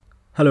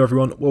Hello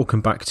everyone,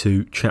 welcome back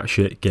to Chat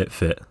Shit Get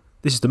Fit.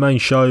 This is the main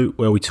show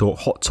where we talk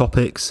hot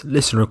topics,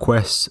 listener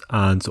requests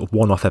and sort of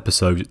one-off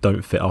episodes that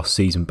don't fit our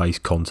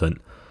season-based content.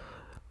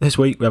 This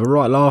week we have a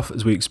right laugh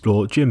as we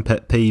explore gym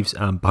pet peeves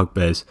and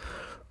bugbears.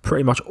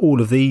 Pretty much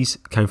all of these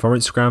came from our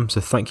Instagram,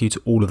 so thank you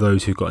to all of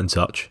those who got in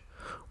touch.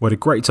 We had a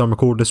great time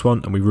recording this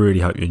one and we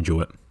really hope you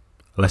enjoy it.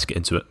 Let's get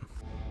into it.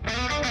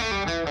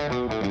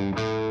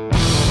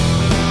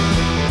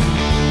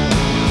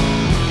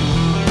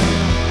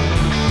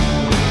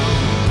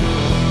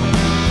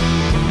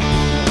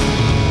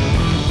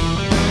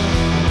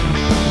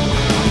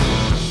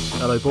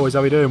 Hello boys,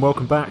 how we doing?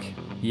 Welcome back.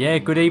 Yeah,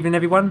 good evening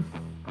everyone.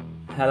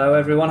 Hello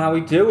everyone, how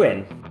we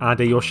doing?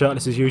 Andy, you're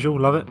shirtless as usual,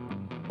 love it.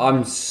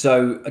 I'm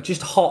so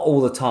just hot all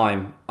the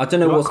time. I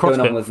don't know what's going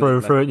on with through me.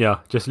 and through,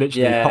 yeah. Just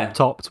literally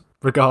pop-topped,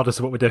 regardless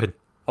of what we're doing.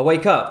 I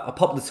wake up, I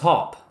pop the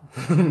top.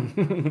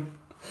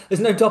 There's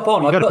no top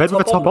on. You go to bed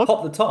with a top on?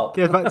 Pop the top.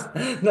 Yeah,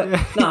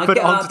 I put get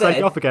it on out to of bed, take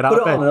it off again, out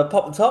put of it on bed. and I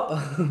pop the top.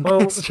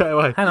 Well, Straight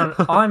away. hang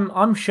on,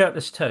 I'm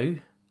shirtless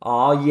too.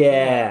 Oh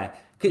yeah.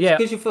 Yeah.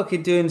 Because you're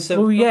fucking doing so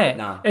Well, yeah,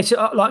 now. it's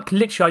like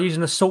literally I use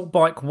an assault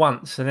bike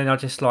once, and then I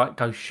just like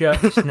go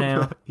shirtless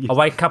now. I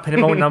wake up in the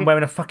morning, I'm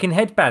wearing a fucking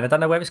headband. I don't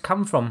know where it's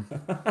come from.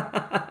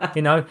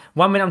 You know,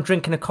 1 minute I'm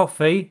drinking a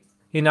coffee.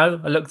 You know,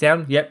 I look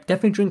down. Yep,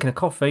 definitely drinking a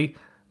coffee.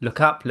 Look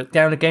up, look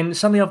down again.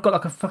 Suddenly I've got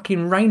like a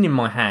fucking rain in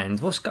my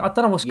hand. I don't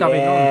know what's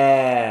going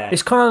on.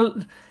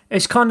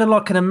 It's kind of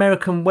like an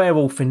American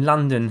Werewolf in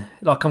London.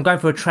 Like I'm going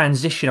through a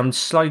transition. I'm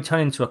slowly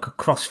turning into like a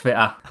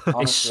CrossFitter.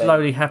 Honestly. It's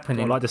slowly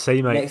happening. I'd like to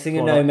see, mate. Next thing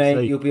you know,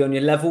 mate, you'll be on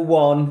your level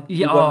 1.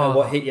 You won't know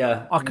what hit you.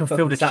 I can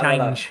feel the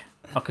change.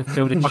 I can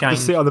feel the I can change.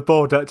 see it on the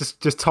board,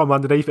 just Tom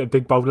underneath it in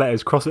big bold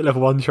letters, CrossFit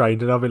level 1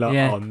 trained, and I'll be like,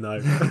 Yeah. oh no.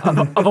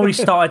 I've already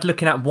started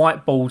looking at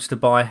white balls to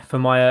buy for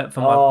my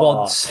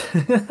wads.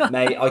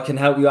 Mate, I can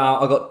help you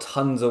out. I got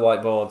tons of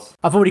whiteboards.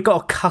 I've already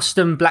got a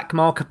custom black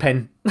marker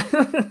pen.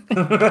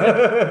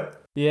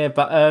 Yeah,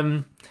 but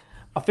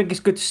I think it's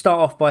good to start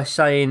off by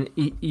saying,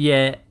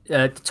 the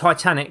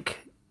Titanic,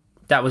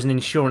 that was an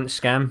insurance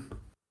scam.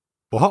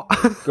 What?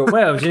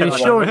 Well, it was an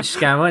insurance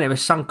scam, wasn't it? It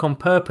was sunk on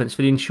purpose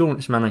for the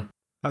insurance money.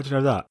 How'd you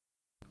know that?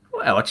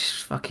 Well, I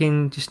just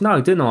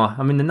know, didn't I?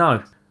 I'm in the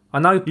know. I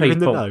know people. You're in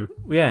the know?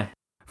 Yeah.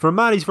 For a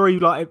man, he's very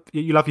like,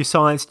 you love your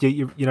science.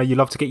 You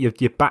love to get your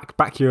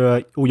back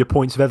your all your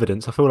points of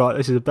evidence. I feel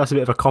like that's a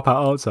bit of a cop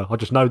out answer. I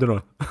just know,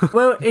 don't I?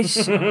 Well,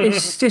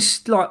 it's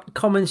just like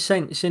common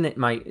sense, isn't it,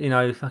 mate? You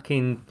know,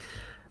 fucking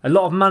a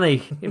lot of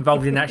money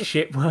involved in that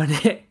shit,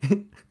 weren't it?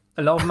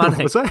 A lot of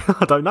money. Was that?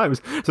 I don't know.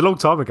 It's a long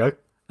time ago.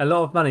 A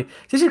lot of money.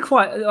 This is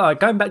quite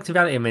going back to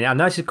reality a minute. I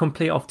know this is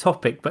complete off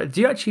topic, but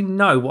do you actually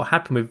know what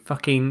happened with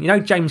fucking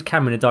James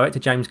Cameron, the director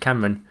James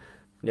Cameron?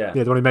 Yeah.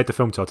 Yeah, the one who made the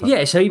film Titanic.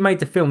 Yeah, so he made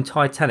the film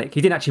Titanic.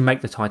 He didn't actually make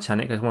the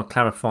Titanic. I want to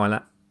clarify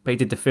that, but he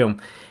did the film.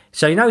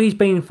 So he's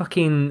been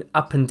fucking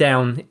up and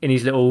down in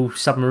his little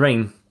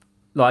submarine,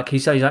 like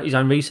he's done his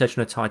own research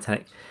on the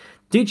Titanic.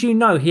 Did you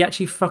know he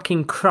actually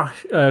fucking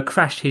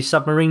crashed his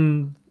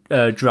submarine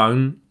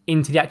drone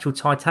into the actual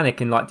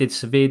Titanic and like did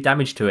severe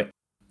damage to it?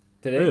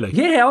 Did it? Really?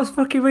 Yeah, I was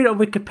fucking reading on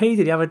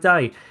Wikipedia the other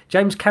day.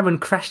 James Cameron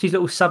crashed his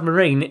little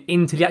submarine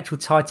into the actual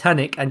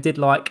Titanic and did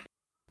like,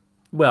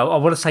 well, I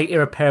want to say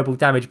irreparable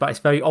damage, but it's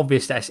very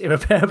obvious that it's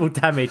irreparable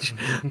damage.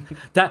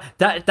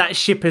 that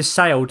ship has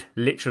sailed,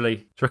 literally.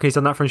 Do you reckon he's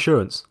done that for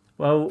insurance?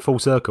 Well, Full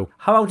circle.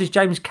 how old is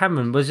James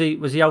Cameron? Was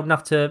he old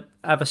enough to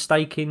have a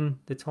stake in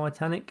the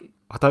Titanic?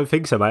 I don't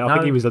think so, mate. I don't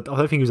think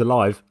he was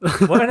alive.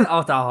 Moving It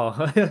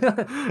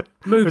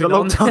was a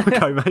long on. time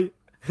ago, mate.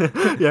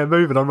 Yeah,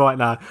 moving on right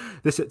now.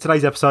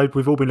 Today's episode,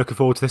 we've all been looking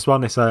forward to this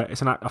one. I think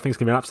it's going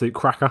to be an absolute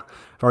cracker.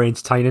 Very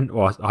entertaining,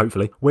 or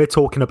hopefully. We're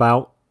talking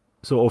about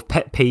sort of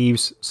pet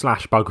peeves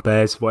 /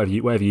 bugbears,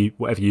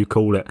 whatever you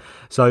call it.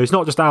 So it's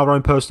not just our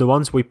own personal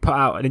ones. We put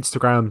out an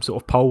Instagram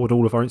sort of poll on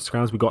all of our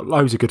Instagrams. We got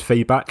loads of good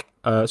feedback.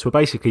 So we're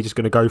basically just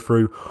going to go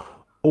through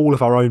all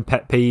of our own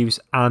pet peeves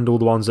and all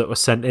the ones that were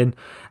sent in, and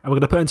we're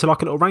going to put into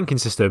like a little ranking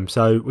system.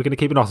 So we're going to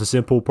keep it nice and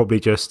simple. Probably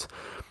just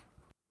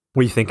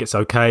we think it's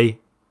okay,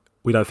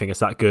 we don't think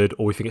it's that good,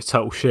 or we think it's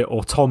total shit,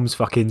 or Tom's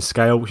fucking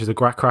scale, which is a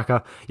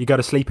cracker. You go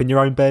to sleep in your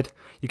own bed,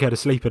 you go to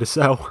sleep in a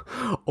cell,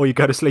 or you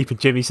go to sleep in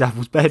Jimmy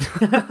Savile's bed.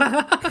 Forgot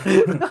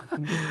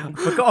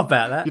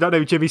about that. You don't know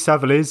who Jimmy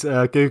Savile is?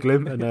 Google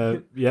him, and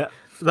I'll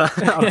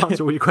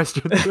answer all your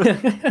questions.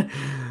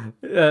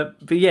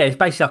 But yeah, it's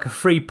basically like a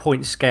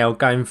 3-point scale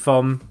going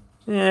from,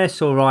 yeah,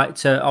 it's all right,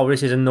 to, oh,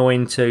 this is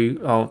annoying,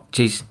 to, oh,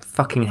 geez,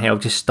 fucking hell,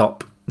 just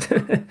stop.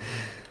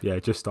 Yeah,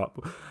 just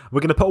stop.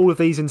 We're going to put all of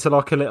these into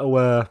like a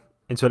little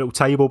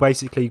table,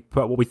 basically,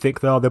 put what we think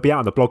they are. They'll be out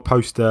on the blog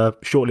post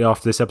shortly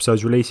after this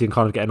episode's release. You can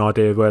kind of get an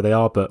idea of where they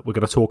are, but we're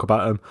going to talk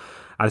about them.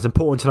 And it's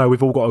important to know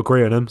we've all got to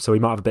agree on them, so we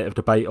might have a bit of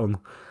debate on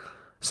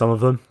some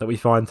of them that we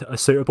find are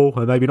suitable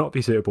and maybe not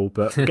be suitable,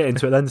 but we'll get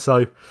into it then.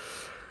 So,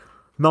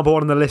 number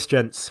 1 on the list,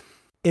 gents.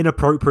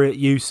 Inappropriate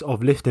use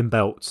of lifting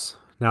belts.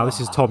 Now, this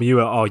is Tom. You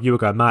were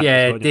going mad.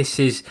 Yeah, this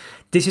is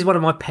one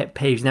of my pet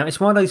peeves. Now, it's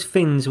one of those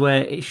things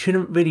where it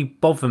shouldn't really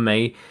bother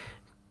me,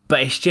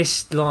 but it's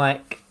just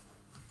like,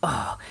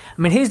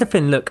 I mean, here's the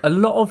thing. Look, a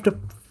lot of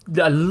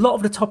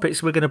the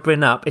topics we're going to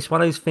bring up, it's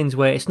one of those things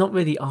where it's not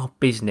really our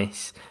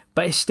business,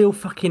 but it's still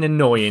fucking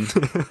annoying.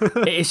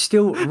 It is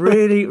still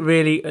really,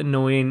 really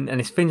annoying, and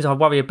it's things I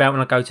worry about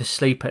when I go to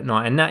sleep at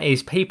night. And that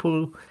is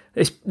people.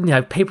 It's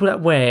people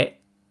that wear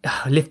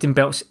lifting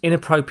belts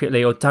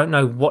inappropriately or don't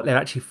know what they're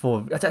actually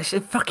for. It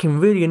fucking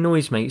really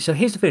annoys me. So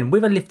here's the thing: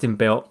 with a lifting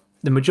belt,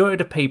 the majority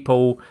of the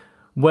people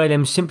wear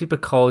them simply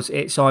because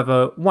it's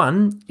either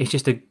one, it's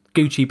just a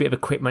Gucci bit of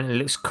equipment and it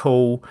looks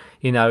cool.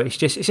 It's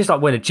just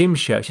like wearing a gym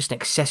shirt. It's just an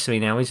accessory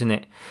now, isn't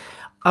it?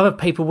 Other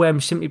people wear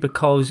them simply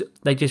because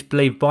they just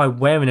believe by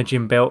wearing a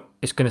gym belt,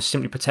 it's going to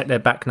simply protect their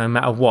back no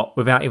matter what,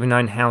 without even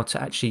knowing how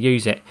to actually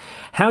use it.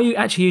 How you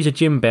actually use a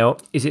gym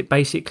belt is it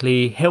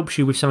basically helps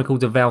you with something called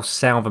the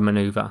Valsalva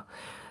maneuver.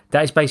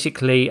 That is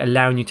basically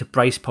allowing you to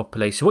brace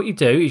properly. So what you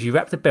do is you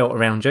wrap the belt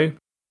around you,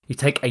 you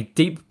take a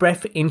deep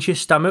breath into your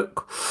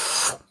stomach,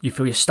 you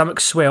feel your stomach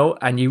swell,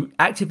 and you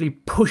actively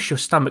push your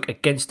stomach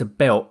against the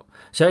belt.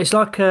 So it's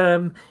like,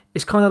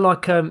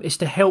 it's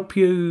to help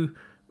you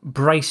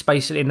brace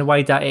basically in the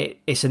way that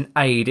it's an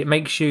aid. It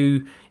makes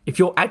you, if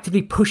you're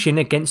actively pushing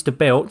against the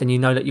belt, then you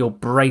know that you're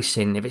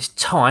bracing. If it's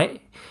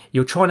tight,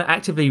 you're trying to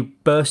actively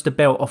burst the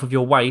belt off of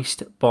your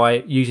waist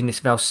by using this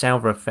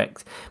Valsalva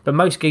effect. But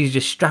most geezers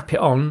just strap it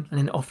on and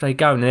then off they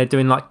go, and they're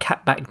doing like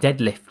cat back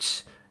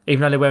deadlifts, even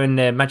though they're wearing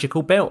their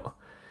magical belt.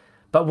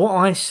 But what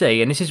I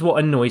see, and this is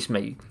what annoys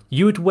me,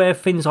 you would wear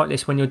things like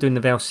this when you're doing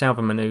the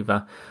Valsalva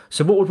maneuver.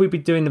 So what would we be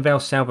doing the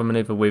Valsalva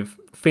maneuver with?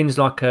 Things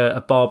like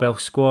a barbell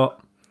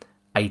squat,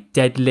 a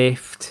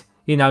deadlift,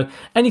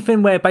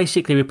 anything where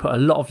basically we put a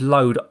lot of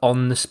load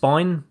on the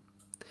spine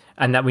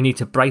and that we need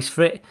to brace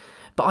for it.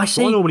 But I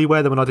see. I normally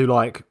wear them when I do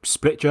like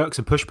split jerks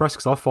and push press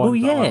because I find. Oh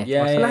yeah,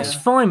 that's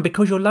fine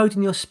because you're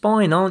loading your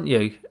spine, aren't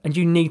you? And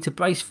you need to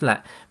brace for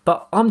that.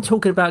 But I'm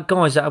talking about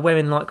guys that are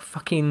wearing like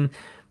fucking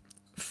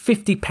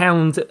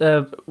 50-pound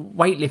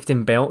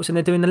weightlifting belts and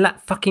they're doing the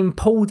lat fucking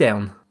pull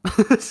down.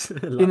 It's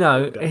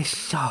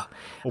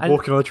or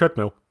walking on a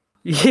treadmill.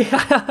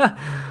 Yeah,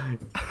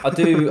 I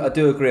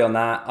do agree on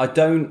that.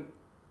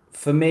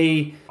 For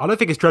me, I don't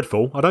think it's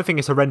dreadful. I don't think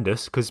it's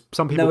horrendous because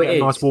some people get a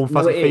nice warm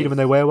fuzzy feeling when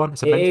they wear one.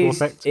 It's a mental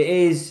effect. It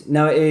is.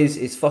 No, it is.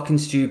 It's fucking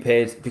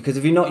stupid because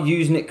if you're not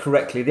using it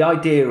correctly, the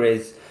idea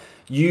is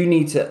you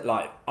need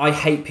to I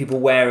hate people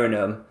wearing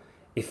them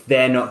if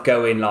they're not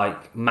going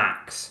like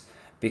max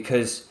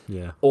because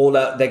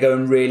they're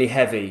going really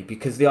heavy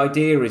because the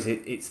idea is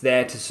it's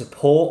there to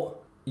support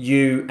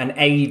you and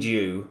aid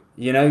you.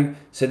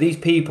 So these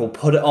people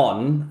put it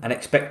on and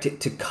expect it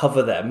to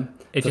cover them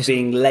for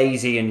being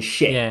lazy and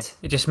shit. Yeah,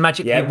 it just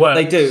magically works. What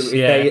they do is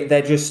they're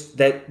do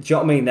you know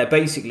what I mean? They're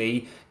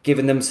basically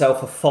giving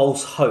themselves a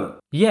false hope.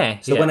 Yeah.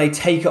 So when they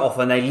take it off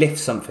and they lift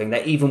something,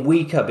 they're even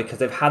weaker because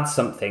they've had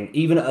something,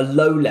 even at a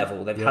low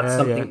level, they've had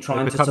something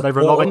trying to support them. They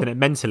rely on it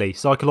mentally,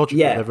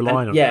 psychologically. They're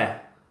relying on it. Yeah.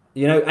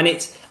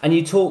 And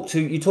you talk to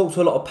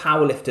a lot of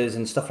powerlifters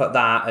and stuff like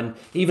that, and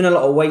even a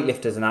lot of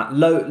weightlifters and that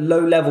low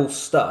level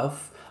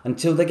stuff.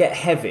 Until they get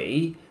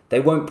heavy, they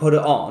won't put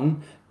it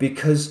on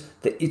because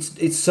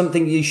it's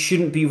something you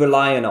shouldn't be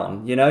relying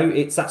on.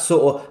 It's that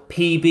sort of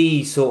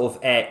PB sort of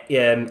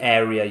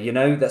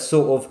area. That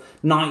sort of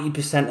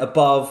 90%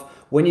 above.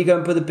 When you go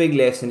and put the big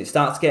lifts and it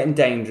starts getting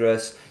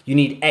dangerous, you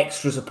need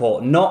extra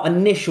support, not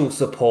initial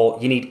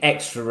support. You need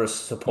extra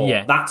support.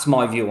 Yeah. That's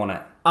my view on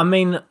it. I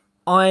mean,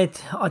 I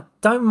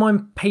don't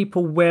mind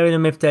people wearing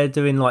them if they're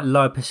doing like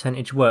low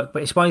percentage work,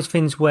 but it's one of those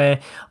things where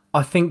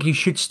I think you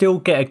should still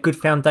get a good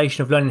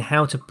foundation of learning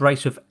how to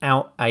brace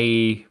without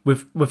a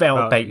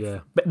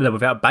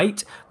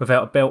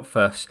belt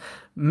first.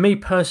 Me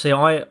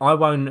personally, I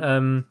won't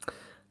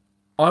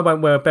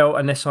wear a belt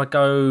unless I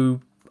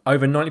go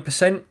over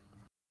 90%.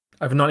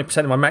 Over 90%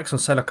 of my max on,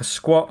 say, like a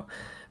squat.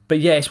 But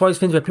yeah, it's one of those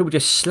things where people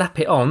just slap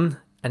it on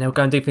and they'll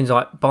go and do things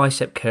like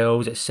bicep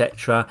curls,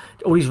 etc.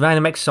 All these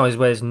random exercises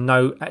where there's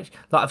no...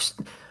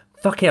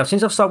 Fucking hell,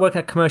 since I've started working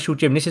at a commercial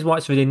gym, this is why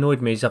it's really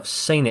annoyed me, is I've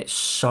seen it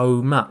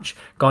so much.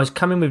 Guys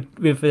come in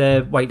with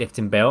their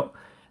weightlifting belt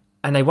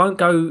and they won't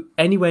go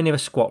anywhere near a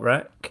squat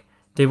rack.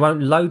 They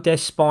won't load their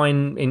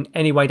spine in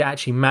any way that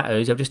actually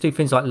matters. They'll just do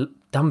things like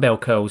dumbbell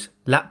curls,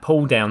 lat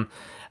pull down.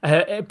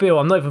 Bill,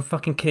 I'm not even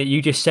fucking kidding.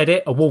 You just said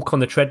it, a walk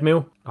on the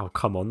treadmill. Oh,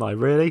 come on, no,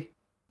 really?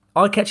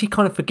 I can actually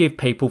kind of forgive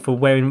people for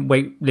wearing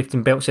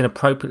weightlifting belts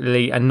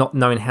inappropriately and not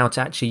knowing how to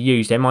actually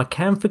use them. I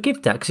can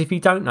forgive that because if you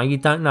don't know, you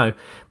don't know.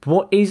 But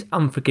what is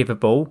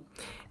unforgivable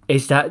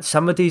is that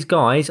some of these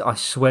guys, I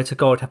swear to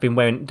God, have been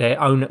wearing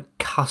their own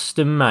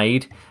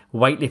custom-made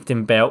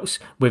weightlifting belts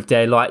with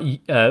their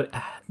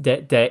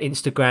their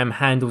Instagram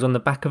handles on the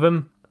back of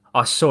them.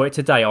 I saw it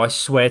today. I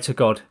swear to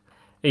God.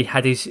 He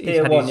had his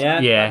tier one,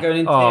 yeah.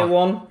 Going in tier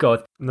one.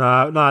 God,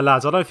 no,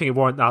 lads. I don't think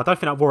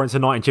that warrants a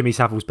night in Jimmy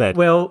Savile's bed.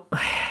 Well,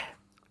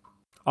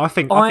 I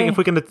think if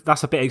we're gonna,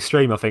 that's a bit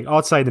extreme. I think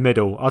I'd say the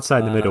middle. I'd say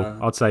the middle.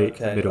 Right.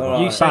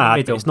 You say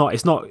middle.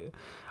 It's not.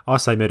 I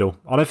say middle.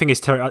 I don't think it's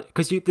terrible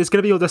because there's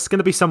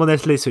gonna be some on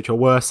this list which are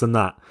worse than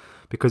that.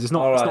 because it's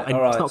not. All it's right, not.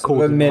 all right. It's not so called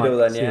we're middle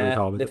then, serious yeah.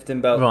 harm.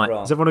 Lifting belt Right.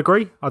 bronze. Does everyone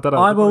agree? I don't know.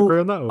 I Does everyone will. agree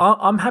on that? Or?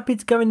 I'm happy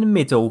to go in the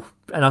middle,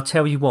 and I'll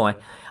tell you why.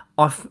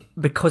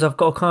 Because I've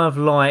got a kind of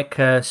like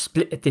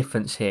split the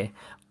difference here.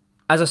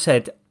 As I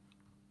said,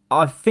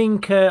 I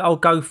think I'll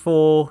go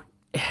for.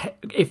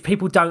 If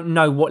people don't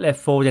know what they're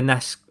for, then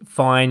that's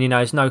fine. You know,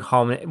 there's no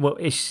harm. Well,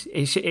 it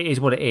is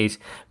what it is.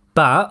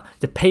 But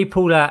the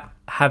people that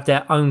have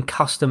their own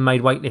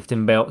custom-made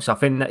weightlifting belts, I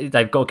think that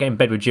they've got to get in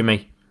bed with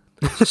Jimmy.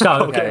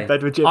 So Get in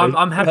bed with Jimmy.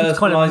 I'm happy to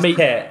kind of Personalised meet.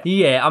 kit.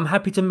 Yeah, I'm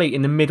happy to meet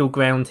in the middle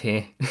ground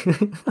here.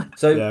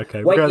 So Yeah,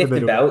 okay, we'll go in the weightlifting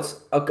middle.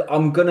 belts.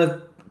 I'm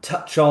gonna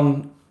touch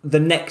on the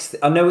next.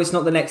 I know it's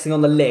not the next thing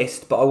on the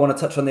list, but I want to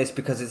touch on this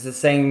because it's the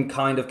same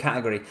kind of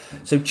category.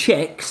 So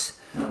chicks,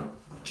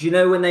 do you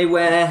know when they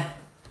wear?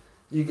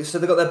 So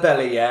they got their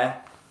belly,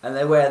 yeah, and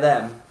they wear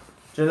them.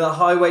 Do you know the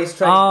high waist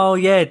trainers? Oh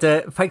yeah,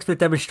 thanks for the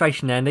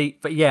demonstration, Andy.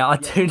 But yeah, I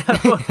do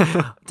know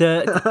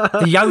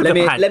the yoga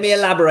pants. Let me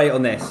elaborate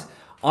on this.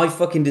 I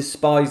fucking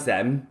despise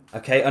them,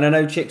 okay? And I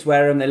know chicks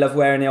wear them, they love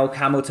wearing the old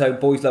camel toe,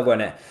 boys love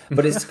wearing it.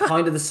 But it's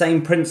kind of the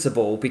same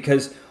principle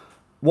because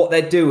what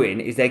they're doing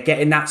is they're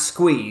getting that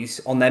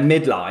squeeze on their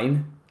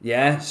midline,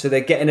 yeah? So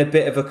they're getting a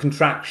bit of a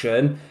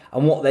contraction,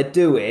 and what they're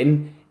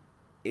doing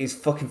is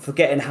fucking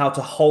forgetting how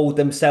to hold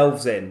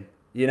themselves in,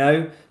 you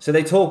know? So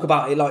they talk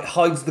about it like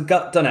hides the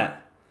gut, doesn't it?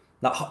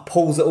 Like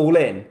pulls it all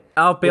in.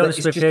 I'll be But honest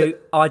it's with just you,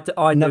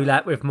 I No. do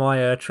that with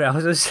my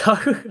trousers. So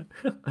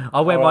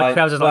I wear All my right,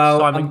 trousers well,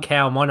 like Simon I'm-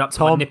 Cowell, mine up to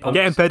my Tom, nipples.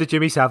 get in bed with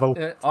Jimmy Savile.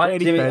 Get in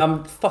his Jimmy, bed.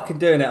 I'm fucking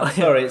doing it. I'm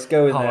sorry, it's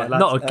going there.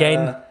 Not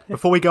again.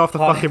 Before we go off the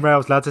fucking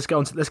rails, lads, let's get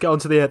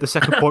onto the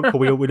second point before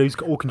we lose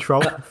all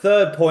control.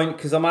 Third point,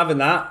 because I'm having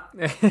that.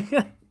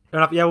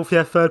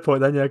 Third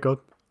point then. Yeah, God.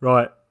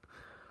 Right.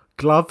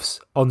 Gloves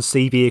on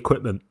CV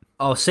equipment,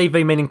 Oh,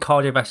 CV meaning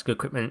cardiovascular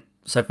equipment.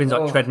 So things like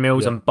Oh,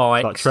 treadmills and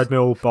bikes. like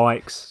treadmill,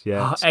 bikes.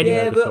 Yeah. any-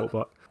 Yeah, the but- sort of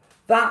bike.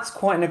 That's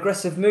quite an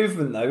aggressive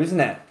movement, though, isn't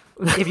it?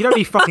 If you don't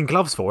need fucking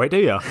gloves for it, do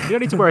you? You don't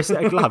need to wear a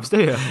set of gloves,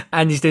 do you?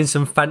 And he's doing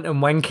some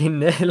phantom wanking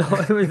there,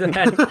 like with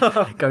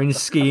that, going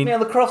skiing. Me on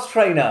the cross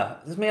trainer.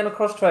 There's me on a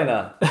cross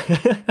trainer.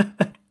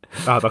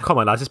 Oh, but come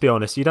on, lads, let's be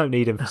honest. You don't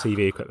need him for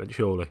CV equipment,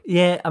 surely.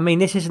 Yeah, I mean,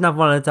 this is another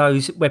one of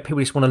those where people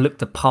just want to look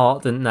the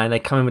part, don't they? They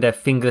come in with their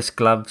fingerless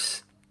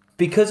gloves.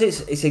 Because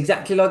it's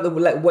exactly like the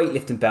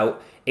weightlifting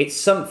belt. It's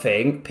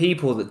something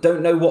people that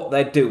don't know what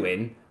they're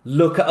doing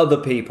look at other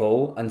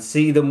people and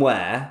see them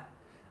wear.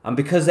 And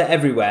because they're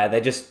everywhere, they're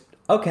just,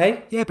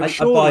 okay, Yeah, but I buy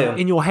surely 'em.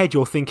 in your head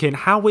you're thinking,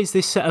 how is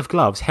this set of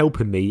gloves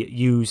helping me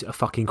use a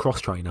fucking cross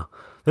trainer?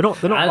 They're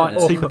not I like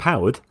don't know. super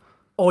powered.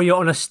 Or you're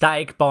on a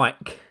static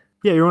bike.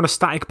 Yeah, you're on a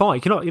static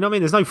bike. You know what I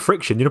mean? There's no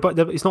friction. You know, but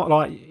it's not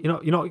like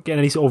you're not getting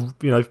any sort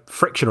of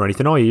friction or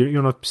anything, are you?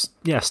 You're on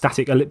a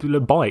static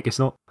bike. It's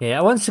not. Yeah,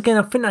 once again,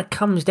 I think that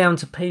comes down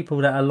to people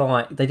that are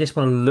like, they just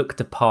want to look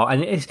the part.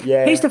 And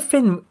Yeah. here's the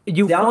thing,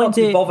 you'll Yeah, I'm not find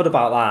too it. bothered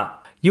about that.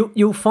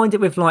 You'll find it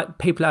with like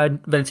people that are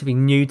relatively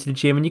new to the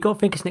gym, and you got to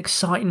think it's an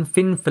exciting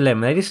thing for them.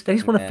 They just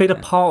want to feel a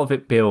part of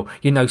it, Bill.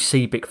 You know,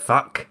 Seabic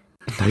fuck.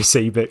 No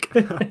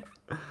CBIC.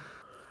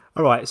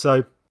 All right,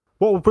 so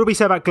what would we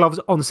say about gloves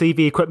on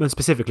CV equipment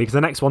specifically? Because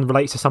the next one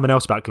relates to someone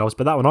else about gloves,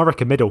 but that one I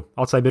reckon middle.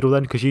 I'd say middle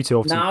then, because you two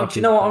obviously. Now, do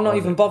you know what? I'm not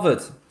even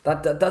bothered.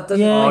 That doesn't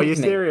Yeah. Oh, make are you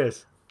me.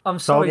 serious? I'm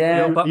sorry,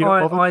 Yeah, Bill, but you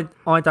not bothered?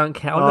 I don't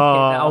care. I'll look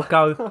at it.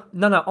 I'll go.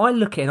 No, I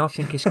look at it and I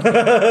think it's. Cute.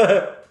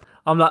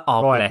 I'm like,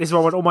 oh, Right, bless. this is why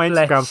I want all my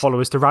Instagram Bless.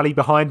 followers to rally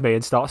behind me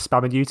and start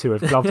spamming you two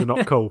if gloves are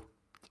not cool.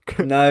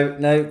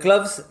 No,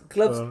 gloves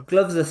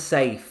are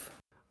safe.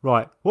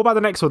 Right, what about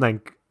the next one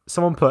then?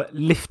 Someone put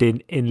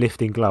lifting in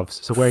lifting gloves,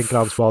 so wearing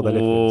gloves while they're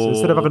lifting. So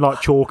instead of having like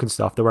chalk and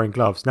stuff, they're wearing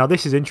gloves. Now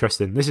this is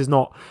interesting. This is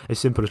not as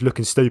simple as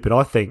looking stupid.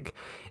 I think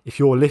if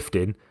you're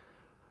lifting,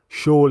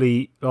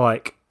 surely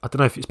like I don't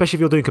know, especially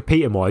if you're doing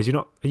competing wise, are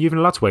you even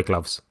allowed to wear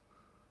gloves?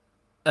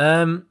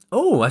 Oh,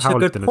 that's a Powerlifting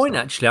good and point.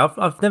 stuff.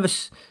 Actually, I've never.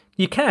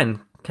 You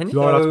can you?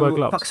 You're allowed to wear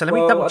gloves. Fuck, so let me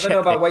double I check.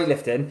 don't know about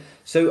this. weightlifting.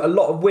 So a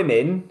lot of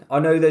women, I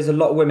know there's a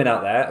lot of women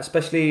out there,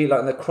 especially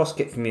like in the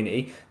CrossFit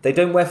community, they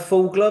don't wear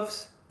full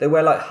gloves. They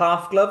wear like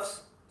half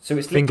gloves. So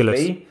it's Fingerless.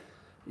 literally,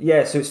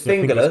 yeah, so it's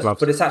fingerless fingerless, gloves.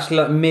 but it's actually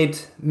like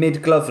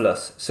mid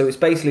gloveless. So it's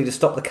basically to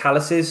stop the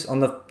calluses on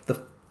the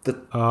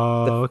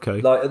Oh,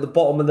 okay. like at the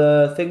bottom of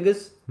the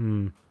fingers.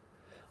 And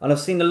I've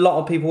seen a lot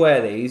of people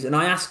wear these, and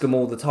I ask them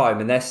all the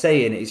time, and they're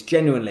saying it's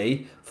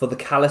genuinely for the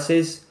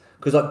calluses.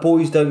 Because like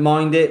boys don't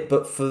mind it,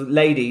 but for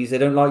ladies they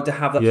don't like to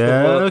have that.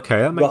 Yeah, sort of okay,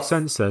 that makes rough,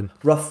 sense then.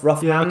 Rough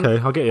Yeah, hand.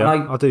 okay, I get you.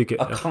 And I do get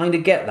I you. kind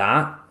of get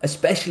that,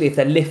 especially if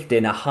they're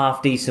lifting a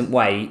half decent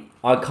weight.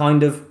 I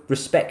kind of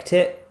respect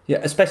it. Yeah,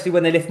 especially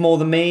when they lift more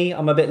than me.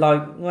 I'm a bit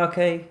like, well,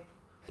 okay.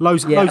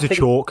 Loads Yeah, I of think-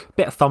 chalk,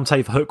 bit of thumb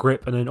tape for hook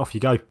grip, and then off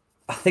you go.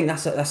 I think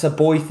that's a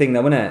boy thing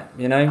though, isn't it?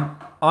 You know,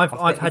 I've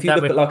if had you that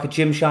look with at like a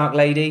Gymshark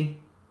lady.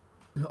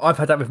 I've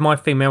had that with my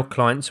female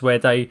clients where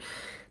they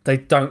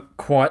don't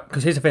quite,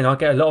 because here's the thing, I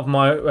get a lot of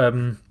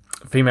my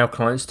female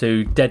clients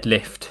to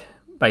deadlift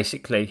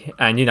basically,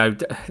 and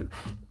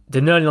the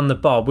knurling on the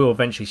bar will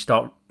eventually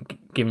start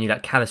giving you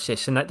that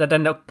callusis, and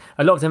then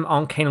a lot of them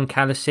aren't keen on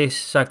callusis.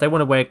 So if they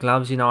want to wear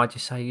gloves, I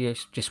just say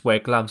yes, just wear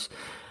gloves.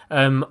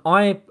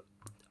 I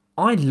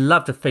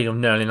love the feel of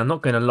knurling. I'm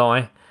not going to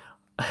lie.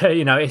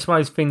 It's one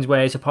of those things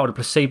where it's a part of the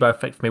placebo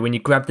effect for me. When you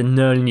grab the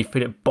knurling, you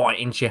feel it bite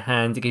into your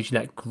hand. It gives you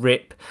that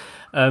grip.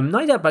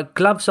 Not that, but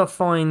gloves, I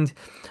find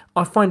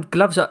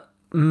gloves are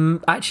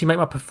actually make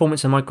my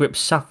performance and my grip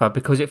suffer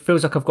because it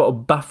feels like I've got a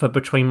buffer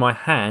between my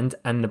hand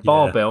and the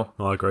barbell.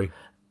 I agree.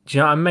 Do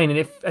you know what I mean?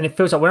 And it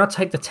feels like when I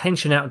take the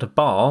tension out of the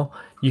bar,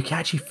 you can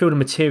actually feel the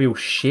material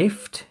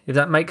shift, if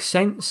that makes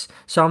sense.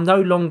 So I'm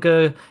no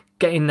longer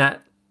getting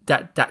that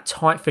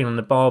tight thing on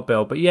the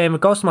barbell. But yeah, in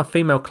regards to my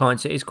female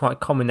clients, it is quite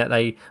common that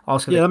they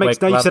ask if they wear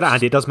gloves. You said that,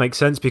 Andy, it does make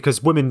sense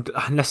because women,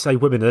 let's say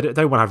women, they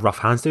don't want to have rough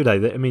hands, do they?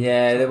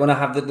 They want to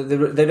have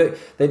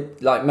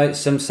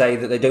some say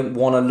that they don't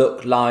want to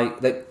look like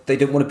they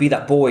don't want to be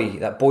that boy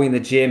in the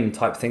gym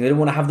type thing. They don't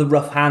want to have the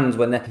rough hands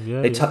when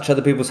they touch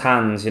other people's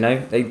hands.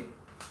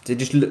 They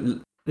just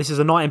look. This is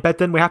a night in bed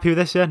then? We're happy with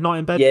this, yeah? Night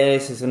in bed? Yeah,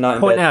 this is a night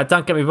in bed. Point out,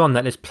 don't get me wrong,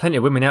 that there's plenty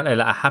of women out there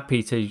that are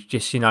happy to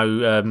just,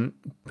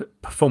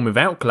 perform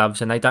without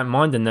gloves and they don't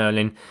mind the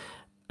knurling.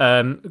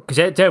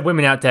 Because there are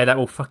women out there that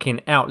will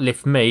fucking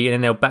outlift me and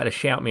then they'll batter the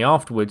shit out of me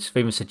afterwards for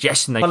even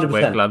suggesting they 100%. should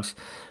wear gloves.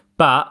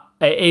 But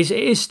it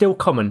is still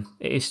common.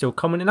 It is still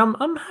common and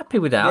I'm happy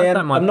with that. I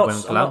don't mind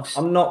wearing gloves.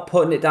 I'm not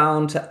putting it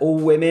down to all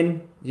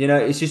women.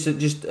 It's just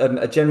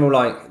a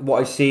general,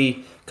 what I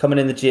see coming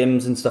in the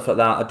gyms and stuff like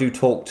that. I do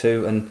talk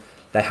to and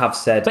they have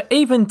said. But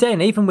even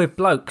then, even with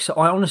blokes,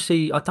 I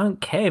don't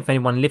care if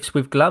anyone lifts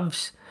with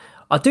gloves.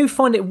 I do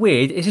find it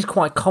weird. This is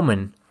quite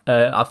common.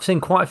 I've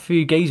seen quite a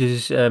few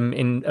geezers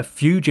in a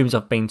few gyms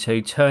I've been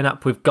to turn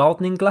up with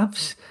gardening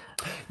gloves.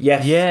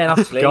 Yes. Yeah, I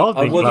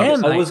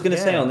was going to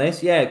say on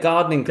this,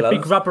 gardening gloves.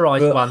 The big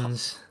rubberised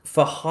ones.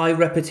 For high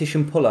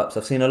repetition pull-ups,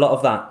 I've seen a lot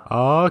of that.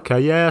 Oh,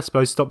 okay, yeah, I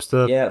suppose stops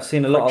the... Yeah, I've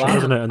seen a lot of that.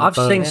 Isn't it? I've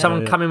seen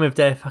someone come in with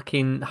their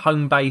fucking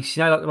home base,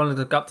 like the one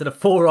that go up to the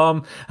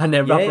forearm and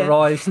they're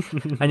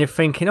rubberised, and you're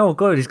thinking, oh,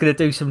 God, he's going to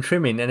do some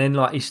trimming, and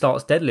then he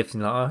starts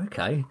deadlifting,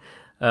 okay.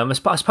 I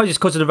suppose it's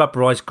because of the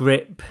rubberised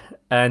grip,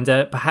 and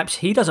perhaps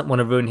he doesn't want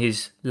to ruin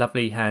his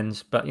lovely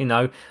hands, but, maybe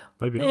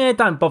not. Yeah,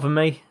 don't bother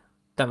me.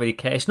 Don't really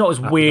care. It's not as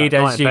weird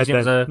as using it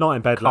as a night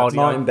in bed, cardio.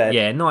 Night in bed.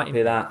 Yeah, night in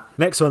bed. That.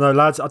 Next one though,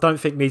 lads, I don't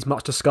think needs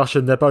much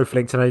discussion. They're both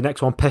linked to me.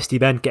 Next one, Pesty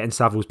Ben getting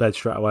Savile's bed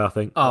straight away, I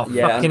think. Oh,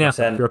 fucking hell.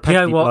 If you're a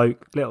pesty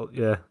bloke,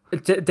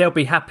 they'll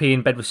be happy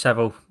in bed with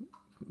Savile.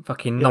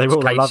 Fucking nonce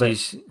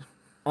cases.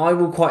 I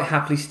will quite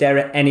happily stare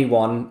at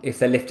anyone if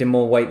they're lifting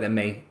more weight than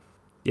me.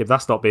 Yeah, but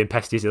that's not being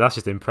pesty, is it? That's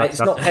just impressive. It's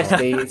not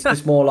pesty, it's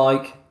just more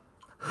like,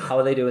 how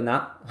are they doing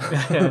that?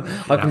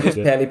 I can just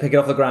barely pick it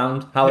off the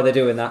ground. How are they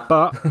doing that?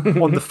 But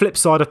on the flip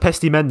side of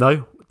pesty men,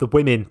 though, the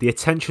women, the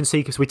attention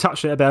seekers, we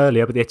touched on it a bit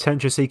earlier, but the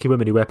attention seeking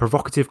women who wear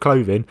provocative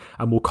clothing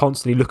and will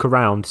constantly look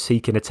around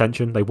seeking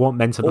attention. They want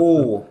men to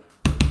look.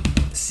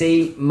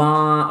 See,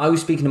 I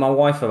was speaking to my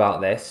wife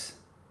about this.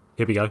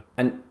 Here we go.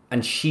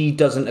 And she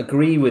doesn't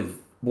agree with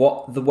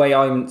the way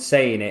I'm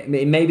saying it.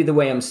 It may be the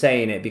way I'm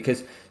saying it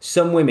because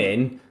some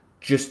women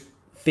just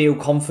feel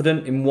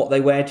confident in what they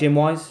wear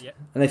gym-wise,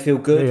 and they feel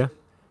good. Yeah.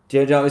 Do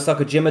you know, it's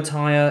like a gym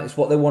attire. It's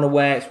what they want to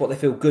wear. It's what they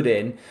feel good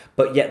in.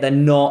 But yet they're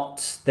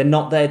not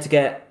there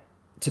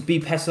to be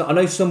pestilent. I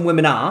know some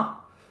women are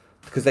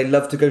because they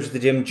love to go to the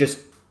gym just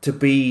to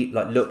be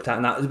looked at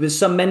and that. But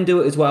some men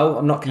do it as well.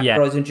 I'm not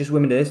categorising just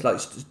women do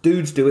this.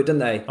 Dudes do it, don't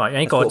they? Right, you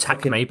ain't got to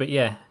attack me, but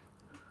yeah.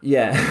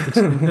 Yeah.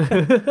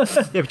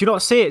 Yeah, but you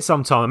not see it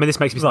sometimes. I mean, this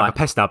makes me sound like a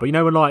pest now, but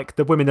when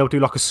the women, they'll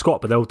do a squat,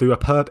 but they'll do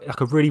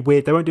a really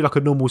weird, they won't do a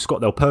normal squat,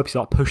 they'll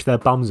purposely push their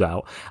bums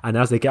out, and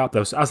as they get up,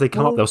 as they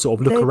come up, they'll sort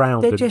of look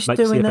around and see if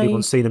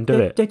anyone's seen them do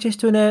it. They're just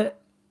doing a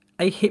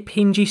hip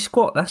hingy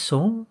squat, that's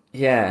all.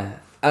 Yeah.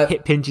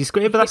 Hip hingy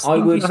squat, but that's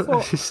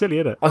silly,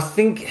 isn't it? I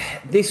think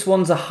this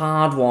one's a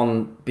hard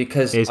one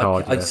because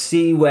I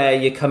see where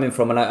you're coming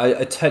from, and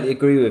I totally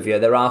agree with you.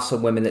 There are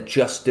some women that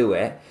just do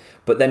it.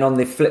 But then on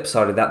the flip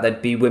side of that,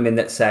 there'd be women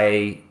that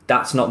say,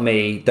 that's not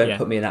me, don't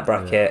put me in that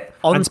bracket.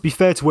 Yeah. And to be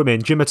fair to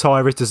women, gym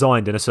attire is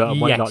designed in a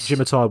certain way. Like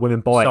gym attire, women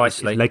buy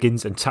it,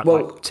 leggings and tank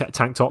tops. Not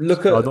tank tops.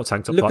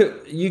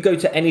 You go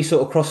to any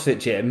sort of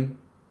CrossFit gym,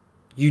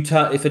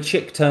 if a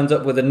chick turns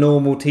up with a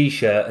normal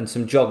t-shirt and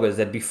some joggers,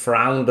 they'd be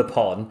frowned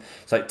upon.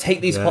 It's like,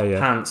 take these hot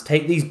pants,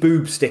 take these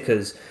boob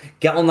stickers,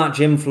 get on that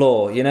gym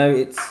floor.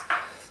 It's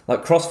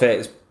like CrossFit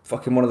is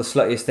fucking one of the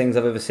sluttiest things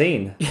I've ever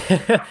seen.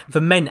 For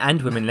men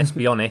and women, let's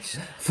be honest.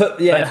 For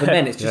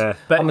men, it's just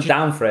I'm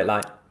down for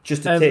it,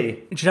 just a tea.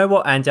 Do you know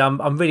what, Andy?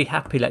 I'm really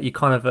happy that you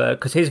kind of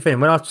because here's the thing.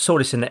 When I saw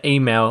this in the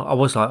email, I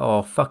was like,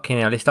 oh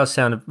fucking hell, this does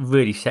sound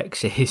really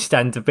sexist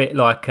and a bit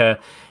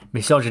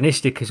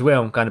misogynistic as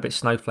well. I'm going a bit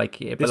snowflakey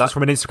here. This is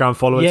from an Instagram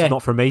follower. It's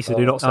not from me, so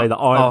do not say that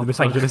I'm the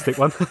misogynistic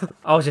one.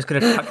 I was just going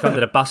to tuck you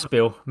under the bus,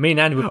 Bill. Me and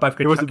Andy were both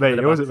going to tuck you under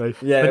the bus. It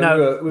wasn't me. Yeah, but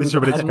no, this is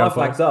from an Instagram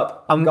flags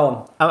up. I'm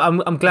gone.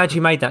 I'm glad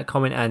you made that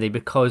comment, Andy,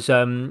 because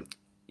and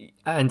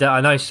I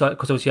know it's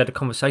because obviously you had a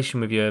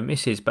conversation with your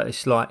missus, but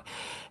it's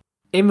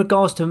in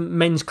regards to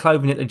men's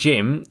clothing at the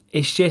gym,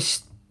 it's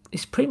just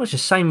it's pretty much the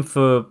same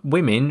for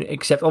women,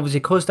 except obviously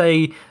because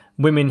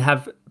women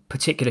have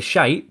particular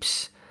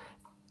shapes,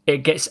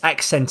 it gets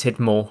accented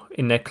more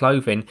in their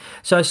clothing.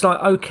 So it's like,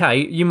 okay,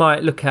 you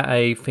might look at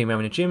a female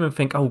in a gym and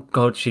think, oh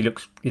God, she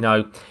looks,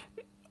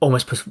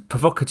 almost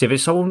provocative.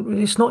 It's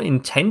not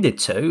intended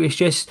to. It's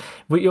just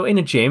you're in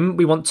a gym.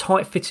 We want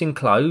tight fitting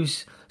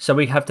clothes, so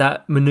we have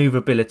that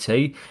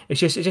maneuverability.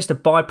 It's just a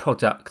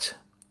byproduct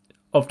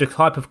of the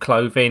type of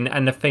clothing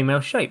and the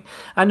female shape.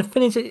 And the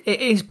thing is, it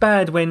is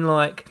bad when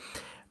like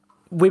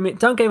women.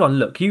 Don't get me wrong.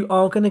 Look, you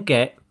are going to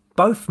get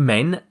both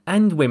men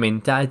and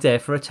women that are there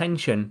for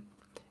attention.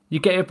 You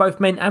get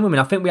both men and women.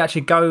 I think we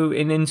actually go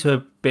into a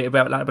bit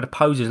about like the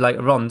poses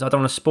later on. I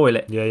don't want to spoil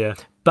it. Yeah.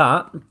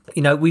 But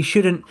we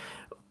shouldn't.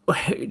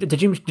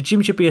 The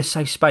gym should be a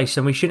safe space,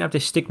 and we shouldn't have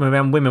this stigma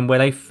around women where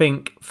they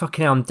think,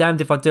 fucking hell, I'm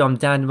damned if I do, I'm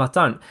damned if I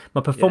don't.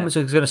 My performance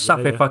is going to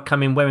suffer if I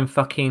come in wearing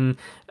fucking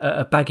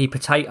a baggy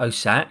potato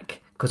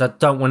sack, because I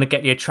don't want to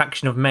get the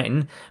attraction of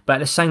men. But at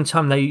the same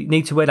time, they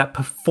need to wear that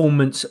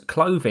performance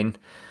clothing.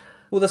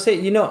 Well, that's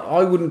it.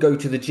 I wouldn't go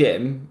to the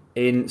gym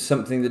in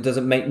something that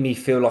doesn't make me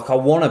feel like I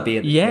want to be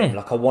in the gym.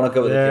 Like I want to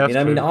go to the gym.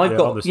 I mean, I've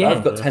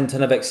got 10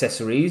 ton of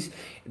accessories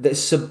that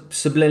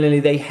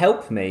subliminally they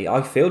help me.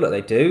 I feel that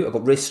they do. I've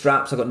got wrist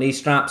straps. I've got knee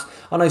straps.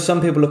 I know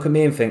some people look at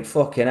me and think,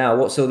 fucking hell,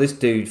 what's all this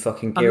dude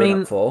fucking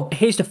gearing up for?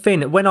 Here's the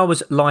thing. When I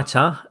was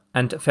lighter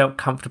and felt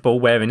comfortable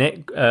wearing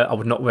it, I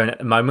would not wear it at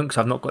the moment because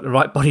I've not got the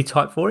right body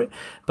type for it.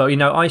 But,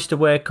 I used to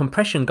wear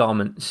compression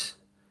garments.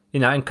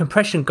 And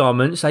compression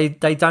garments, they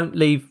don't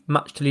leave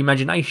much to the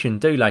imagination,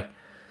 do they?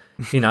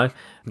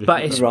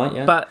 But it's right,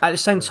 yeah. But at the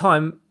same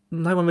time,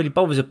 no one really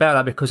bothers about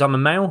that because I'm a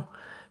male.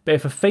 But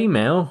if a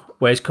female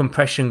wears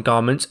compression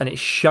garments and it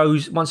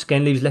shows, once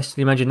again, leaves less to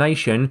the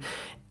imagination,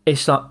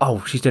 it's like,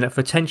 oh, she's doing it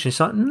for attention. It's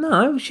like,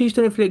 no, she's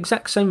doing it for the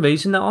exact same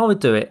reason that I would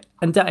do it.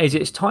 And that is,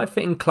 it's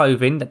tight-fitting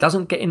clothing that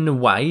doesn't get in the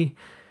way.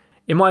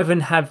 It might even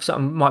have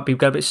something, might be a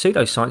bit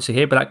pseudoscience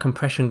here, but that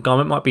compression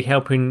garment might be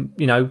helping,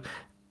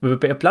 with a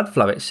bit of blood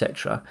flow,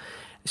 etc.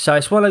 So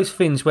it's one of those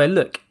things where,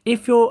 look,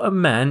 if you're a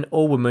man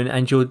or woman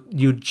and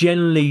you're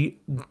generally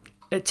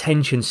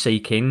attention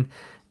seeking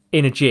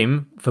in a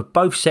gym for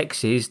both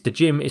sexes, the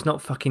gym is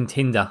not fucking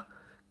Tinder.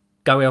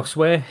 Go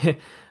elsewhere.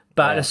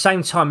 But at the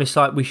same time, it's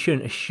like we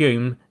shouldn't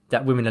assume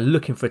that women are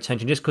looking for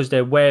attention just because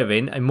they're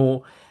wearing a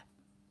more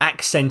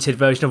accented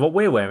version of what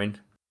we're wearing.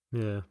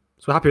 Yeah.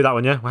 So we're happy with that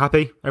one, yeah? We're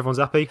happy? Everyone's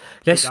happy?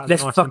 Let's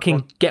nice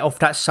fucking get off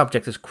that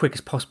subject as quick as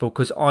possible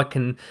because I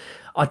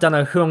don't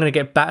know who I'm going to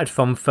get battered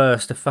from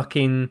first, the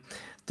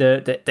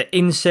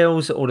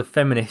incels or the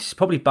feminists.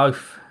 Probably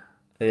both.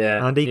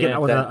 Yeah. Andy, get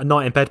that one a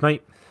night in bed,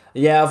 mate.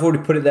 Yeah, I've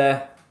already put it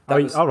there.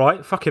 All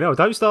right, fucking hell.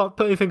 Don't start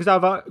putting things out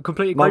about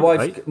completely my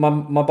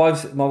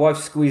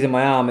wife's squeezing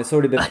my arm. It's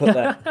already been put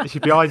there. She's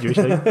behind you,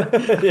 isn't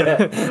she?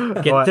 Yeah.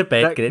 Get to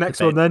bed. Next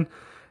one then.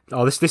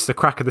 Oh, this is a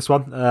cracker, this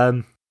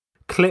one.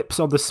 Clips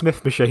on the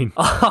Smith machine.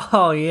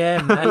 Oh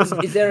yeah, man.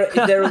 Is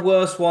there a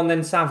worse one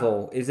than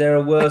Savile? Is there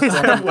a worse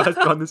one? Well, I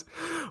don't know.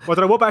 What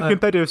about if you're in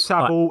bed with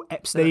Savile,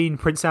 Epstein,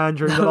 Prince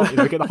Andrew,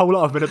 get the whole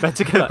lot of them in a bed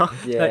together?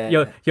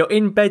 Yeah. You're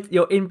in bed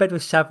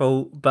with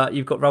Savile, but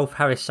you've got Rolf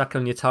Harris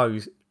sucking on your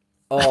toes.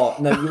 Oh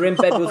no, you're in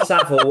bed with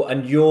Savile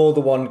and you're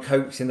the one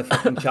coaxing the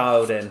fucking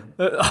child in.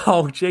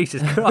 Oh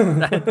Jesus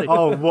Christ, Andy.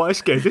 Oh, what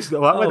is good?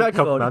 Where'd that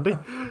come from, Andy?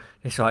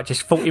 It's right,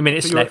 just 40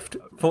 minutes left.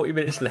 40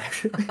 minutes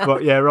left.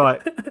 Right, yeah,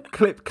 right.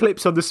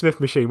 Clips on the Smith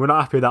machine. We're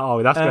not happy with that, are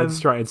we? That's going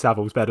straight in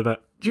Savile's bed, isn't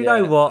it? Do you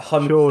know what?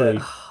 100%. Surely.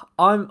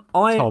 Tom,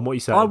 what are you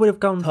saying? I would have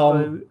gone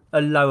for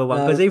a lower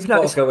one. Because even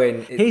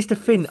though here's the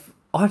thing,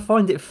 I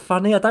find it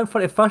funny. I don't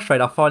find it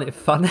frustrating. I find it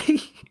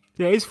funny.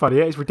 Yeah, it's funny.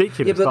 Yeah, it's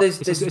ridiculous. Yeah, but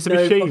it's a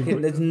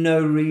machine. There's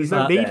no reason.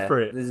 There's no need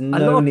for it. There's no a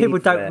lot of need people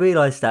for don't it.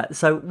 realise that.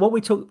 So what we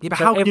talk. Yeah, but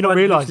how can you not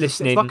realise this?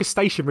 Listening, It's like a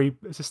stationary.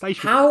 It's a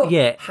stationary. How?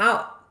 Yeah.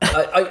 How?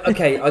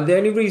 Okay. The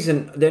only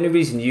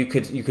reason you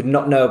could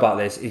not know about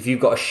this if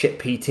you've got a shit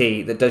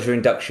PT that does your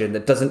induction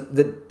that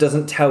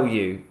doesn't tell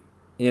you.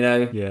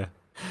 Yeah.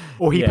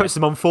 Or he puts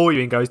them on for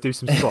you and goes, do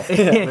some squats.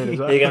 Here you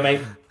go,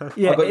 mate.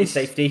 Yeah, I've got your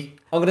safety.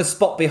 I'm going to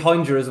spot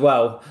behind you as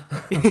well.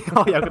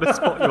 Oh yeah, I'm going to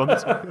spot you on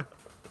this one.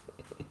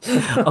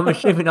 I'm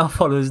assuming our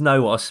followers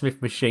know what a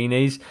Smith machine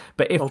is,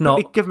 but if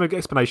not, give them an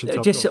explanation. Tom.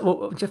 I was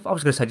going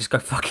to say, just go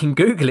fucking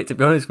Google it, to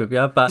be honest with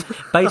you. But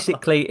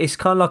basically, it's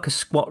kind of like a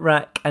squat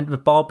rack, and the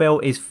barbell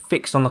is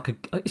fixed on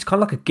it's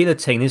kind of like a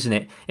guillotine, isn't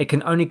it? It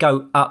can only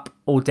go up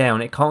or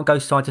down. It can't go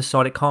side to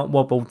side. It can't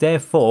wobble.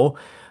 Therefore,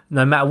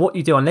 no matter what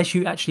you do, unless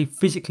you actually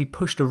physically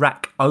push the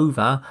rack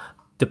over,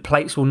 the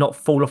plates will not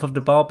fall off of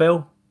the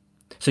barbell.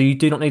 So you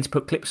do not need to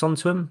put clips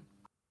onto them.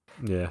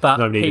 Yeah, but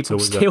no need people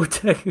still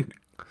do.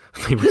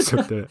 People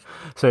still do it.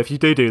 So if you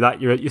do that,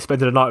 you're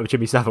spending a night with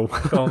Jimmy Savile.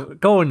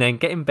 Go on then,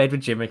 get in bed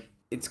with Jimmy.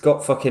 It's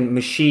got fucking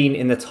machine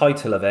in the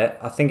title of it.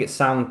 I think it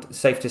sounds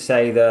safe to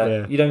say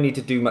that you don't need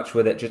to do much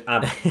with it, just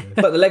add it.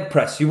 But the leg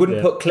press, you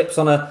wouldn't put clips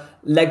on a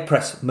leg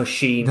press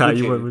machine, would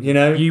you?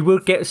 Wouldn't. You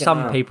would get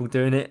some people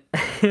doing it.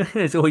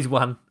 There's always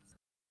one.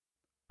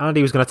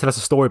 Andy was going to tell us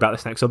a story about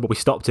this next one, but we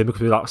stopped him because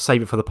we were like,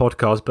 save it for the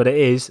podcast. But it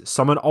is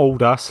someone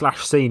older /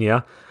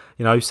 senior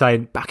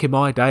saying back in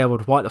my day I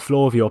would wipe the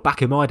floor with you, or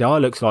back in my day I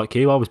looked like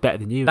you, I was better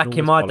than you. Back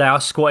in my day I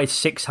squatted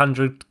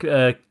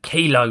 600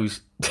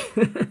 kilos.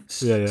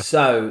 Yeah.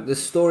 So the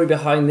story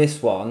behind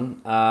this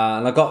one,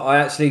 and I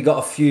actually got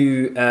a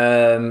few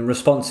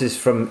responses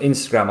from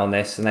Instagram on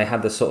this, and they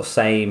had the sort of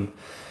same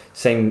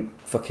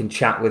fucking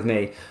chat with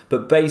me.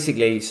 But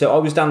basically, so I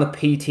was down the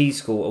PT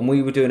school, and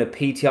we were doing a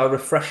PTI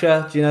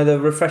refresher. Do you know the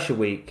refresher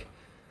week?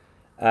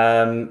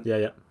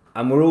 Yeah.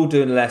 And we're all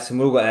doing a lesson.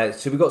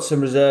 So we got some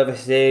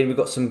reservists in. We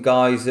got some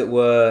guys that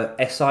were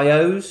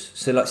SIOs,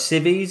 so like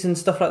civvies and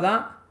stuff like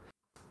that,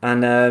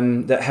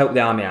 and that helped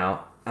the army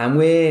out. And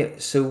we're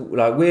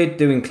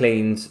doing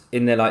cleans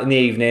in the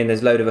evening.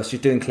 There's a load of us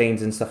just doing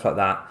cleans and stuff like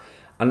that.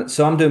 And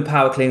so I'm doing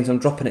power cleans. I'm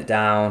dropping it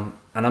down,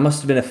 and I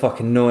must have been a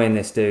fucking annoying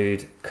this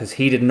dude because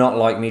he did not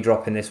like me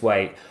dropping this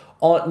weight.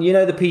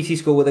 The PT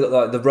school where they got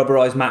like the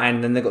rubberized mat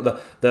end, and they got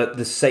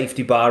the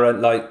safety bar,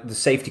 like the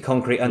safety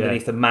concrete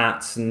underneath the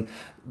mats, and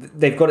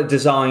they've got it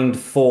designed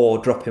for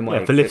dropping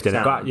weight. Yeah, for lifting.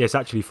 It's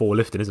actually for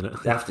lifting, isn't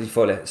it? They have to be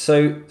for lift.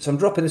 So I'm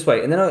dropping this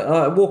weight, and then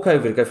I walk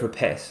over to go for a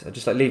piss. I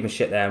just like leave my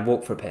shit there and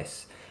walk for a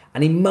piss.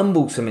 And he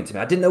mumbled something to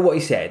me. I didn't know what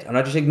he said, and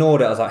I just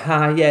ignored it. I was like,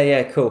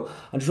 yeah, cool.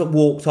 I just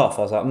walked off.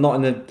 I was like, I'm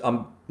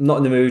not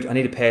in the mood. I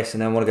need a piss,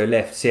 and then I want to go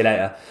lift. See you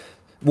later.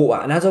 Walk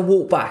out. And as I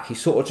walk back, he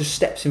sort of just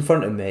steps in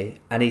front of me,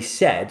 and he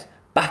said,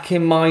 back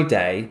in my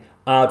day,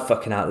 I'd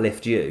fucking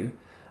outlift you.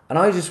 And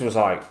I just was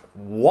like,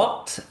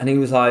 what? And he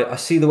was like, I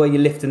see the way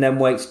you're lifting them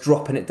weights,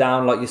 dropping it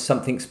down like you're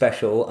something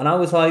special. And I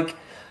was like,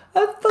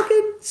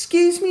 fucking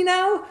excuse me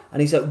now?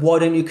 And he's like, why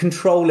don't you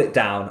control it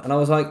down? And I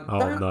was like,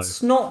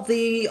 that's not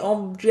the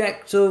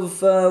object of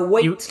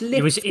weightlifting.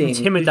 You was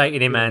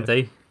intimidating him,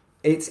 Andy.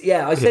 I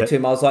said to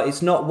him, I was like,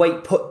 it's not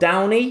weight put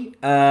downy,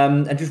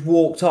 and just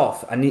walked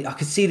off. And I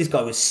could see this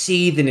guy was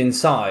seething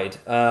inside.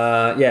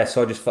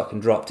 So I just fucking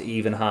dropped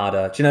even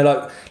harder. Do you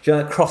know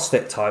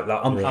CrossFit type?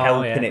 Like I'm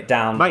helping it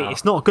down. Mate,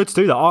 it's not good to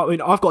do that. I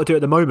mean, I've got to do it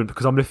at the moment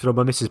because I'm lifting on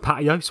my missus'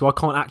 patio, so I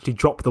can't actually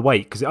drop the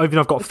weight because even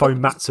I've got foam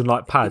mats and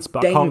like pads,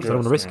 but I can't because I don't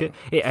want to risk it.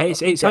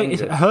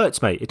 It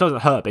hurts, mate. It doesn't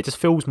hurt, but it just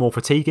feels more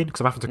fatiguing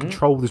because I'm having to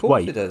control this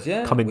weight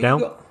coming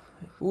down.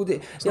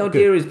 The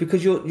idea is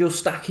because you're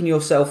stacking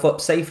yourself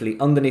up safely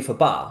underneath a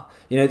bar.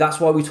 That's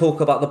why we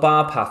talk about the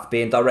bar path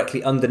being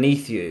directly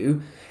underneath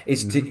you,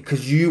 is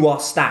because you are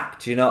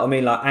stacked. You know what I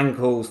mean? Like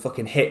ankles,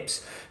 fucking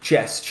hips,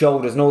 chest,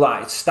 shoulders, and all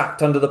that. It's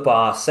stacked under the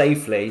bar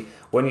safely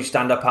when you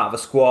stand up out of a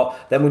squat.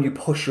 Then when you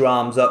push your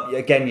arms up,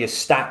 again you're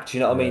stacked.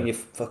 You know what I mean? Your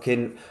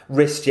fucking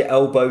wrist, your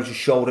elbows, your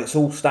shoulder, it's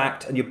all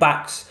stacked, and your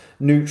back's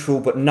neutral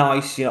but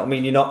nice. You know what I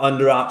mean? You're not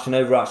underarched and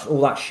overarched,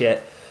 all that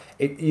shit.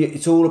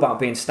 It's all about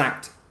being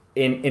stacked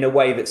in a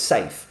way that's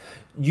safe.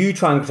 You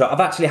try and control. I've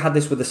actually had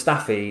this with a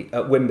staffy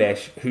at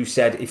Wimbish who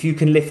said, if you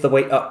can lift the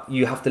weight up,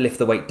 you have to lift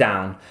the weight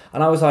down.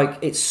 And I was like,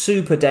 it's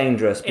super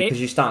dangerous because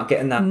you start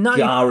getting that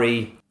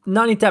jarry.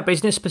 Not only that, but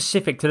isn't it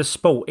specific to the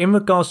sport? In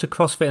regards to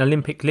CrossFit and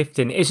Olympic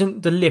lifting,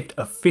 isn't the lift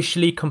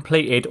officially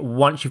completed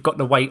once you've got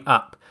the weight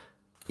up?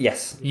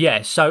 Yes.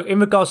 Yeah, so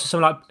in regards to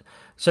something like...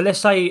 So let's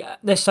say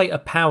a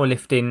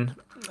powerlifting,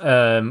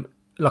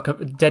 like a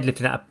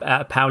deadlifting at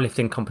a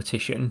powerlifting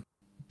competition,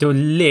 the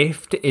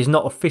lift is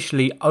not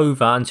officially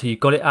over until you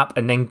got it up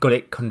and then got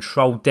it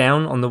controlled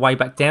down on the way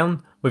back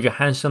down with your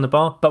hands on the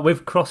bar. But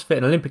with CrossFit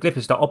and Olympic lift,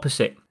 it's the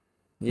opposite.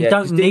 Yeah, you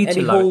don't need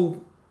to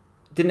load.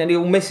 Didn't Eddie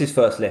Hall miss his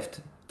first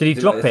lift? Did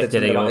he drop it?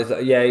 Did he?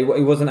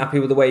 He wasn't happy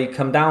with the way he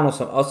come down or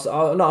something.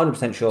 I'm not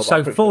 100% sure.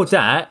 So for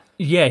that,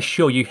 yeah,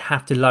 sure, you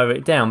have to lower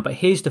it down. But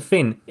here's the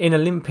thing: in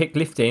Olympic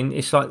lifting,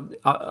 it's like,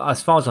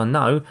 as far as I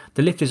know,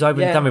 the lift is over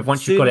and done with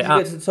once you've got it up.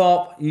 You get to the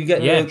top, you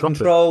get the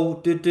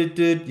control,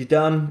 you're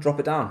done,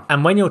 drop it down.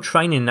 And when you're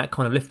training that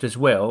kind of lift as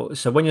well,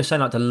 so when you're saying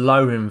like the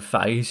lowering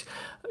phase,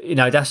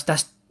 that's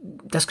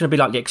going to be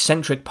like the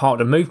eccentric part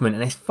of the movement,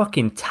 and it's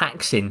fucking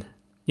taxing.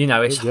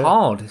 It's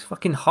hard. It's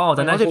fucking hard.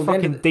 And I did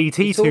fucking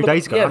DT 2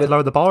 days ago. I had to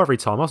lower the bar every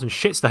time. I was in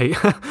shit state.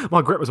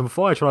 My grip was on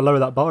fire trying to lower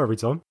that bar every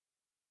time.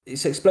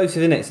 It's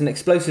explosive, isn't it? It's an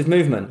explosive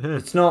movement. Yeah.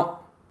 It's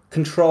not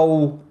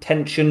control,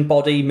 tension,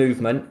 body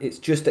movement. It's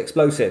just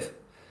explosive.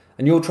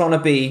 And you're trying to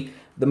be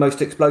the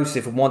most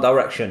explosive in one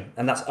direction,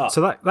 and that's up.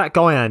 So that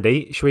guy,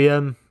 Andy, should we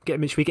get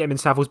him in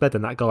Savile's bed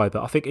than that guy?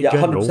 But I think in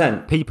general,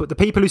 100%. the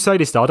people who say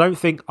this though, I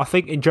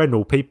think in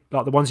general, people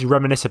like the ones who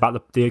reminisce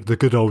about the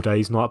good old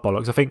days, not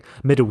bollocks. I think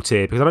middle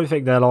tier, because I don't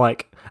think they're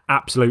like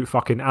absolute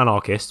fucking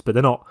anarchists, but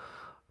they're not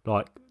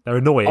like. They're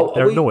annoying.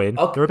 They're annoying.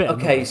 They're a bit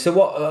annoying. So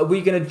what are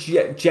we going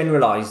to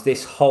generalise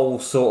this whole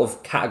sort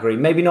of category?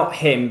 Maybe not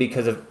him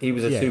because he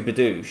was a super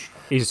douche.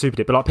 He's a super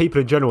dick, but like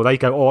people in general, they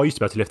go, "Oh, I used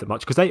to be able to lift that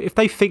much," because if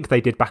they think they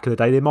did back in the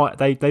day,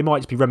 they might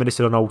just be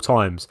reminiscing on old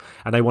times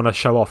and they want to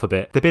show off a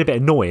bit. They're being a bit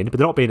annoying, but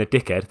they're not being a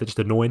dickhead. They're just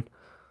annoying.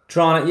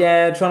 Trying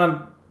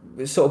to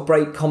sort of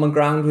break common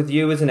ground with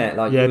you, isn't it?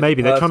 Like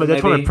maybe they're trying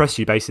to impress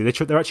you. Basically,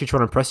 they're actually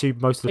trying to impress you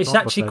most of the time. It's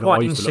actually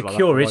quite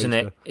insecure, isn't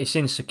it? It's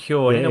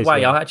insecure in a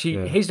way.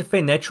 Here's the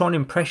thing: they're trying to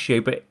impress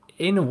you, but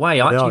in a way,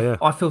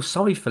 I feel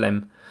sorry for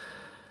them.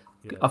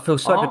 I feel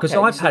sorry because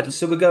I've had.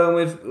 So we're going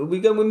with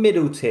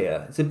middle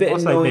tier. It's a bit I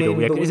say annoying.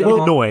 middle. Yeah, but it's we're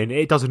not- annoying.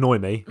 It does annoy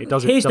me. It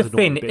does. Here's it the does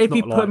annoy thing: me, but it's if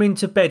you not put him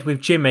into bed with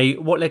Jimmy,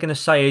 what they're going to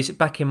say is,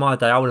 "Back in my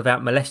day, I would have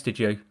out molested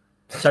you."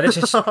 So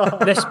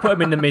let's put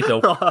him in the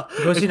middle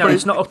because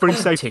it's not a pretty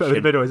safe to put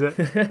in the competition.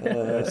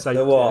 middle, is it? You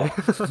know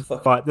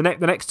what? Right. The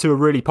next two are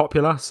really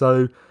popular.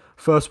 So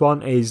first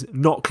one is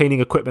not cleaning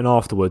equipment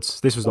afterwards.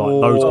 This was like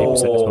loads of people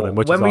said this one.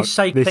 Which When is we like,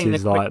 say this clean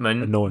is like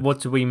equipment, annoying. what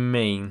do we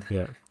mean?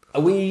 Yeah.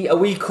 Are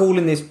we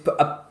calling this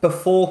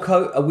before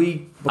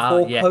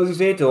Yes.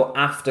 COVID or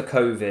after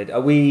COVID?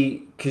 Are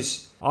we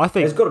because I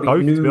think there's got to be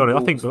both. new To be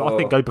honest, rules I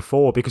think go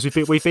before because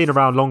we've been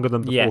around longer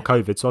than before Yeah.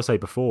 COVID. So I say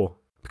before.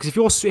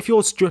 Because if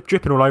you're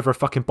dripping all over a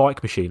fucking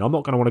bike machine, I'm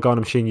not going to want to go on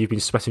a machine you've been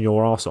sweating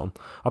your arse on.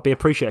 I'd be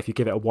appreciative if you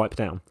give it a wipe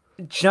down.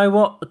 Do you know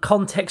what?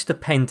 Context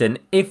dependent.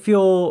 If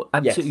you're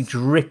absolutely Yes.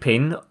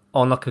 dripping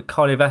on like a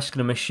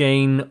cardiovascular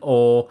machine,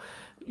 or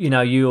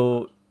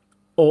you're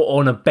or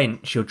on a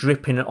bench, you're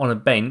dripping on a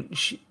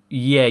bench.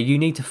 Yeah, you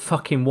need to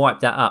fucking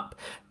wipe that up.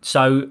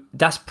 So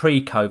that's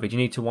pre-COVID. You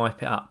need to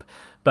wipe it up.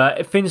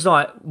 But if things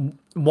like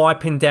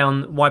wiping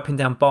down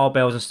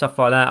barbells and stuff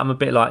like that, I'm a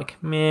bit like,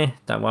 meh,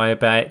 don't worry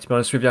about it, to be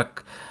honest with you.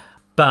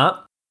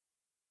 But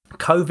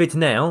COVID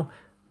now,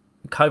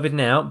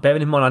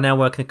 bearing in mind I now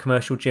work in a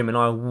commercial gym and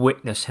I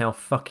witness how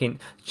fucking... Do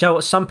you know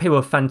what? Some people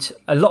are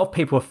a lot of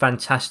people are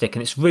fantastic,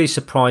 and it's really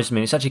surprised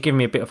me. It's actually given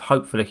me a bit of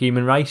hope for the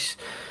human race.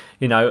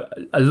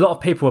 A lot of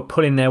people are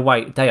pulling their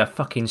weight. They are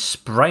fucking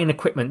spraying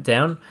equipment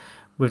down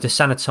with the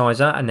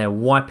sanitizer and they're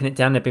wiping it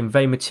down. They've been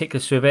very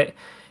meticulous with it.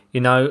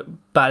 But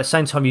at the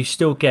same time, you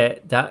still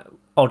get that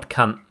odd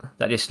cunt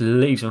that just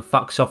leaves and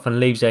fucks off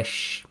and leaves their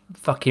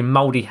fucking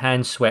mouldy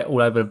hand sweat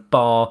all over the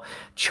bar.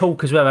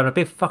 Chalk as well. I'm having a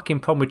big fucking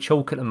problem with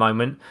chalk at the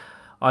moment.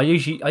 I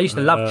used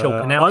to love chalk.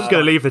 And now I'm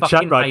going to leave the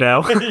chat right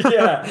now.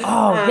 yeah.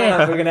 Oh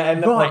yeah, we're gonna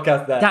end the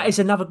podcast there. That is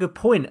another good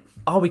point.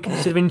 Are we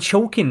considering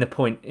chalking the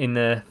point in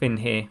the thing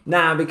here?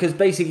 Nah, because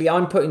basically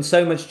I'm putting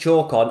so much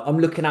chalk on, I'm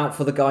looking out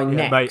for the guy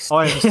Mate, next.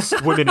 I am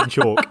swimming in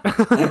chalk.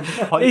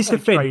 Here's the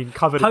thing.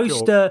 Covered in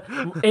Post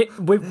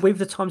chalk. with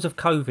the times of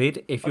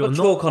COVID, if I've you're got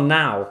not chalk on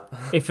now.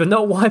 if you're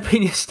not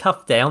wiping your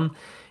stuff down,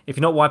 you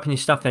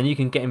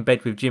can get in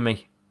bed with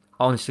Jimmy.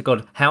 Honest to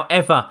God.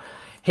 However,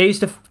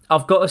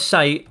 I've got to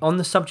say, on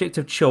the subject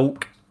of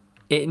chalk,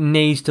 it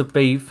needs to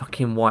be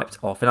fucking wiped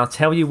off, and I'll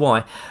tell you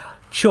why.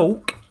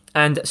 Chalk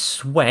and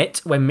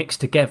sweat, when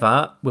mixed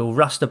together, will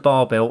rust a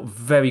barbell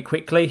very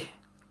quickly,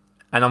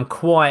 and I'm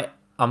quite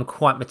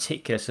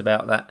meticulous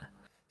about that.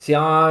 See,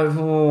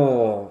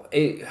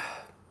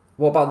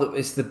 what about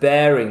it's the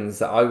bearings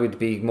that I would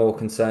be more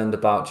concerned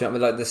about. Do you know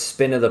what I mean? Like the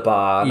spin of the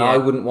bar, and Yeah. I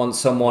wouldn't want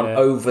someone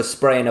over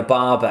spraying a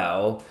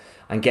barbell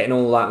and getting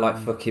all that Mm. like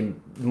fucking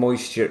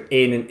moisture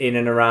in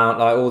and around,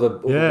 like all the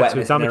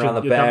wetness in and around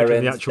the you're damaging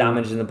bearings, the actual-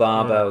 damaging the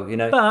barbell.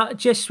 But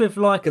just with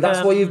like 'Cause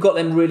that's why you've got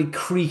them really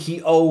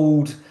creaky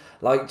old.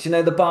 Like, do you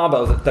know the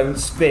barbells that don't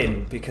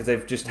spin because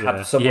they've just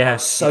had someone Yeah.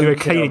 soak You're it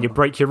cleaning, up, you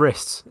break your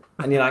wrists.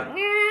 and you're like,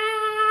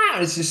 "Ah,"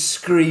 it's just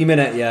screaming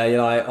at you.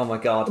 You're like, oh my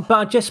god. But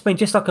I just mean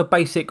just like a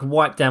basic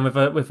wipe down with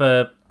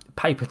a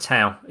paper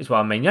towel is what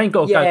I mean. You ain't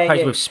got to go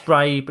crazy with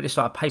spray, but it's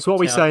like a paper So what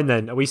are we towel. saying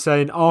then? Are we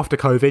saying after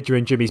COVID you're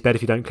in Jimmy's bed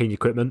if you don't clean your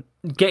equipment?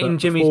 Get in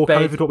But Jimmy's before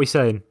bed. COVID, what are we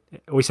saying?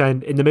 Are we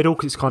saying in the middle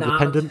because it's kind of Nah.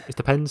 dependent? It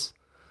depends.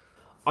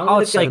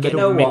 I'd say get in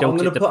the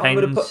middle, it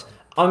depends.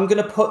 I'm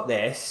gonna put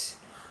this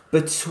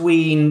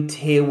between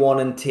tier 1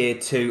 and tier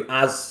 2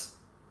 as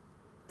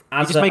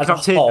You just make as it up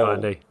a tiers whole. now,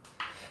 Andy.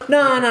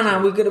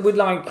 No. We're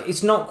like,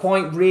 it's not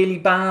quite really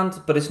bad,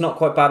 but it's not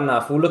quite bad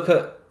enough. We'll look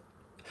at.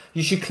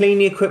 You should clean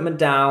the equipment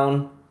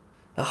down.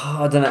 Oh,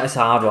 I don't know. It's a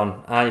hard one.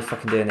 How are you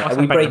fucking doing it? I Are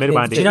say we back in the breaking middle,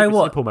 into Andy. Do you know It's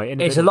what? simple, mate. In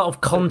the It's a middle. lot of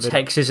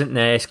context, isn't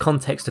there? It's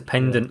context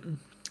dependent.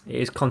 It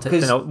is context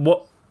 'Cause- dependent.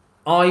 What?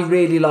 I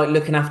really like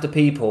looking after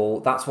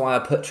people. That's why I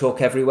put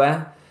chalk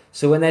everywhere.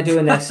 So when they're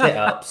doing their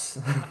sit-ups,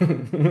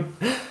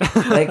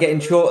 they're getting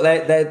chalk.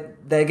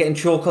 They're getting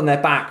chalk on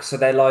their back, so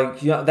they're like,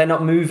 they're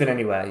not moving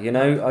anywhere.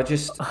 I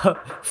just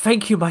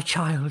Thank you, my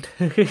child.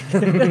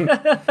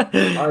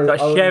 I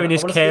Sharing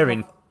is wanna see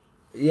caring.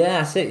 Yeah,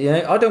 that's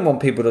it. I don't want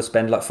people to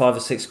spend like £5 or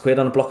 £6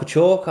 on a block of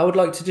chalk. I would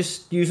like to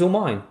just use all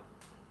mine.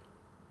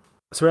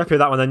 So we're happy with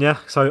that one then, yeah?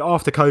 So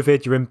after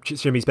COVID, you're in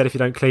Jimmy's bed if you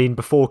don't clean.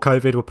 Before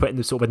COVID, we're putting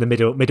them sort of in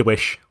the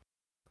middle-ish.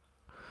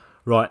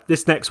 Right,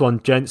 this next one,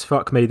 gents,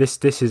 fuck me. This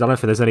is, I don't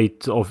think there's any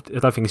sort of, I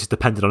don't think this is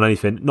dependent on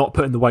anything. Not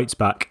putting the weights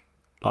back.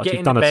 Like Get you've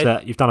in done the a bed.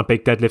 set, you've done a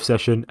big deadlift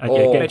session, and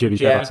Oh, get in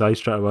Jimmy's yeah. bed, I'd say,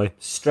 straight away.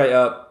 Straight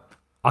up.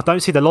 I don't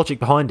see the logic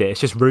behind it. It's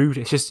just rude.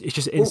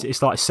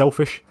 It's like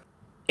selfish.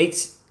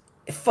 It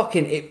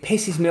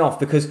pisses me off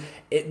because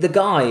the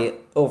guy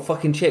or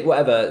fucking chick,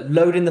 whatever,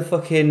 loading the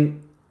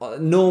fucking,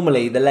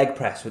 normally the leg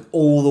press with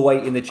all the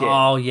weight in the gym.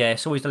 Oh yeah,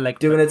 it's always the leg.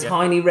 Doing a press, yeah.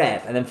 tiny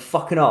rep and then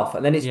fucking off,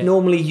 and then it's Yeah.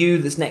 normally you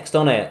that's next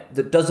on it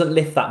that doesn't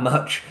lift that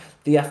much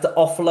that you have to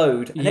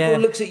offload, and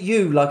everyone looks at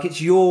you like it's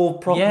your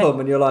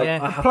problem, and you're like,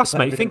 I have Plus, to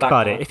mate, think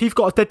about it. If you've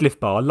got a deadlift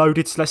bar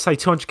loaded, let's say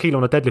 200 kilo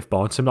on a deadlift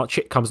bar, and some like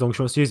chick comes along,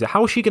 she wants to use it.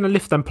 How is she going to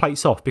lift them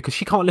plates off? Because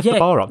she can't lift the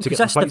bar up to get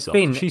the plates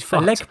off. She's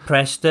fucked. A leg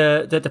press,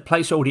 the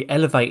plates are already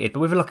elevated,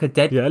 but with like a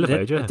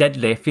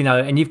deadlift, you know,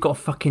 and you've got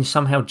to fucking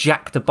somehow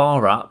jack the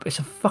bar up. It's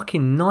a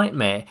fucking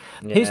nightmare.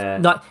 Here's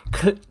like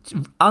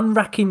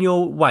unracking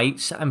your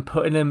weights and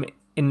putting them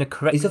in the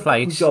correct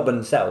place. It's a job in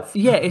itself.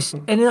 Yeah, it's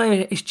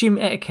gym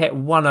etiquette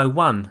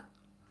 101.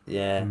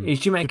 Yeah,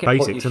 it's gym etiquette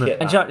basics, isn't it?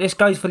 And this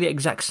goes for the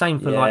exact same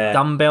for like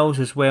dumbbells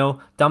as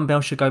well.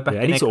 Dumbbells should go back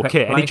in any sort of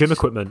kit, place. any gym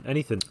equipment,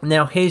 anything.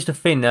 Now here's the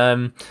thing,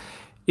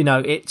 you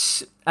know,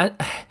 it's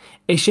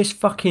just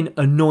fucking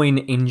annoying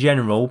in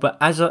general. But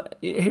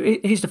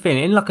here's the thing,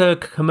 in like a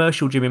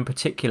commercial gym in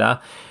particular,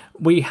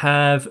 we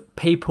have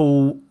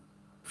people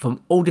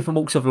from all different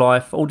walks of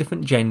life, all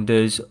different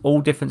genders,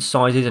 all different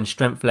sizes and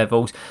strength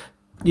levels.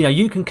 You know,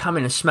 you can come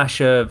in and smash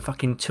a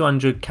fucking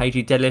 200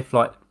 kg deadlift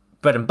like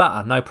bread and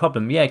butter, no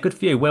problem. Yeah, good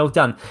for you, well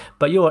done.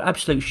 But you're an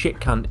absolute shit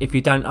cunt if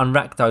you don't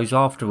unrack those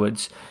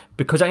afterwards.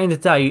 Because at the end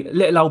of the day,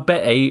 little old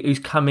Betty who's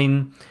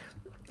coming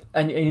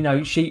and, you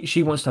know,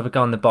 she wants to have a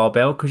go on the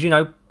barbell because, you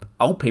know,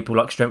 old people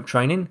like strength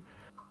training,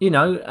 you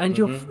know, and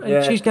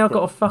she's now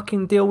got to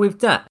fucking deal with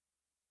that.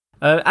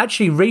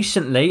 Actually,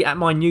 recently at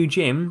my new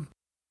gym,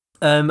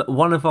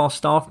 one of our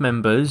staff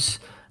members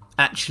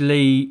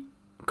actually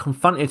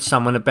confronted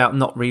someone about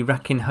not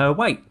re-racking her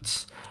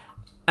weights,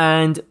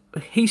 and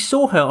he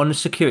saw her on the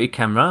security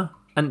camera,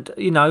 and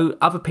you know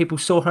other people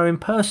saw her in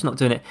person not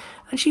doing it,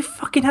 and she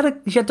fucking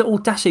had the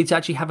audacity to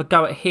actually have a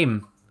go at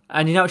him.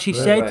 And you know what she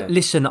said?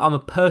 Listen, I'm a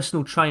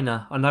personal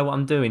trainer, I know what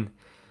I'm doing.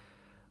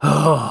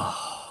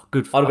 Oh,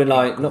 good. I'd have been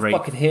like, not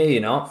fucking here,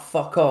 you know,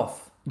 fuck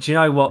off. Do you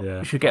know what?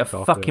 You should get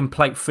a fucking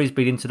plate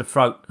frisbeed into the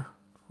throat.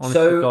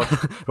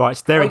 Right,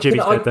 it's there at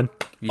Jimmy's bed then.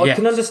 I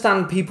can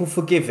understand people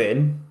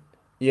forgiving,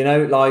 you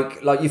know,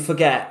 like you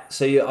forget,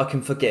 so I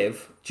can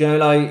forgive. Do you know,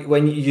 like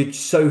when you're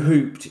so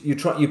hooped,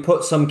 you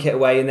put some kit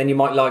away, and then you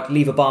might like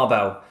leave a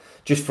barbell.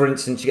 Just for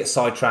instance, you get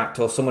sidetracked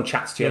or someone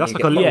chats to you. Yeah, that's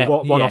like a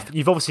little one-off.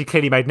 You've obviously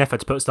clearly made an effort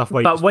to put stuff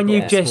away. But when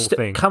you just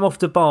come off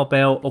the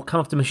barbell or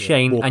come off the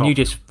machine and you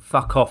just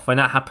fuck off, and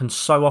that happens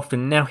so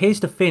often. Now,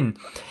 here's the thing.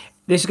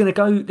 This is going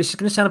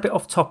to sound a bit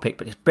off topic,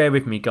 but just bear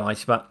with me,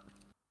 guys. But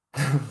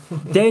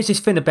there's this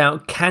thing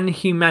about, can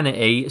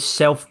humanity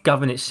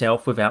self-govern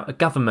itself without a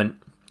government?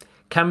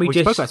 Can we just...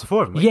 spoke about this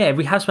before, haven't we? Yeah,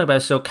 we have spoken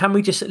about it. So can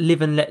we just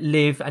live and let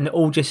live and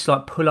all just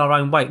like pull our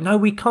own weight? No,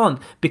 we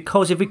can't.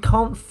 Because if we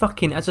can't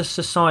fucking, as a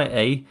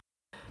society,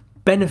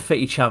 benefit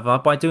each other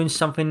by doing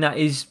something that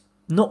is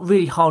not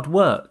really hard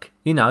work,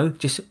 you know,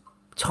 just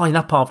tying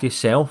up after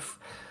yourself,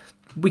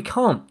 we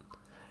can't.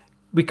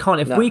 We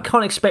can't. If we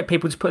can't expect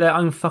people to put their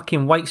own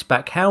fucking weights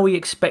back, how are we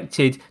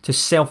expected to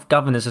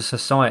self-govern as a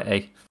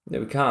society? No,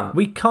 we can't.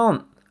 We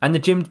can't. And the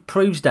gym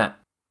proves that.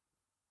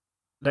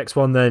 Next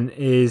one then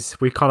is,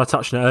 we kind of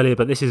touched on it earlier,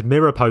 but this is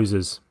mirror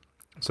posers.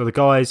 So the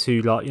guys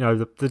who, like, you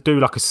know, they do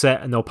like a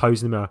set and they'll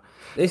pose in the mirror.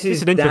 This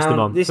is an interesting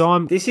one.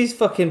 This is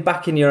fucking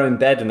back in your own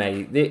bed,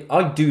 mate.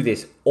 I do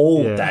this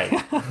all day. I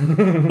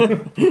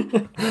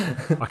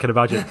can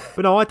imagine.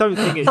 But no, I don't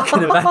think it's... I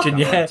can imagine,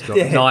 yeah.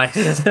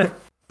 Nice.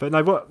 But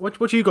no,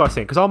 what do you guys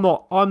think? Because I'm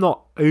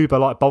not uber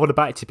like bothered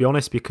about it, to be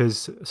honest.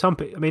 Because let's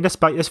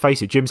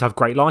face it, gyms have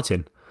great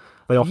lighting.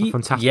 They offer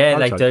fantastic. Yeah,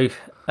 they do.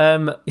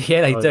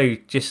 They do.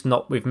 Just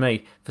not with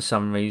me for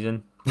some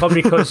reason.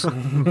 Probably because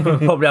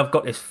I've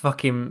got this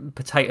fucking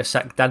potato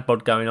sack dad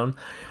bod going on.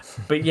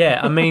 But yeah,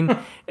 I mean,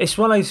 it's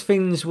one of those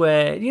things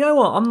where, you know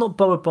what, I'm not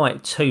bothered by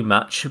it too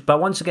much. But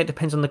once again, it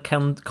depends on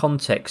the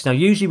context. Now,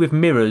 usually with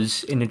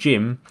mirrors in the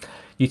gym,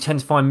 you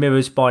tend to find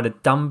mirrors by the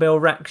dumbbell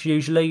racks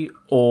usually,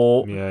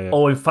 or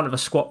in front of a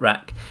squat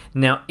rack.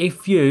 Now,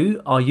 if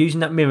you are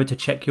using that mirror to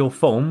check your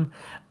form,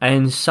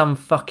 and some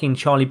fucking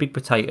Charlie Big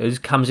Potatoes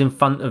comes in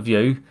front of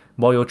you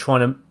while you're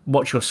trying to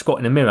watch your squat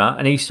in the mirror,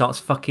 and he starts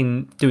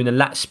fucking doing a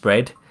lat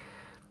spread.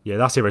 Yeah,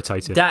 that's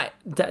irritating.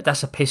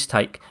 That's a piss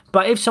take.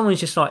 But if someone's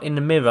just like in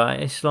the mirror,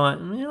 it's like,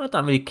 I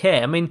don't really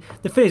care. I mean,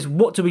 the thing is,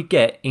 what do we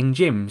get in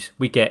gyms?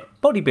 We get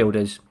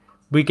bodybuilders.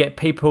 We get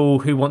people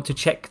who want to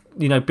check,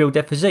 you know, build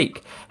their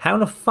physique. How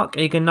the fuck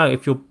are you going to know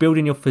if you're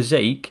building your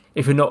physique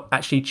if you're not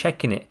actually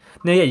checking it?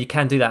 Now, yeah, you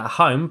can do that at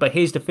home, but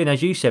here's the thing,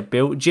 as you said,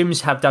 Bill,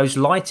 gyms have those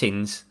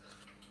lightings.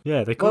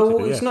 Yeah, they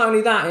do. It's not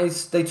only that,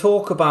 is they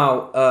talk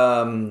about,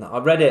 I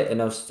read it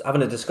and I was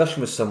having a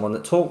discussion with someone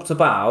that talked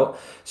about,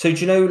 so do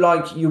you know,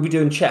 like, you'll be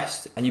doing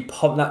chest and you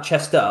pump that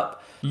chest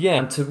up,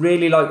 and to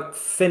really, like,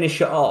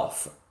 finish it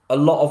off, a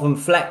lot of them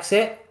flex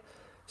it.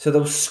 So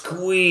they'll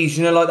squeeze,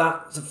 you know, like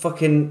that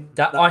fucking...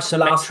 That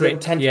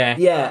isometric,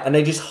 yeah, and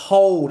they just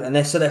hold, and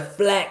they're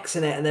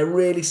flexing it, and they're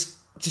really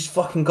just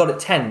fucking got it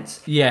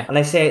tense. Yeah. And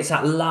they say it's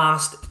that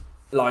last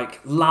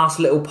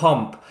little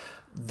pump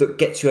that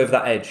gets you over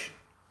that edge.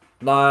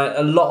 Like,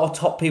 a lot of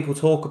top people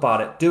talk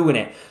about it, doing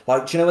it.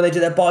 Like, do you know when they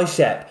do their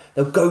bicep,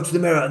 they'll go to the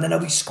mirror, and then they'll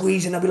be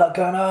squeezing, they'll be like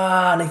going,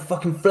 and they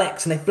fucking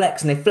flex, and they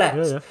flex, and they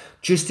flex,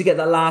 just to get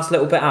that last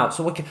little bit out.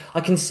 So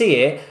I can see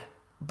it.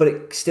 but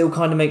it still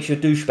kind of makes you a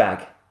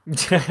douchebag.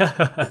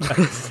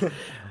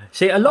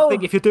 See, I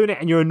think if you're doing it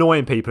and you're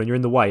annoying people and you're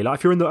in the way, like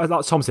if you're in the,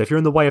 like Tom said, if you're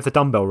in the way of the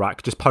dumbbell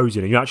rack just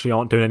posing and you actually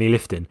aren't doing any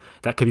lifting,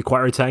 that could be quite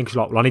irritating because,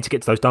 like, well, I need to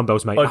get to those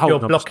dumbbells, mate. or if you're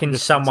blocking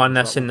someone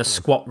that's in the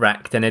squat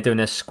rack, then they're doing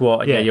a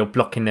squat, and you're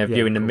blocking their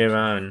view in the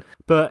mirror. And...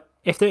 But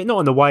if they're not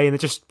in the way and they're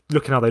just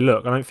looking how they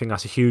look, I don't think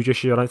that's a huge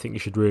issue. I don't think you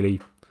should really...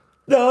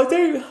 No, I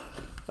do.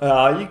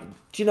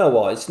 Do you know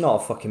what? It's not a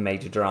fucking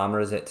major drama,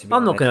 is it?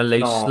 I'm not going to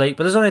lose sleep,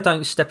 but as long as they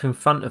don't step in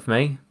front of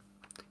me,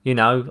 I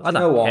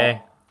don't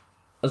care.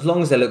 As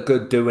long as they look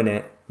good doing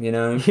it,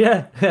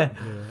 Yeah.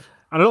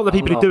 And a lot of the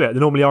people who do it, they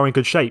normally are in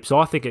good shape. So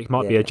I think it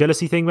might be a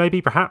jealousy thing,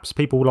 maybe. Perhaps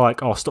people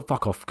like, oh, stop,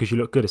 fuck off, because you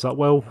look good. It's like,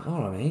 well,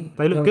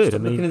 they look good.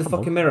 Stop looking in the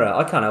fucking mirror.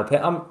 I can't help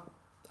it.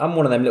 I'm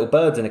one of them little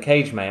birds in a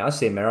cage, mate. I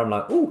see a mirror. I'm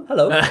like, oh,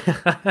 hello.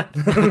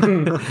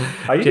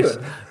 How you doing?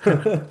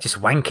 Just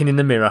wanking in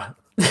the mirror.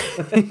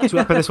 Should we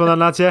wrap this one on,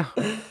 lads? Yeah.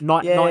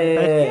 Night in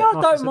bed. Yeah,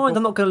 I don't mind.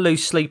 I'm not going to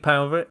lose sleep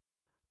over it.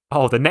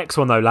 Oh, the next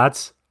one though,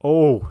 lads.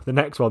 Oh, the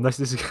next one. This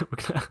is.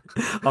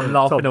 I'm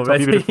laughing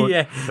already.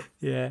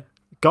 Yeah.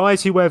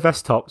 Guys who wear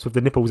vest tops with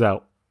the nipples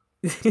out.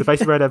 So they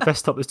basically wear their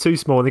vest top that's too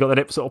small and they got the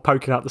nips sort of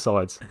poking out the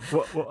sides.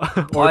 Or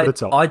over the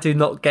top. I do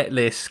not get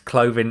this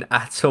clothing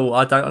at all.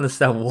 I don't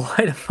understand why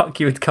the fuck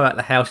you would come out of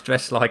the house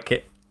dressed like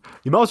it.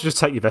 You might as well just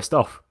take your vest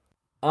off.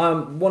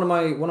 One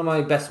of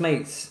my best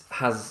mates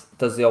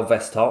does the old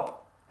vest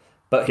top,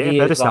 but get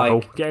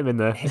him in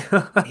there.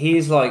 He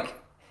is like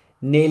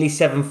nearly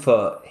 7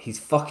 foot. He's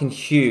fucking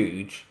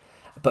huge,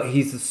 but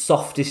he's the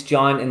softest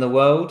giant in the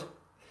world,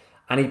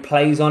 and he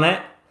plays on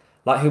it.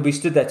 Like he'll be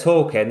stood there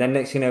talking, and then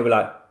next thing you know, he'll be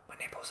like, "My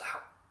nipples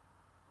out,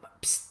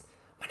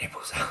 my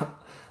nipples out,"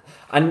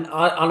 and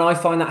I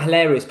find that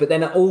hilarious. But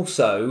then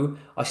also,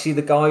 I see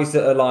the guys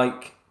that are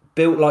like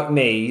built like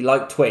me,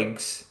 like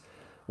twigs,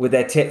 with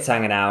their tits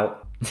hanging out.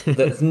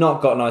 That's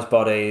not got nice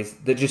bodies,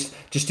 that just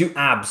do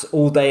abs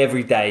all day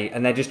every day,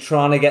 and they're just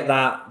trying to get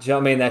that, do you know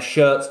what I mean, their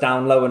shirts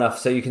down low enough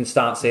so you can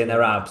start seeing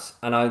their abs.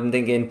 And I'm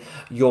thinking,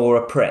 you're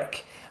a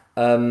prick.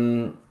 I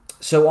don't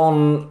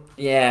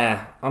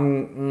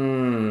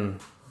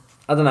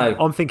know.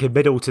 I'm thinking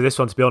middle to this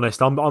one, to be honest.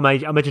 I'm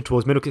edging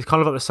towards middle. It's kind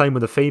of like the same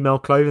with the female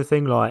clothing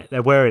thing. Like,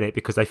 they're wearing it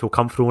because they feel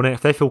comfortable in it.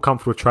 If they feel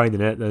comfortable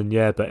training it, then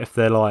yeah. But if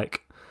they're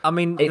like... I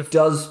mean... It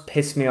does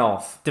piss me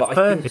off.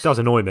 It does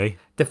annoy me.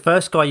 The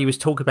first guy you was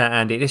talking about,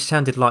 Andy, this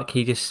sounded like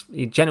he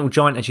gentle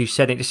giant, as you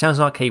said. It just sounds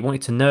like he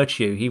wanted to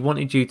nurture you. He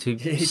wanted you to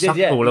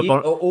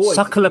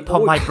suckle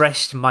upon my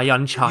breast, my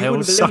young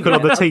child. Suckle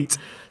on the teat.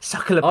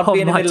 Suckle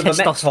upon my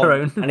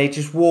testosterone. And he'd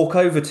just walk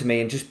over to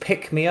me and just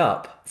pick me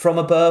up from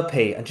a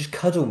burpee and just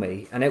cuddle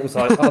me. And it was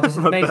like, oh, this is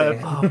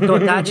amazing. Oh,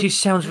 God, that actually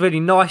sounds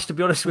really nice, to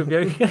be honest with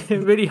you.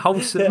 Really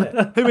wholesome.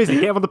 Who is he?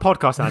 Get him on the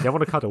podcast, Andy. I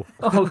want to cuddle.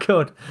 Oh,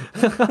 God.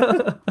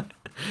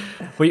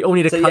 We all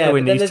need a cuddle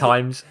in these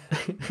times.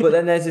 But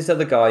then there's this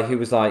other guy who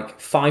was like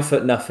 5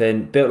 foot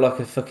nothing, built like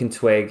a fucking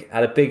twig,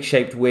 had a big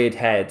shaped weird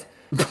head,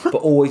 but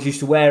always used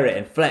to wear it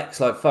and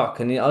flex like fuck.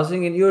 And I was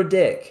thinking, you're a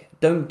dick.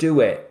 Don't do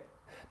it.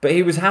 But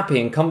he was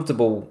happy and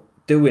comfortable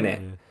doing it,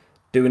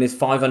 doing his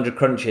 500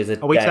 crunches a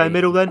day. Are we saying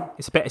middle then?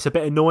 It's a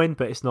bit annoying,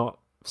 but it's not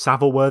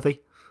Savile worthy.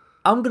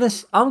 I'm gonna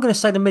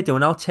say the middle,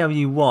 and I'll tell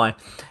you why.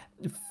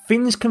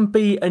 Things can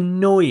be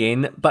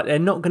annoying, but they're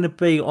not going to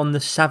be on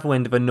the Savile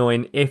end of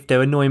annoying if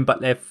they're annoying,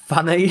 but they're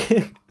funny.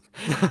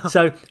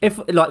 So if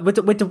like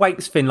with the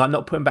weights thing, like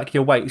not putting back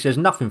your weights, there's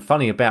nothing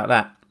funny about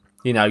that.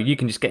 You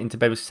can just get into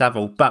bed with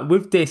Savile. But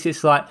with this,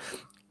 it's like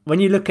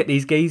when you look at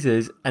these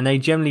geezers and they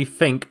generally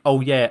think,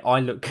 "Oh yeah, I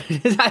look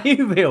good." Is that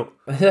you, Bill?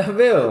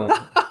 Bill.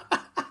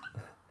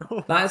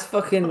 That's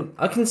fucking...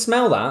 I can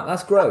smell that.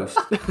 That's gross.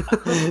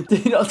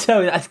 Do not tell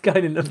me that's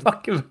going in the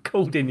fucking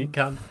recording, you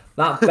cunt.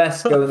 That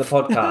best go in the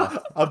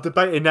podcast. I'm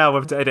debating now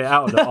whether to edit it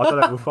out or not. I don't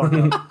know. We'll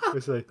find out.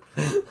 We'll see.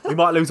 We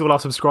might lose all our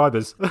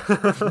subscribers.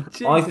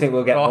 I think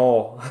we'll get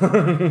more.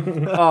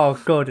 Oh,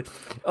 God.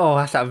 Oh,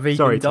 that's that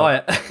vegan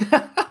diet.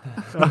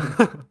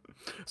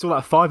 It's all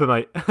that fibre,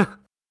 mate.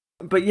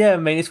 But yeah, I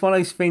mean, it's one of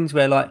those things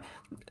where, like,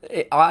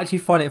 I actually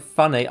find it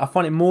funny. I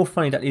find it more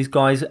funny that these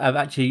guys have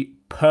actually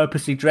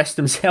purposely dressed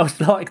themselves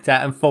like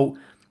that and thought,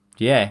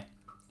 yeah,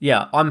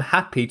 I'm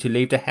happy to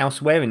leave the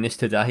house wearing this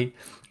today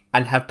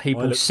and have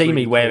people see really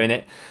me wearing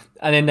it.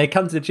 And then they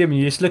come to the gym and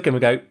you just look at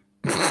them and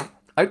go,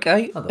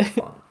 okay.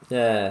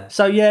 Yeah.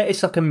 So yeah,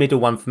 it's like a middle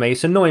one for me.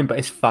 It's annoying, but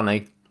it's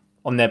funny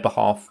on their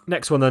behalf.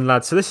 Next one then,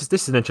 lads. So this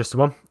is an interesting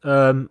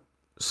one.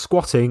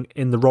 Squatting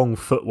in the wrong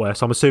footwear.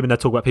 So I'm assuming they're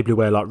talking about people who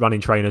wear like running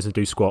trainers and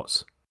do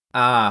squats.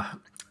 Ah,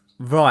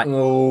 right.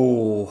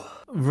 Oh,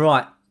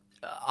 right.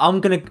 I'm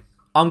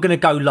gonna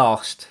go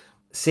last.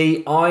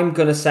 See, I'm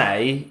gonna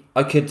say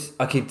I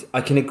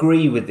can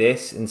agree with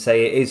this and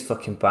say it is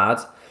fucking bad,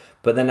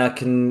 but then I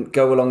can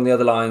go along the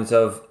other lines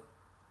of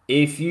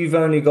if you've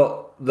only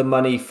got the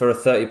money for a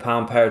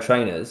 £30 pair of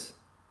trainers,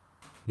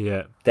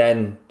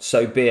 then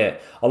so be it.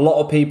 A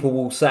lot of people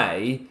will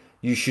say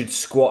you should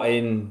squat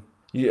in.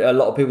 A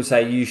lot of people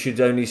say you should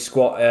only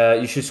squat.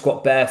 You should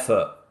squat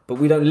barefoot, but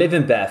we don't live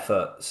in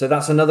barefoot, so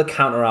that's another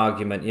counter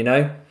argument,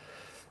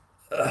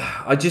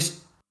 I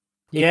just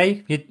Yeah,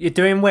 you're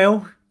doing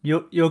well.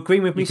 You're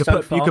agreeing with me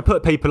so far. You could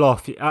put people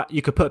off.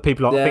 You could put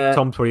people off. I think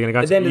Tom's probably going to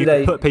go. At the end of You the could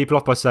day- put people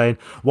off by saying,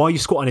 "Why are you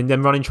squatting in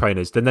them running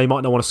trainers?" Then they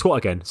might not want to squat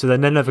again. So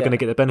then they're never going to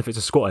get the benefits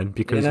of squatting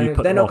because you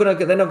put they're them not off.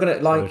 gonna they're not gonna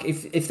like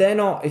if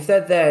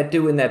they're there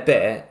doing their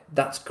bit,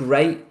 that's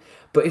great.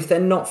 But if they're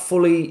not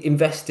fully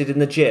invested in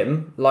the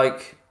gym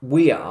like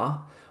we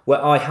are,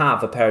 where I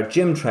have a pair of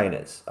gym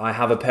trainers, I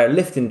have a pair of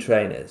lifting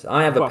trainers,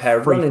 I have a pair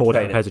of running 3-4 different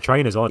trainers. pairs of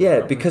trainers, aren't you?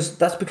 Yeah,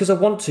 because I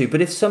want to.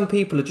 But if some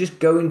people are just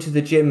going to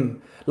the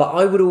gym, like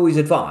I would always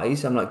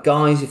advise, I'm like,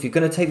 guys, if you're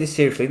going to take this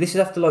seriously, this is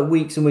after like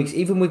weeks and weeks.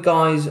 Even with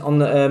guys on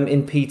the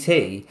in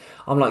PT,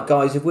 I'm like,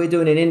 guys, if we're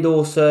doing an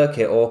indoor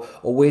circuit or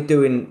we're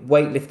doing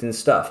weightlifting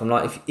stuff, I'm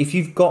like, if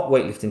you've got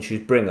weightlifting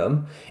shoes, bring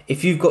them.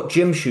 If you've got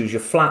gym shoes,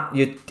 your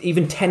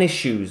even tennis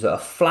shoes that are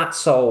flat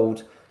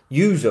soled,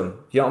 use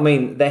them. You know what I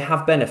mean? They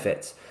have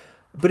benefits.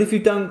 But if you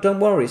don't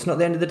worry. It's not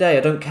the end of the day.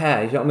 I don't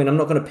care. You know what I mean? I'm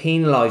not going to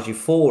penalise you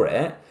for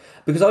it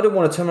because I don't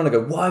want to turn around and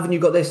go, why haven't you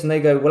got this? And they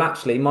go, well,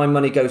 actually, my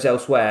money goes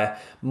elsewhere.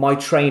 My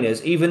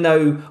trainers, even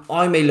though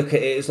I may look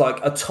at it as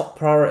like a top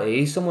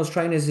priority, someone's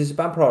trainers is a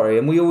bad priority.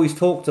 And we always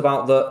talked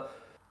about that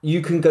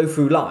you can go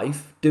through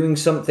life doing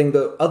something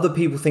that other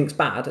people think's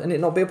bad and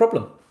it not be a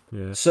problem.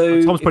 Yeah. So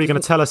And Tom's probably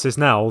going to tell us this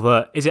now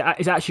that is it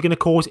actually going to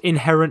cause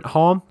inherent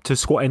harm to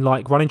squatting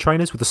like running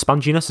trainers with the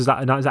sponginess? Is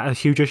that a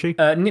huge issue?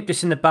 Nip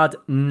this in the bud,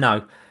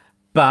 no.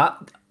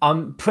 But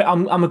I'm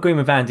agreeing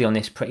with Andy on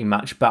this pretty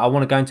much. But I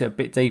want to go into it a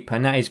bit deeper,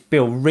 and that is,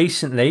 Bill.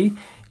 Recently,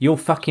 your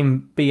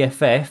fucking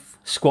BFF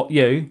Squat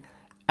You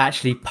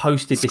actually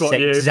posted Squat this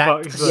You,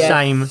 exact fuck.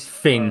 same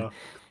thing.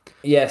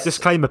 yes.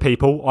 Disclaimer,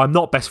 people. I'm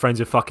not best friends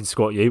with fucking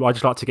Squat You. I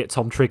just like to get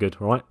Tom triggered,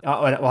 right?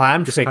 Well, I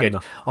am triggered. Disclaimer.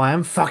 I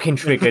am fucking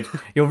triggered.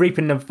 You're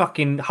reaping the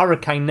fucking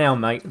hurricane now,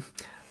 mate.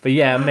 But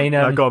yeah, I mean,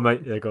 Go on,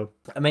 mate. Yeah, go on.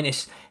 I mean,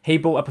 he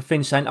brought up a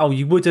thing saying, "Oh,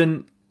 you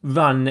wouldn't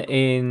run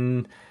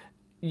in,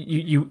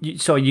 you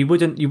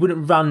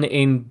wouldn't run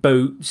in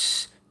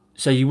boots,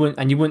 so you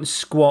wouldn't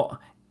squat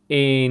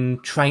in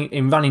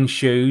running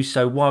shoes.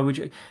 So why would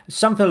you?"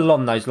 Something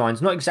along those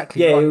lines. Not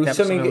exactly. Yeah, like it was that,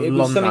 but something. It along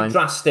was something lines.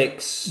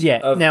 drastic.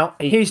 Yeah. Now,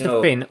 here's the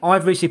of- thing.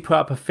 I've recently put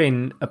up a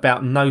thing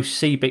about no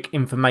CBIC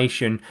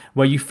information,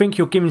 where you think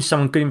you're giving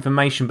someone good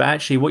information, but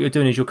actually what you're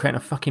doing is you're creating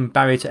a fucking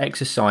barrier to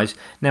exercise.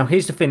 Now,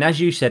 here's the thing. As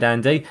you said,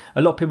 Andy,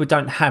 a lot of people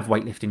don't have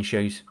weightlifting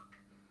shoes.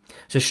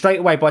 So straight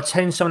away, by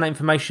telling someone that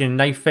information,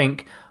 they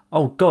think,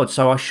 oh, God,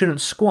 so I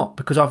shouldn't squat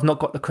because I've not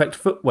got the correct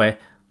footwear.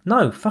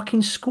 No,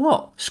 fucking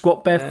squat.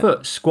 Squat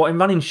barefoot, squat in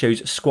running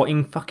shoes, squat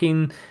in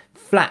fucking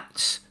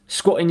flats,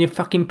 squat in your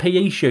fucking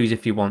PE shoes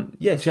if you want.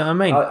 Yes, Do you know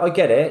what I mean? I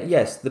get it.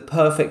 Yes, the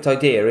perfect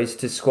idea is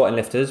to squat in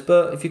lifters,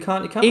 but if you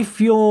can't, you can't. If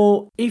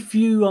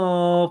you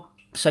are,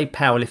 say,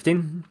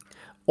 powerlifting,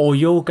 or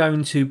you're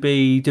going to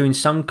be doing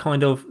some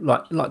kind of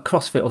like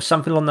CrossFit or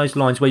something along those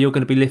lines where you're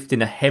going to be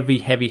lifting a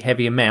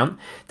heavy amount,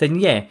 then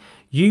yeah,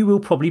 you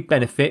will probably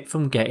benefit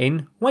from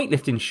getting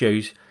weightlifting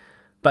shoes.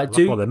 But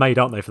Well, they're made,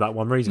 aren't they, for that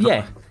one reason?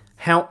 yeah.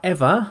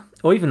 However,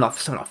 or even like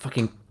something like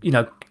fucking,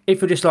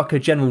 if you're just like a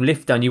general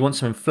lifter and you want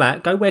something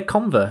flat, go wear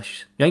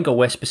Converse. You ain't got to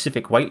wear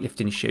specific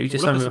weightlifting shoes.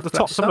 Just something with a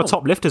flat Some of the sole.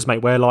 top lifters,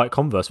 mate, wear like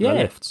Converse for their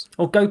lifts.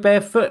 Or go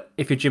barefoot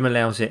if your gym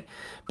allows it.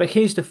 But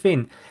here's the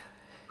thing.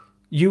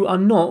 You are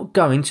not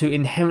going to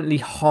inherently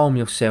harm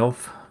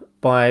yourself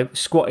by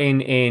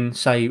squatting in,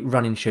 say,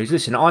 running shoes.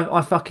 Listen,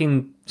 I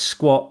fucking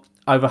squat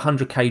over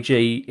 100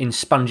 kg in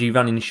spongy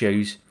running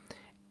shoes.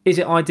 Is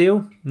it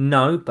ideal?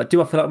 No. But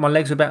do I feel like my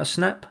legs are about to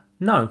snap?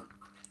 No.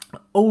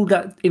 All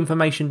that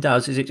information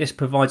does is it just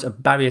provides a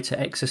barrier to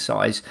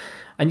exercise.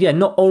 And yeah,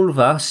 not all of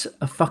us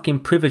are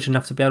fucking privileged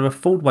enough to be able to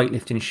afford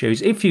weightlifting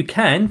shoes. If you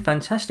can,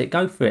 fantastic,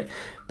 go for it.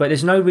 But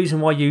there's no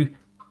reason why you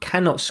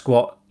cannot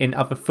squat in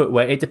other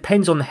footwear. It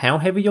depends on how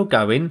heavy you're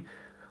going,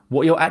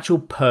 what your actual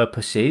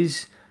purpose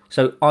is.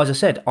 So as I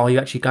said, are you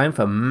actually going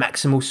for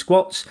maximal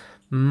squats?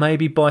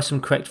 Maybe buy some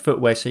correct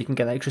footwear so you can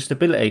get that extra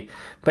stability.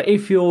 But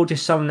if you're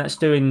just someone that's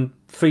doing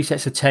 3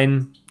 sets of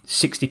 10,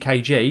 60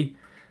 kg,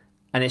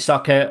 and it's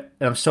like and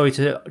I'm sorry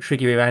to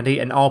trigger you, Andy,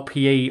 an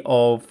RPE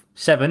of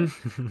 7,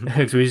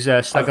 because we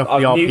stuck off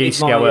the RPE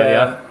scale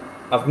earlier.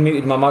 I've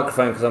muted my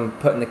microphone because I'm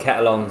putting the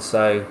kettle on,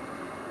 so...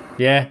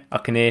 Yeah, I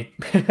can hear.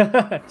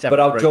 But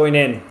I'll join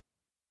in.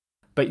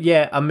 But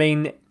yeah, I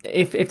mean,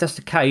 if that's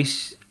the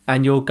case,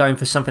 and you're going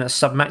for something that's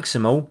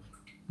sub-maximal,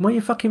 wear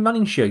your fucking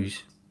running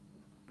shoes.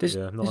 There's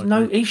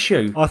no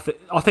issue. I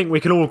think we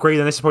can all agree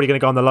that this is probably going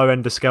to go on the low end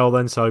of the scale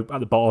then. So at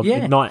the bottom,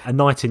 Yeah. a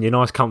night in your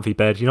nice comfy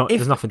bed.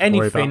 There's nothing to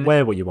worry about.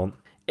 Wear what you want.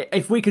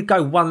 If we could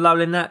go one lower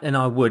than that, then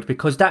I would,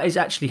 because that is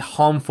actually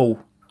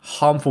harmful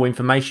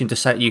information to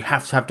say that you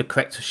have to have the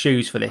correct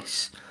shoes for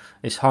this.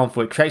 It's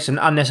harmful. It creates an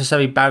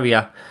unnecessary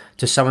barrier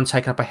to someone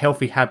taking up a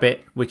healthy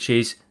habit, which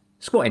is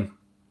squatting.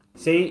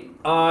 See,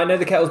 I know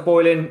the kettle's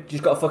boiling.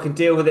 Just got to fucking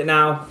deal with it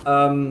now.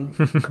 On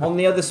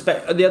the other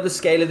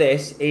scale of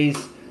this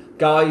is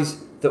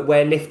guys that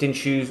wear lifting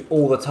shoes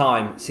all the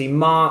time. See,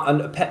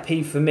 and a pet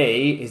peeve for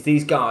me is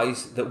these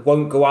guys that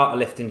won't go out of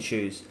lifting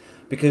shoes,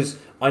 because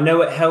I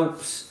know it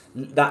helps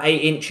that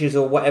 8 inches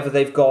or whatever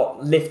they've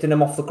got, lifting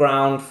them off the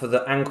ground for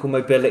the ankle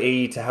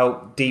mobility to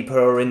help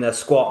deeper in the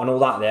squat and all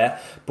that there.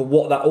 But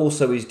what that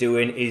also is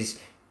doing is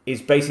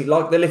basically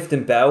like the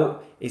lifting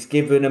belt, is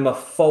giving them a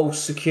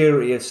false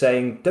security of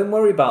saying, don't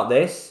worry about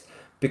this,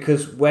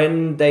 because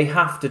when they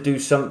have to do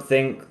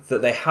something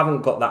that they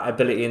haven't got that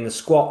ability in the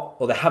squat,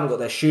 or they haven't got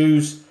their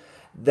shoes,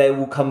 they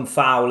will come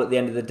foul at the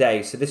end of the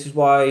day. So this is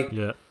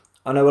why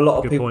I know a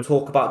lot of people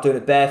talk about doing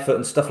it barefoot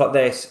and stuff like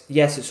this.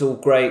 Yes, it's all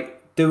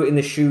great. Do it in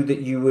the shoe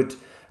that you would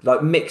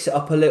like, mix it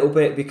up a little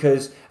bit,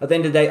 because at the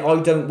end of the day, I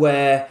don't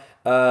wear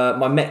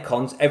my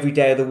Metcons every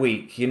day of the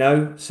week, you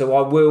know? So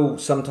I will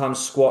sometimes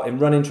squat in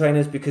running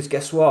trainers, because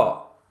guess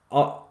what?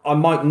 I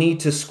might need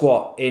to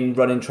squat in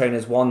running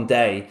trainers one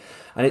day.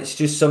 And it's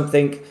just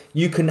something,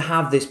 you can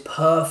have this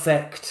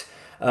perfect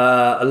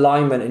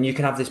alignment, and you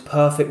can have this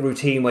perfect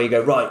routine where you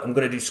go, right, I'm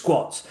going to do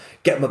squats,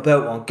 get my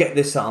belt on, get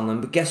this on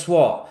them. But guess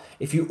what?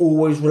 If you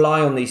always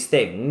rely on these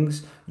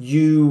things,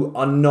 you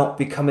are not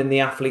becoming the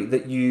athlete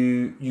that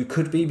you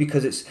could be,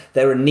 because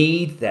they're a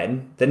need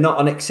then. They're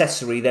not an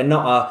accessory. They're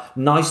not a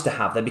nice to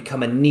have. They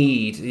become a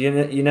need.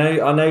 You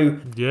know, I know.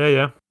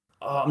 Yeah.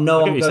 I'm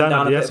going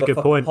down a bit of a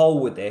fucking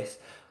hole with this.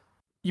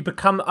 You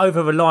become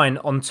over-reliant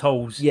on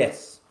tools.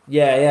 Yes.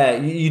 Yeah,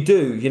 you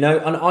do, you know,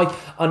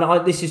 and I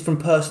this is from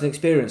personal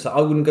experience. I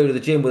wouldn't go to the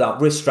gym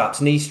without wrist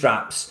straps, knee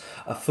straps,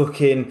 a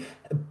fucking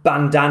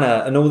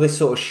bandana, and all this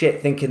sort of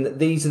shit, thinking that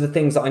these are the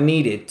things that I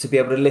needed to be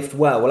able to lift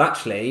well. Well,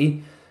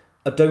 actually,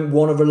 I don't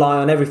want to rely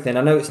on everything.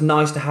 I know it's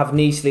nice to have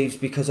knee sleeves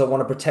because I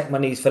want to protect my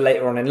knees for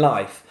later on in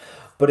life,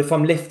 but if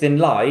I'm lifting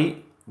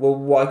light, well,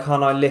 why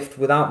can't I lift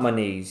without my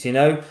knees, you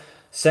know?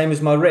 Same as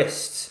my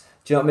wrists.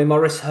 Do you know what I mean? My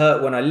wrists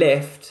hurt when I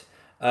lift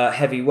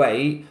heavy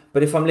weight,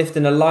 but if I'm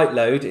lifting a light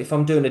load, if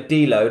I'm doing a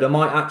deload, I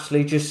might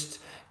actually just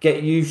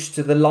get used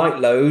to the light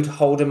load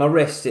holding my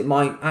wrist. It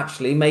might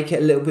actually make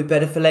it a little bit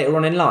better for later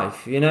on in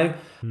life, you know?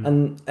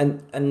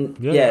 And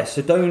yeah,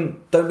 so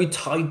don't be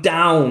tied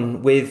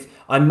down with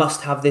I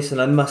must have this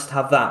and I must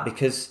have that,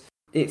 because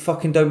it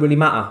fucking don't really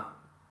matter.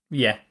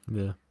 Yeah.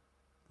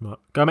 Right.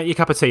 Go make your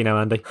cup of tea now,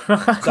 Andy.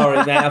 Sorry,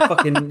 mate, I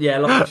fucking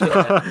lost shit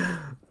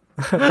there.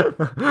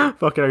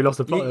 Fucking lost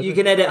the plot. You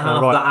can edit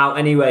half that out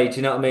anyway, do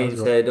you know what I mean?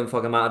 So it don't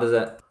fucking matter, does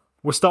it?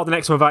 We'll start the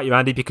next one without you,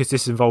 Andy, because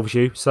this involves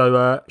you.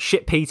 So,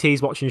 shit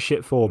PTs watching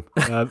shit form.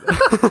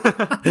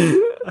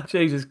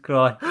 Jesus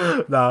Christ.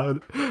 No.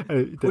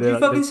 What'd you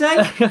fucking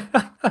say?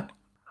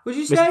 What'd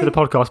you say? Listen to the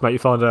podcast, mate, you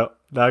find out.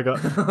 No,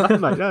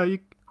 mate, no, you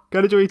go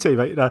and enjoy your tea,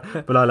 mate. No,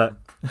 but no, look.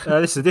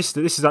 This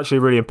is actually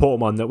a really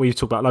important one that we've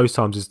talked about loads of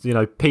times, is, you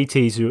know,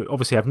 PTs who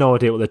obviously have no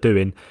idea what they're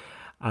doing,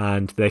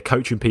 and they're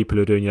coaching people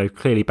who are doing, you know,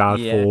 clearly bad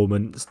form.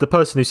 And the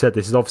person who said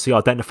this has obviously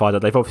identified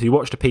that they've obviously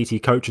watched a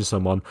PT coaching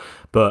someone,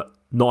 but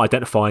not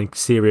identifying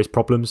serious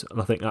problems.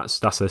 And I think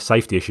that's a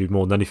safety issue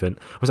more than anything.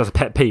 Because that's a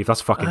pet peeve. That's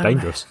fucking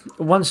dangerous.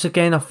 Once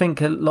again, I think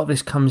a lot of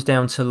this comes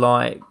down to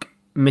like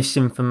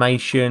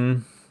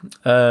misinformation.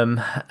 And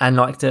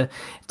like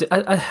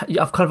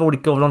I've kind of already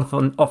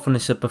gone off on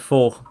this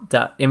before,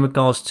 that in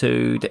regards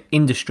to the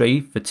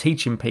industry for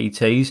teaching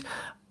PTs,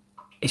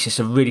 it's just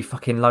a really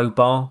fucking low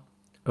bar.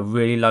 A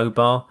really low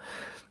bar.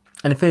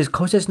 And if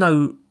because there's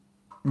no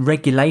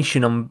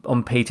regulation on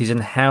PTs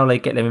and how they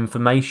get their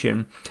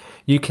information,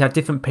 you can have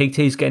different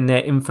PTs getting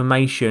their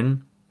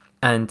information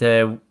and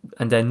their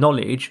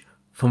knowledge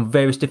from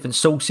various different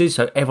sources.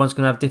 So everyone's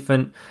going to have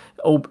different.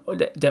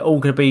 They're all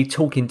going to be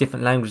talking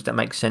different languages. That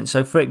makes sense.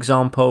 So, for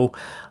example,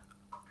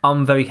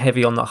 I'm very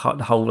heavy on the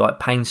whole like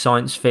pain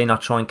science thing. I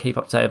try and keep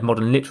up to date with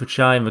modern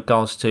literature in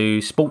regards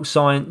to sports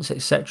science,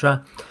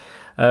 etc.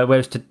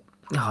 Whereas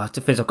I've got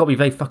to be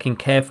very fucking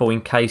careful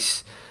in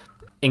case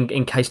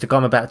the guy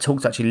I'm about to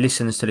talk to actually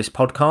listens to this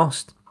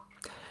podcast.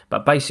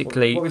 But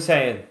basically, what are we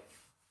saying?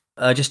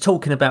 Just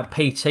talking about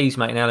PTs,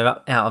 mate. Now they're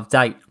out of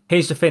date.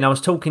 Here's the thing: I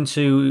was talking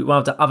to one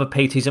of the other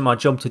PTs at my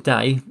job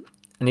today,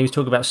 and he was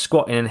talking about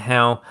squatting and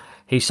how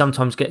he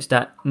sometimes gets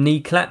that knee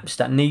claps,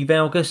 that knee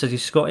valgus as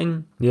he's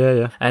squatting.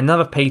 Yeah. And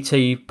another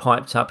PT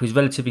piped up who's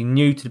relatively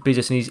new to the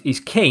business, and he's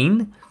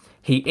keen.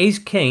 He is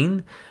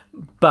keen,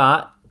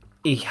 but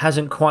he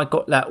hasn't quite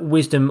got that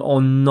wisdom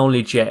or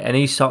knowledge yet. And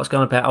he starts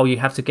going about, you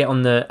have to get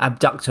on the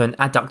abductor and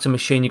adductor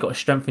machine. You've got to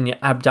strengthen your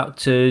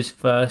abductors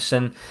first.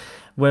 And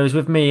whereas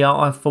with me,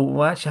 I thought,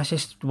 well, actually, that's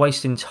just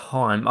wasting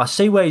time. I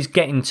see where he's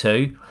getting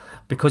to,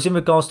 because in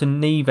regards to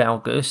knee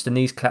valgus, the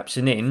knees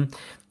collapsing in,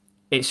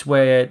 it's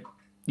where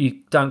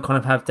you don't kind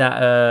of have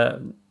that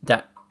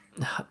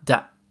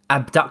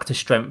abductor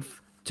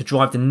strength to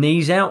drive the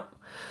knees out.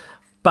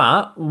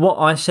 But what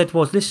I said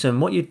was,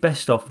 listen, what you'd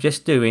best off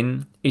just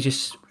doing is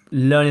just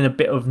learning a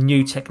bit of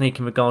new technique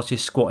in regards to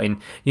squatting.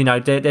 You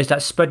know, there's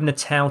that spreading the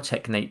towel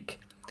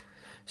technique.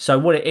 So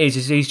what it is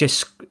he's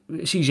just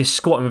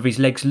squatting with his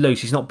legs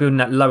loose. He's not building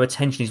that lower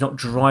tension. He's not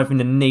driving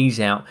the knees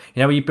out. You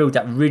know, where you build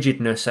that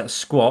rigidness at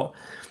squat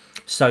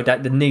so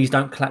that the knees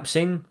don't collapse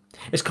in.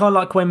 It's kind of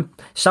like when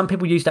some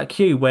people use that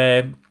cue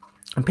where,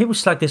 and people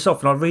slag this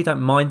off, and I really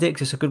don't mind it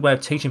because it's a good way of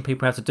teaching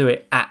people how to do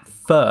it at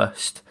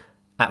first.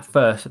 at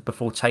first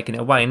before taking it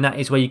away, and that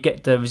is where you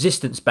get the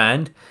resistance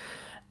band.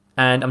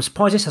 And I'm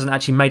surprised this hasn't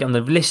actually made it on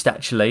the list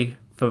actually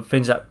for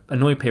things that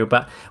annoy people,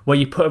 but where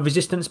you put a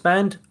resistance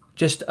band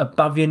just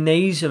above your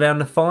knees around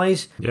the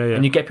thighs,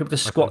 and you get people to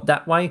squat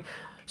that way.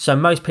 So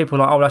most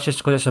people are like, oh, that's just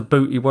because it's a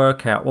booty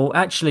workout. Well,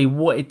 actually,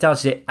 what it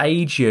does is it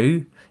aids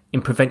you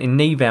in preventing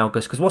knee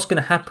valgus, because what's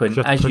going to happen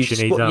as you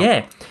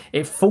squat,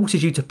 it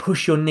forces you to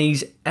push your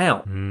knees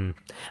out, and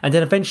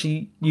then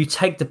eventually you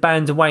take the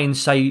band away and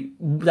say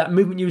that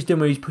movement you was doing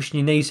where you was pushing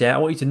your knees out, I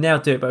want you to now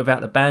do it but without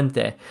the band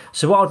there.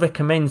 So what I'd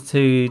recommend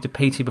to the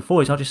PT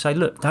before is I'll just say,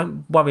 look,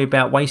 don't worry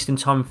about wasting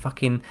time with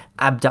fucking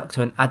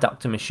abductor and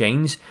adductor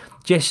machines,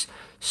 just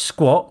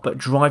squat but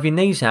drive your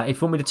knees out. If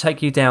you want me to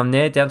take you down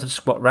to the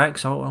squat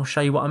racks, I'll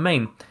show you what I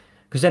mean,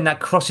 because then that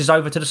crosses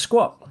over to the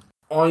squat.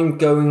 I'm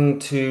going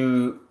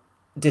to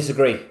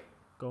disagree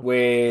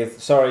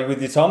with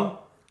you, Tom.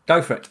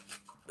 Go for it.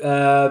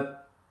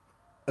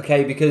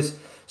 Okay, because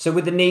so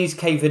with the knees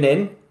caving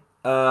in,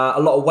 a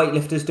lot of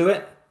weightlifters do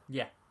it.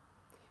 Yeah.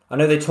 I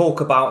know they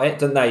talk about it,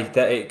 don't they?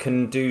 That it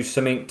can do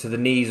something to the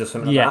knees or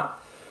something like that.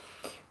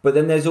 But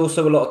then there's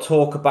also a lot of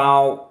talk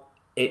about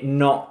it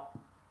not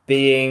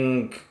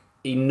being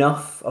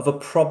enough of a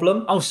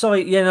problem. Oh,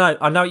 sorry. Yeah, no,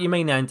 I know what you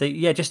mean, Andy.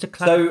 Yeah, just to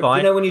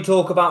clarify. So when you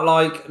talk about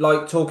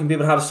like talking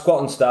people how to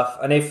squat and stuff,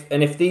 and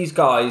if these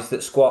guys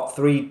that squat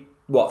 3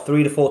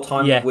 to 4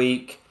 times a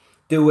week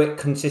do it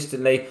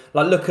consistently,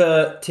 like look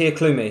at Tia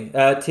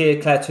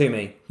Claire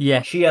Toomey.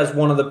 Yeah, she has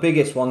one of the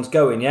biggest ones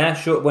going. Yeah,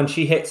 sure. When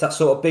she hits that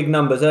sort of big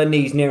numbers, her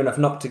knees near enough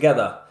knocked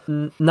together.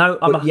 No,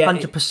 I'm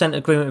 100%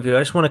 agreement with you.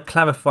 I just want to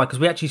clarify because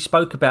we actually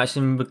spoke about this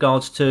in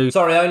regards to.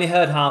 Sorry, I only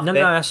heard half. No,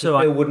 that's all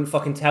right. Bill wouldn't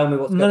fucking tell me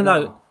what's going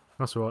on.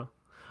 That's all right.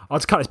 I'll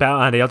just cut this bit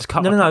out, Andy. I'll just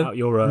cut out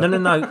your.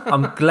 No.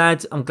 I'm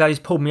glad he's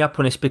pulled me up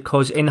on this,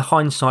 because in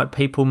hindsight,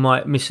 people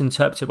might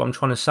misinterpret what I'm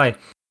trying to say.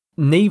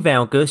 Knee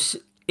valgus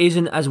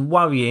isn't as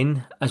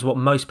worrying as what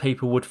most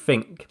people would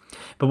think.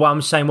 But what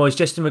I'm saying was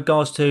just in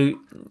regards to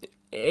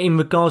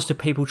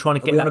people trying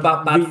to get that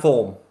about bad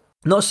form.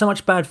 Not so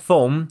much bad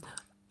form.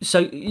 So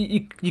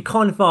you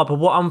kind of are, but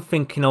what I'm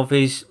thinking of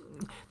is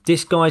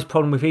this guy's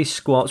problem with his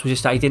squats was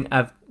just that he didn't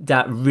have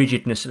that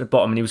rigidness at the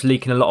bottom and he was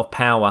leaking a lot of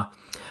power.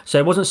 So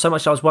it wasn't so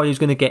much I was worried he was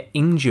going to get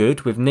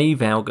injured with knee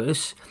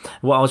valgus.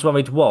 What I was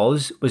worried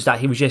was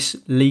that he was just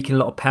leaking a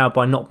lot of power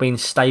by not being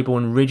stable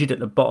and rigid at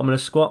the bottom of the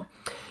squat.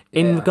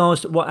 In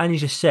regards to what Andy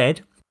just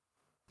said,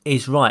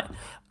 is right.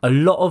 A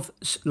lot of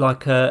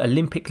like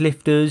Olympic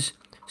lifters,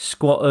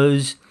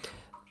 squatters,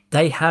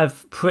 they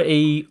have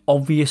pretty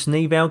obvious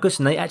knee valgus,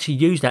 and they actually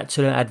use that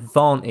to their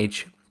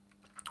advantage.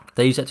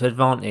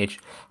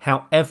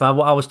 However,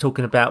 what I was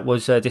talking about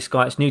was this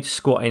guy that's new to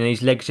squatting, and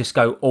his legs just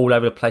go all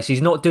over the place.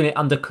 He's not doing it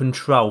under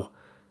control.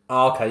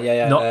 Oh, okay,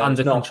 yeah. Not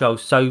under control.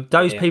 So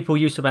those people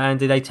used to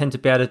Andy, they tend to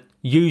be able to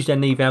use their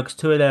knee valgus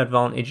to their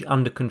advantage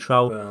under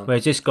control. Well,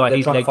 whereas this guy,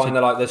 he's trying to find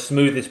the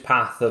smoothest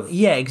path of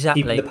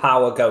exactly keeping the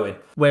power going.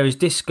 Whereas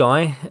this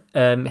guy,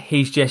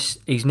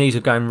 his knees are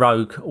going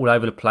rogue all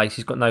over the place.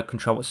 He's got no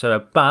control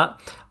whatsoever. But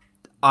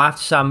I have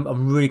to say,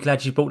 I'm really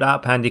glad you brought that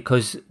up, Andy,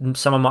 because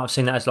someone might have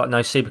seen that as like no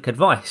CBIC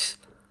advice.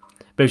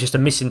 But it was just a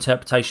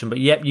misinterpretation. But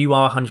yep, you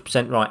are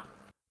 100% right.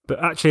 But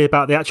actually,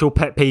 about the actual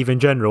pet peeve in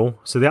general.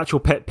 So the actual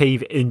pet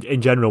peeve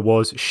in general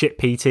was shit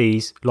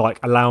PTs, like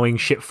allowing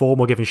shit form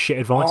or giving shit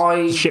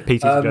advice. Shit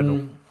PTs in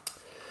general.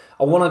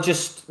 I want to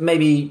just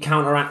maybe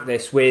counteract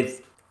this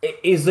with: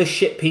 is the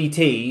shit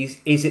PTs?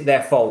 Is it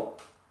their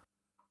fault?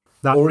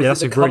 Or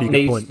is it the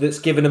company that's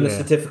given them the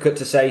certificate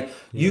to say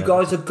you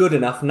guys are good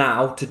enough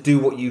now to do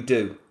what you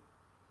do?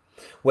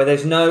 Where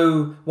there's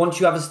no, once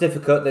you have a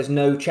certificate, there's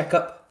no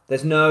checkup.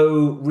 There's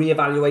no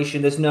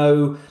re-evaluation. There's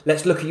no,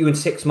 let's look at you in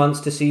 6 months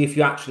to see if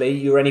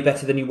you're any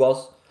better than you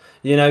was.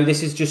 You know,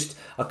 this is just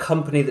a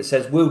company that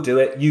says, we'll do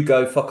it. You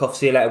go, fuck off,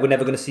 see you later. We're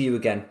never going to see you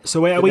again.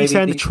 So are we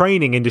saying the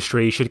training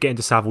industry should get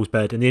into Savile's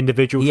bed and the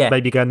individuals should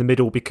maybe go in the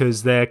middle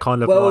because they're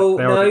kind of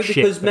they're a bit shit,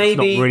 because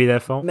maybe it's not really their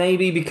fault?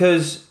 Maybe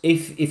because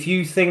if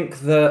you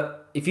think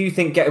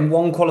getting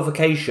 1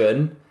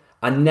 qualification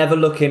and never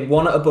looking,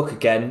 1 at a book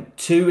again,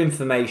 2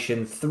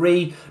 information,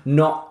 3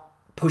 not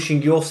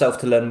pushing yourself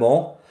to learn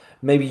more,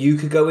 maybe you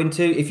could go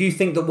into, if you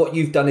think that what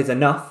you've done is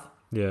enough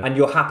and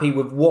you're happy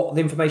with what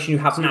the information you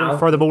have now.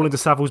 Throw them all into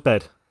Savile's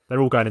bed.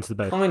 They're all going into the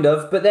bed. Kind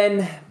of, but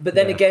then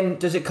again,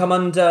 does it come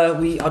under?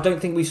 I don't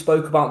think we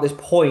spoke about this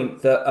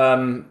point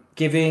that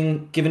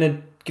giving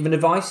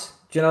advice.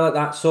 Do you know like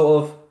that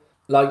sort of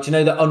like? Do you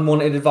know the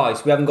unwanted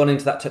advice? We haven't gone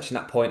into that touching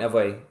that point, have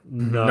we?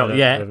 No, not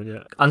yet.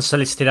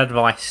 Unsolicited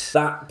advice.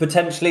 That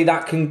potentially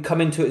that can come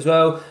into it as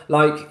well.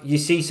 Like you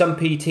see some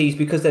PTs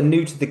because they're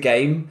new to the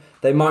game.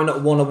 They might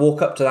not want to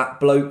walk up to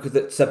that bloke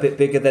that's a bit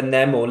bigger than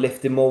them or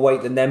lifting more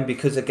weight than them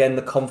because, again,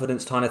 the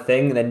confidence kind of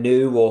thing. They're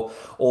new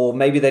or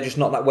maybe they're just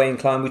not that way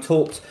inclined. We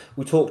talked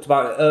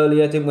about it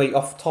earlier, didn't we,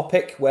 off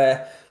topic,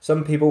 where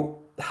some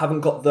people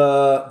haven't got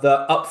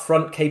the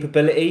upfront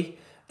capability.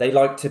 They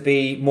like to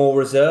be more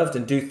reserved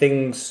and do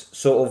things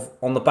sort of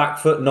on the back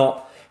foot,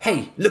 not,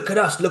 hey, look at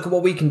us, look at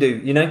what we can do,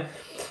 you know?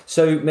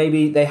 So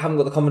maybe they haven't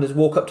got the confidence to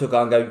walk up to a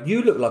guy and go,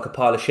 "You look like a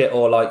pile of shit,"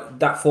 or like,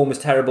 "That form is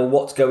terrible.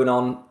 What's going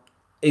on?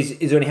 Is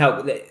there any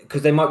help?"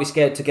 Because they might be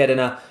scared to get in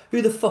a,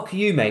 "Who the fuck are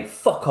you, mate?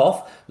 Fuck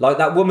off!" Like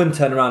that woman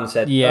turned around and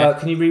said,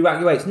 "Can you re-rack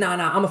your weights?" No,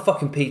 I'm a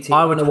fucking PT.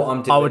 I know what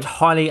I'm doing. I would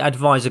highly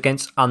advise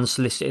against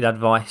unsolicited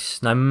advice,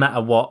 no matter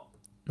what.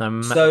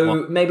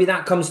 Maybe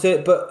that comes to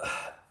it, but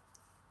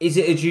is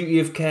it a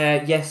duty of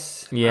care?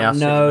 Yes. Yeah.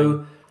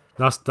 No.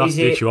 That's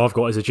the issue I've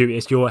got as a duty.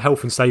 It's your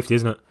health and safety,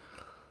 isn't it?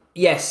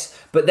 Yes,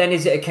 but then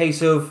is it a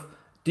case of,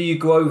 do you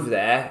go over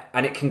there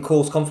and it can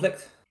cause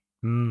conflict?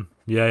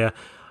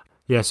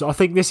 Yeah, so I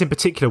think this in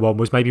particular one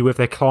was maybe with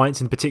their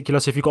clients in particular.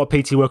 So if you've got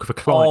a PT work with a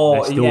client and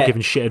they're still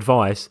giving shit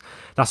advice,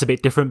 that's a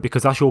bit different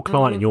because that's your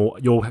client and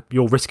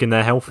you're risking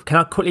their health. Can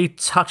I quickly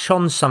touch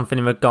on something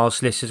in regards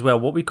to this as well?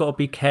 What we've got to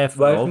be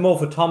careful of... Well, it's more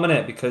for Tom,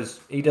 innit? Because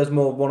he does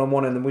more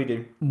one-on-one than we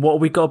do. What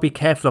we've got to be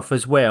careful of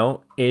as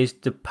well is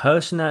the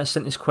person that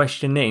sent this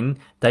question in,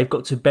 they've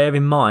got to bear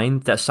in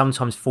mind that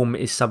sometimes form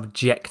is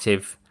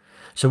subjective.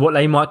 So what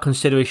they might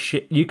consider is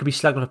shit. You could be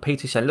slagging a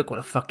PT saying, "Look what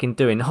they're fucking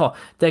doing. Oh,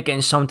 they're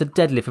getting someone to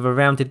deadlift with a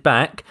rounded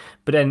back."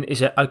 But then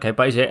is it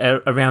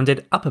a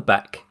rounded upper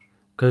back?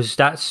 Because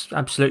that's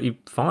absolutely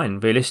fine,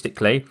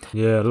 realistically.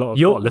 Yeah, a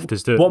lot of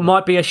lifters do it. What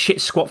might be a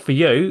shit squat for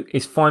you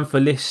is fine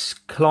for this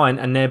client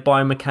and their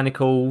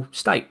biomechanical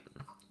state.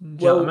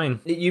 Do you know what I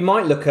mean? You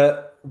might look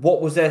at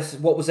what was their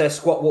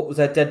squat, what was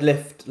their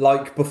deadlift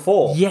like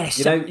before.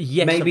 Yes,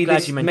 yes. Maybe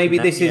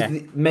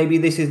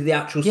this is the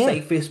actual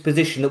safest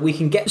position that we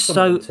can get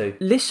someone to.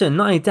 Listen,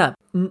 not only that,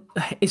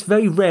 it's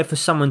very rare for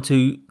someone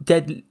to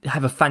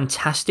have a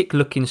fantastic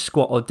looking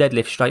squat or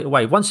deadlift straight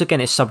away. Once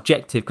again, it's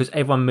subjective because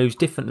everyone moves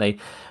differently.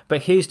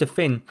 But here's the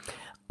thing: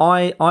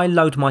 I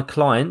load my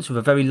clients with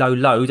a very low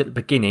load at the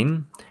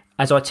beginning,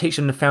 as I teach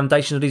them the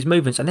foundations of these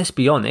movements. And let's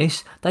be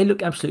honest, they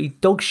look absolutely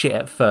dog shit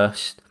at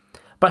first.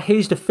 But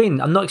here's the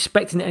thing, I'm not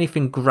expecting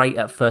anything great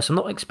at first. I'm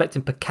not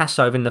expecting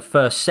Picasso in the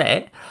first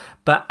set.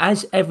 But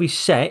as every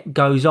set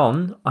goes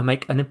on, I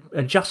make an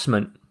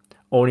adjustment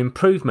or an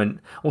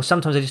improvement. Or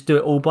sometimes I just do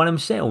it all by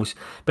themselves.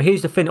 But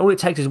here's the thing, all it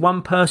takes is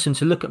one person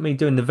to look at me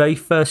doing the very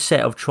first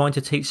set of trying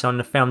to teach someone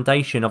the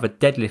foundation of a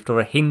deadlift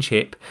or a hinge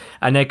hip.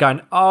 And they're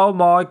going, "Oh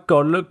my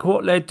God, look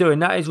what they're doing.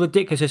 That is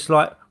ridiculous." It's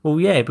like, well,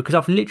 yeah, because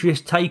I've literally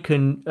just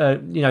taken,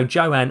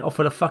 Joanne off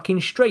of the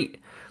fucking street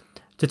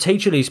to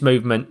teach her these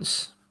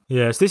movements.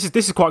 Yes, this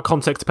is quite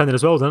context dependent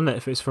as well, doesn't it?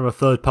 If it's from a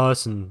third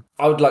person.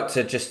 I would like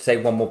to just say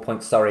one more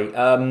point. Sorry.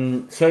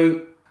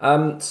 So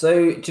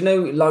do you know,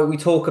 like we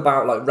talk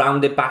about like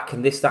rounded back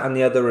and this, that, and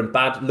the other, and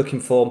bad looking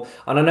form.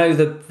 And I know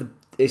the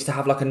is to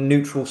have like a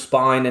neutral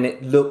spine and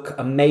it look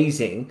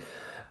amazing,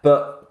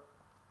 but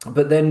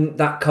then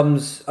that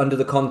comes under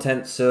the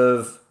contents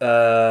of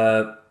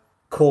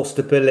core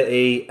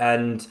stability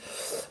and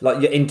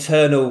like your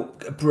internal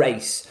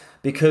brace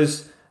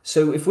because.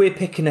 So if we're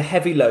picking a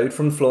heavy load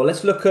from the floor,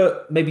 let's look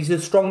at maybe the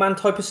strongman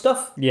type of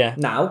stuff. Yeah.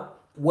 Now,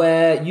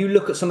 where you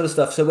look at some of the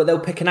stuff, so where they'll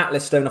pick an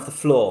Atlas stone off the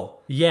floor.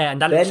 Yeah,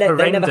 and that looks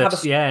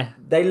horrendous.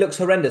 They looks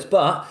horrendous.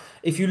 But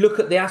if you look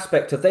at the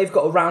aspect of they've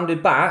got a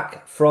rounded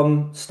back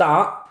from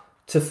start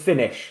to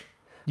finish.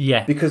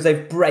 Yeah. Because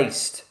they've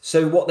braced.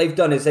 So what they've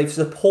done is they've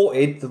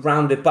supported the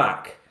rounded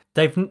back.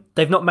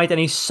 They've not made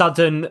any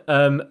sudden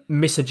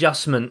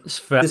misadjustments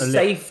for the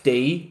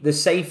safety. The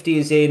safety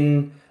is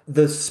in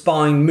the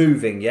spine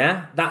moving,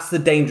 yeah? That's the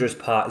dangerous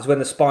part, is when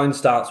the spine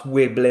starts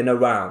wibbling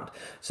around.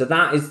 So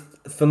that is,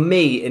 for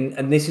me,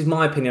 and this is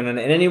my opinion on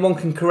it, and anyone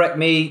can correct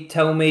me,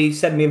 tell me,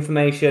 send me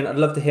information, I'd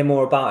love to hear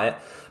more about it.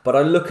 But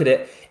I look at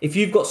it, if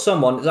you've got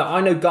someone, I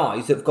know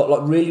guys that have got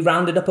like really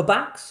rounded upper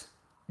backs.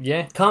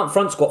 Yeah. Can't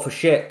front squat for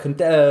shit, can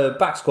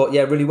back squat,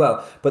 yeah, really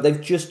well. But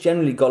they've just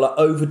generally got like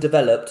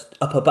overdeveloped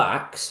upper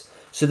backs,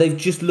 so they've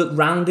just looked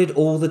rounded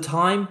all the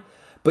time.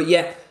 But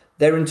yet,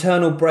 their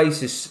internal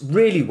braces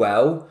really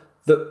well,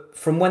 that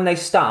from when they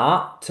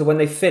start to when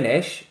they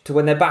finish to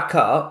when they're back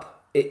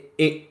up,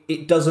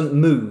 it doesn't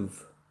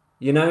move,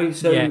 you know?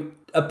 So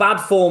a bad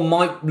form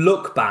might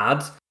look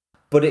bad,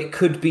 but it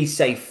could be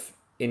safe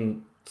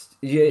in...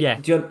 Yeah.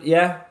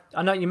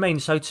 I know what you mean.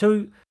 So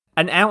to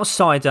an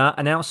outsider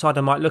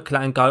might look at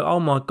that and go, "Oh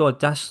my God,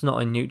 that's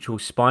not a neutral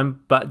spine."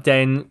 But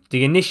then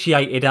the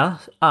initiated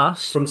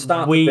us from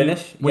start to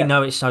finish, we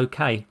know it's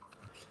okay.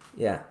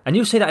 Yeah. And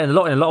you'll see that in a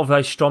lot of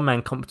those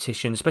strongman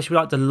competitions, especially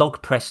like the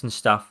log press and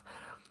stuff.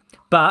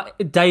 But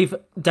they've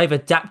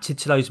adapted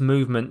to those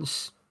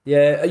movements.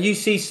 Yeah, you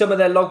see some of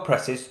their log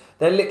presses,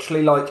 they're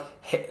literally like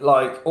hit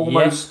like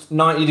almost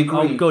 90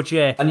 degrees. Oh God,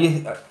 yeah. And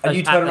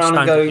you turn around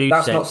and go,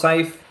 "That's not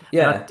safe."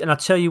 Yeah. And I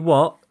tell you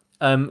what,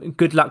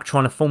 good luck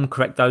trying to form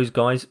correct those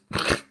guys.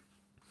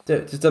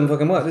 It just doesn't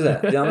fucking work, does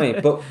it? You know what I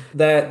mean? But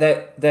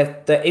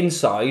they're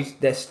inside,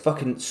 they're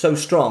fucking so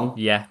strong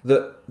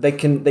that they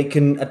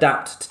can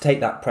adapt to take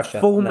that pressure.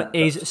 Form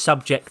is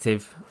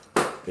subjective.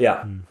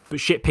 Yeah. But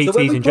shit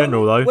PTs in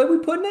general, though. Where are we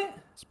putting it?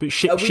 But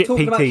shit, Are we shit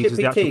talking about PTs shit is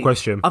the actual PT?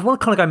 question. I want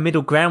to kind of go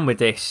middle ground with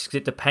this because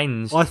it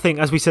depends. I think,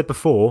 as we said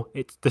before,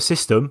 it's the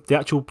system, the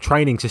actual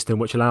training system,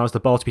 which allows the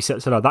bar to be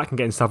set so low, that can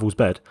get in Savills'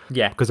 bed.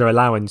 Yeah. Because they're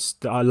allowing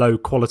a low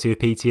quality of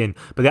PT in.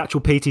 But the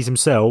actual PTs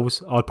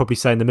themselves, I'd probably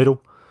say in the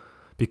middle.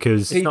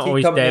 Because It's not PT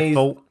always their companies-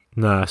 fault.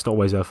 no, it's not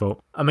always their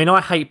fault. I mean, I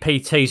hate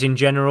PTs in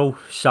general,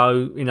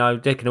 so,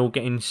 they can all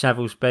get in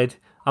Savills' bed.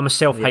 I'm a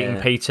self-hating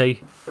Yeah.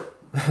 PT.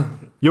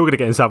 You're going to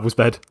get in Savills'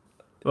 bed.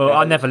 Well,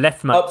 I never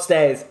left, mate.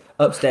 Upstairs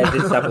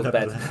in Savills'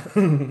 bed.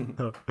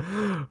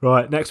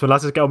 Right, next one.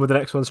 Let's just get on with the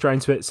next one straight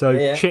into it. So,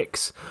 Yeah.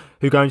 chicks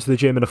who go into the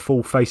gym in a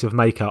full face of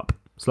makeup.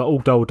 It's like all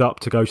dolled up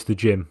to go to the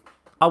gym.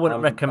 I wouldn't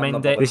I'm recommend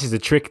not it. This is a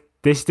trick.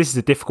 This is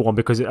a difficult one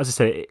because, as I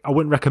said, I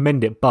wouldn't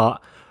recommend it.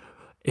 But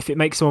if it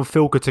makes someone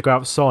feel good to go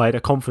outside, a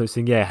confidence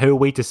thing, yeah. Who are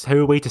we to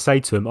say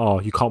to them? Oh,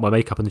 you can't wear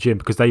makeup in the gym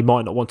because they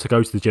might not want to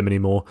go to the gym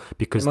anymore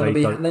because They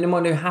they don't. might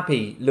not be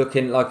happy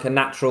looking like a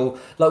natural.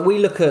 Like we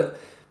look at,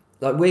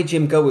 like we're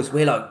gym goers.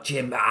 We're like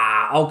gym.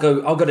 I'll go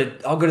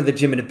to the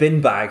gym in a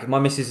bin bag. My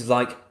missus is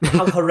like,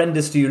 how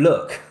horrendous do you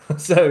look?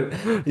 So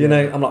you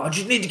know, I'm like, I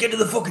just need to get to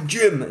the fucking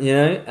gym. You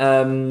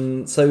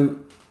know. So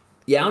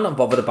yeah, I'm not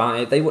bothered about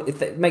it.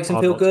 If it makes them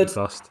I'm feel not too good.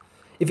 fussed.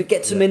 If it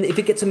gets them in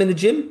the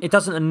gym. It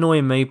doesn't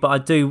annoy me, but I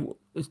do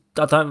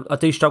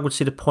struggle to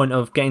see the point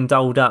of getting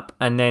doled up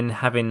and then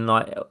having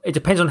it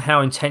depends on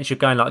how intense you're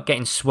going, like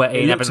getting sweaty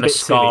It and looks having a bit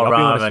silly. I'll be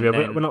mascara. honest with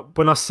you. And then,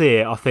 When I see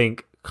it, I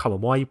think, come on,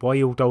 why are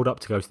you all dolled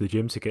up to go to the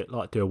gym to get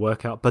do a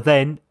workout? But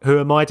then, who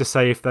am I to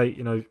say if they,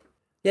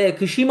 Yeah,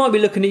 because she might be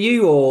looking at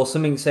you or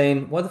something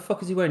saying, why the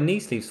fuck is he wearing knee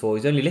sleeves for?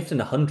 He's only lifting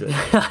 100.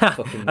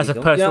 as a You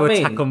know personal what I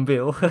attack mean? on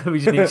Bill with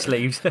his knee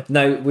sleeves.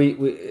 No,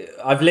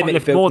 I've limited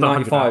lift Bill more to than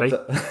 95.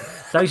 100, but-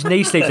 Those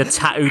knee sleeves are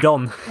tattooed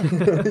on,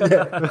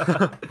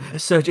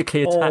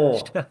 surgically Oh,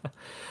 attached.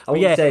 I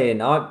was yeah.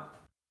 saying,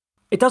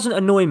 It doesn't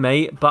annoy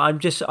me, but I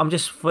just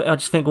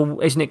think, well,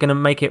 isn't it going to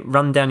make it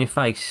run down your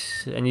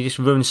face and you just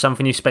ruin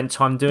something you spent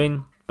time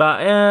doing?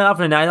 But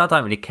other than that, I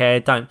don't really care.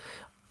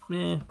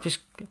 Just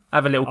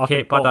have a little I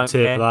think kip. I bottom don't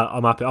tier care. for that.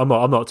 I'm happy. I'm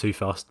not too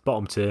fussed.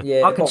 Bottom tier. yeah,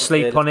 I can bottom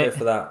sleep tier, on let's it. go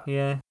for that.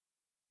 Yeah.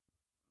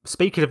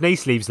 Speaking of knee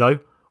sleeves, though,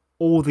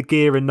 all the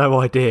gear and no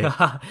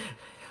idea.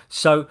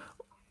 So,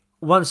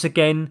 once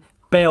again,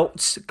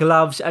 belts,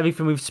 gloves,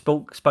 everything we've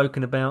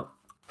spoken about.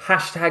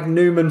 Hashtag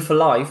Newman for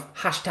life.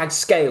 Hashtag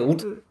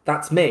scaled.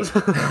 That's me.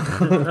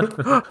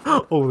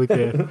 All the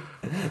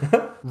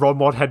gear. Rod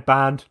mod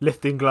headband,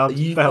 lifting gloves,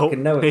 You belt,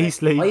 fucking know it. knee mate.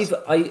 sleeves.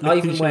 I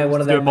even wear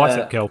one of Do a them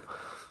bicep curl.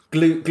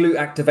 glute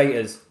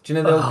activators. Do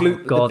you know the old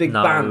glute, God, the big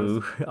no.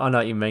 bands? I know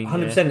what you mean.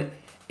 100%.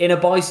 In a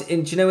bicep, do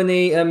you know in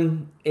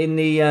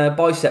the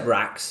bicep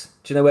racks?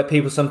 Do you know where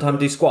people sometimes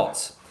do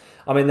squats?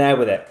 I'm in there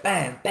with it.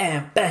 Bam,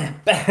 bam,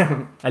 bam,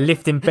 bam. A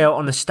lifting belt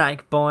on a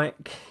static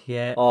bike.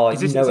 Yeah. Oh, Are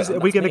we that's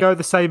going to me. go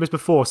the same as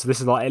before? So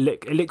this is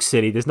it looks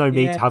silly. There's no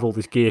need Yeah. to have all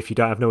this gear if you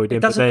don't have no idea.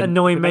 It doesn't but then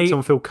annoy it makes me,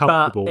 someone feel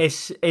comfortable. but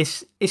it's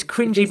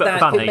cringy If but that-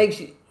 funny. If it makes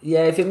you,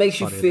 if it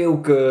makes you Funny. feel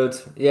good,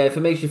 if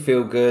it makes you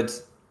feel good,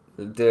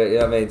 do it. You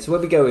know what I mean? So where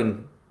are we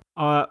going?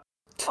 I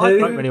Two.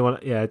 don't really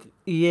want. Yeah,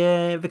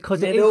 Yeah,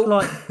 because it Middle. is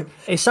like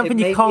it's something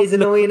It you maybe can't. is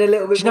annoying a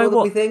little bit do you know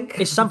more what? than we think.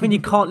 It's something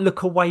you can't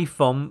look away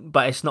from,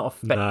 but it's not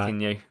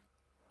affecting you.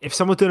 if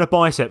someone's doing a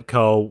bicep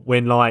curl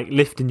when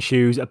lifting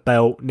shoes, a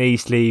belt, knee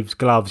sleeves,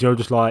 gloves, you're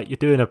just you're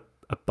doing a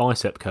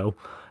bicep curl,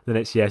 then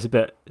it's a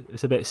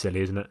bit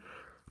silly, isn't it?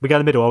 We go in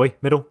the middle, are we?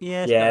 Middle.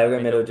 Yeah, Yeah, we're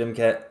going middle gym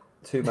kit.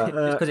 Too much.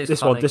 Just 'cause it's this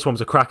funny. one was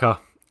a cracker.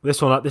 This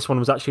one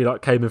was actually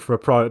came in for a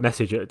private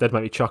message. It did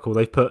make me chuckle.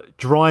 They put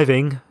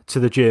driving to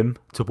the gym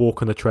to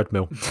walk on the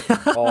treadmill.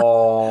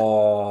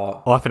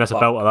 Oh, I think that's a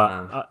belt of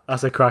man. that.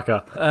 That's a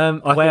cracker. I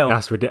well, think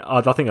that's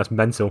ridiculous. I think that's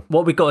mental.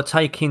 what we've got to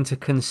take into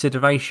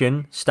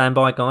consideration, stand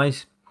by,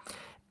 guys,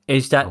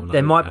 is that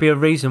there might be a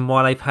reason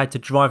why they've had to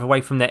drive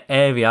away from their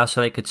area so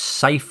they could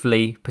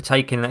safely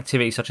partake in an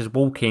activity such as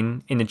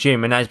walking in the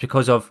gym, and that is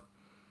because of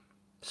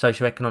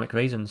socioeconomic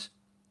reasons.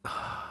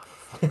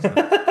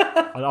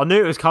 I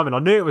knew it was coming. I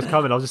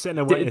was just sitting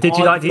there waiting. Did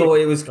you like the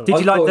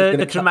the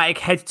the dramatic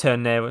head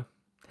turn there?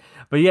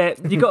 But yeah,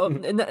 you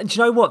got. Do you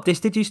know what? This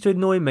did used to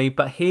annoy me,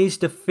 but here's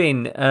the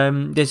thing.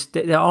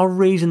 There are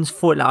reasons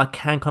for it that I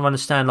can kind of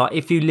understand. Like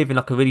if you live in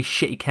a really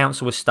shitty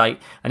council estate,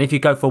 and if you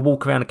go for a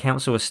walk around a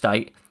council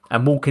estate,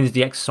 and walking is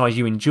the exercise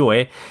you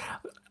enjoy,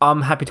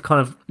 I'm happy to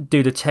kind of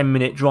do the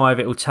 10-minute drive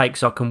it will take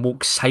so I can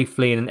walk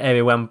safely in an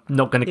area where I'm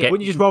not going to get.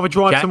 Wouldn't you just rather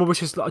drive jacked? somewhere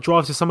which is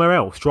drive to somewhere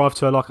else? Drive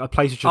to a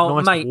place which is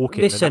nice mate, to walk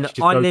in. listen, and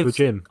actually just go to a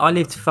gym. I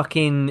lived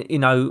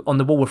fucking, on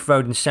the Walworth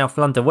Road in South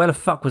London. Where the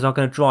fuck was I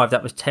going to drive?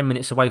 That was 10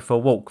 minutes away for a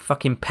walk.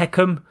 Fucking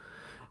Peckham.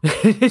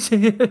 Right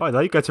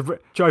there, you go to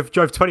drove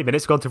 20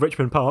 minutes, gone to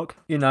Richmond Park.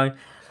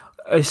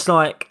 It's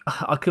like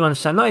I can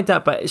understand not only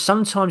that, but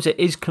sometimes it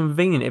is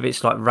convenient if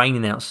it's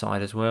raining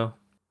outside as well.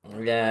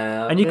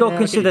 Yeah, And you got to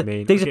consider what you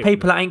mean. these I are get what you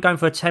people that ain't going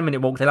for a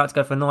 10-minute walk. They like to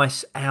go for a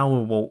nice hour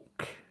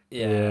walk.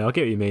 Yeah, I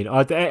get what you mean.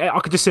 I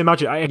could just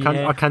imagine.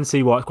 Yeah. I can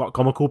see why it's quite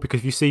comical because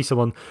if you see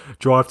someone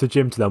drive to the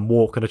gym to then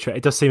walk on a trail,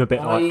 it does seem a bit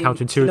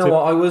counterintuitive. You know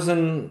what?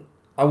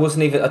 I I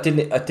wasn't even. I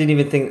didn't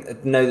even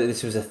know that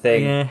this was a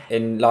thing. Yeah.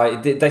 In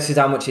like, this is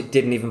how much it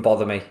didn't even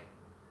bother me.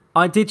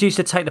 I did used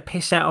to take the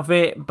piss out of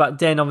it, but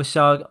then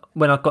obviously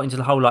when I got into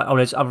the whole like,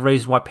 there's other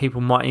reasons why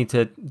people might need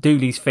to do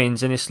these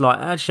things, and it's like,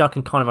 actually I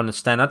can kind of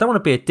understand. I don't want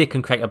to be a dick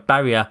and create a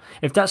barrier.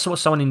 If that's what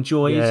someone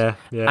enjoys Yeah,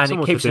 and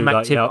someone it keeps should them do that,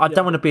 active, yeah. I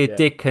don't want to be a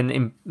dick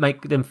and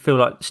make them feel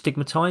like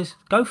stigmatised.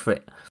 Go for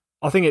it.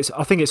 I think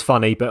it's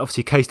funny, but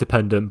obviously case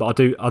dependent. But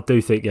I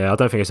do think I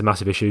don't think it's a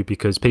massive issue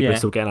because people Yeah. are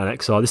still getting an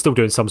exercise. They're still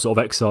doing some sort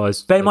of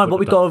exercise. Bear in mind, what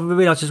we've got to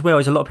realise as well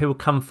is a lot of people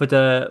come for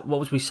what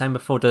was we saying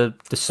before, the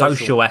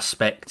social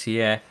aspect,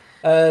 yeah.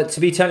 To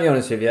be totally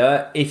honest with you,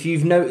 if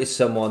you've noticed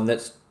someone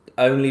that's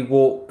only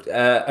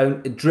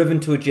driven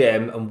to a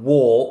gym and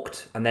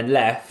walked and then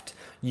left,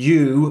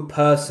 you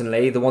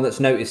personally, the one that's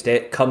noticed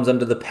it, comes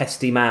under the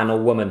pesty man or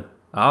woman.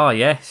 Oh,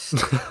 yes.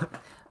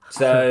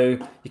 So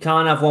you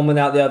can't have one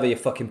without the other, you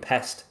fucking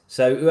pest.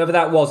 So whoever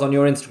that was on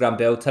your Instagram,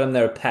 Bill, tell them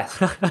they're a pest.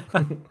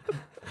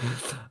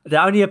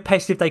 They're only a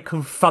pest if they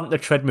confront the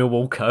treadmill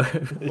walker.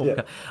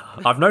 Yeah.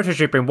 I've noticed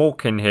you've been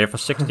walking here for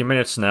 60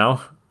 minutes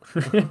now.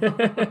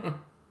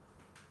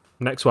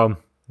 Next one,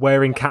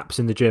 wearing caps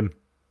in the gym.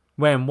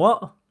 Wearing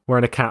what?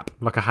 Wearing a cap,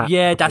 like a hat.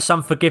 Yeah, that's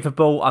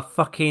unforgivable.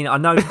 I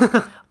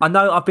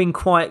know I've been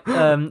quite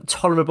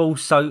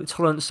tolerant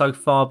so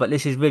far, but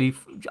this is really,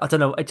 I don't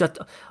know.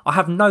 I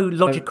have no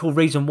logical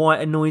reason why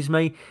it annoys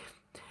me.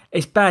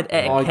 It's bad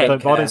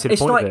etiquette. I don't see the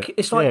It's point of like it.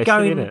 it's like Yeah,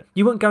 going. silly, innit?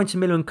 You wouldn't go into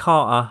Miller and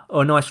Carter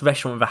or a nice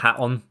restaurant with a hat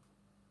on.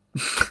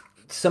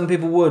 Some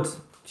people would.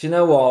 Do you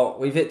know what?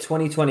 We've hit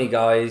 2020,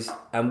 guys,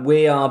 and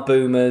we are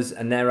boomers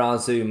and there are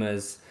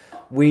zoomers.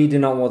 We do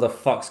not know what the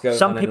fuck's going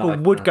Some on. people in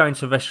life, would man. go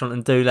into a restaurant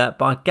and do that,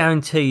 but I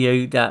guarantee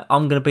you that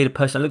I'm going to be the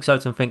person that looks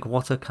over and think,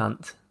 "What a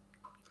cunt."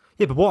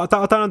 Yeah, but what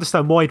I don't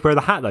understand why you'd wear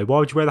the hat though. Why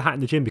would you wear the hat in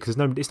the gym? Because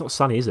it's not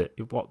sunny, is it?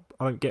 What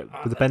I don't get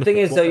with the The benefit. thing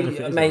is, what though,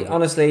 benefit is mate, there?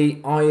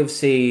 honestly, I have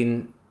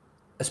seen,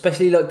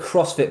 especially like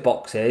CrossFit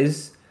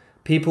boxes,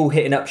 people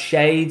hitting up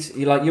shades.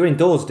 You're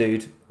indoors,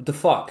 dude. What the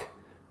fuck?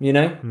 You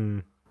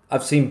know?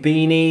 I've seen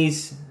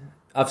beanies.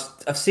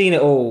 I've seen it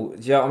all.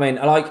 Do you know what I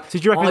mean? So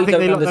do you reckon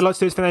they like to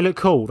do it because they look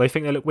cool? They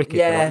think they look wicked.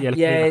 Yeah, They're like,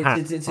 look at me in the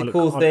hat. it's I a look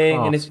cool thing,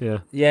 and class,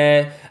 it's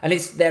yeah, and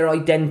it's their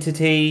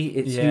identity.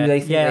 It's Yeah. who they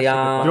think Yeah, they that's a good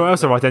are. You know what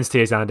else their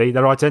identity is, Andy?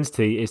 Their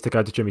identity is to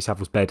go to Jimmy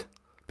Savile's bed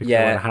because they're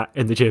wearing a hat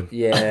in the gym.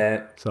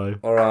 Yeah. So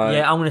All right.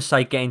 Yeah, I'm going to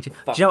say get into. Do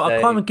you know what? I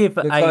can't even give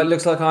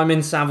looks like I'm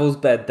in Savile's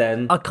bed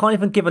then. I can't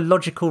even give a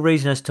logical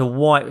reason as to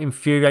why it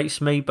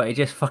infuriates me, but it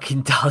just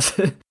fucking does.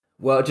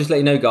 Well, just let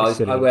you know, guys,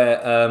 Silly. I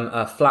wear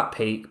a flat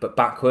peak but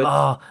backwards.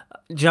 Oh,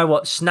 do you know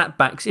what?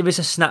 Snapbacks. If it's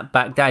a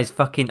snapback, that is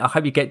fucking. I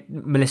hope you get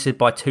molested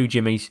by two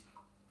Jimmys.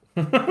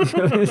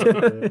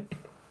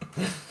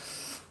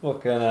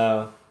 Fucking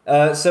hell.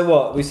 So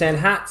what? We're saying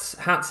hats?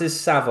 Hats is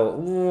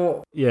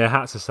Savile. yeah,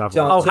 hats are Savile.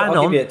 John, Oh, so hang I'll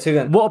on. give you it, two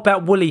then. What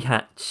about woolly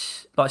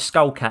hats, like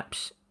skull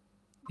caps?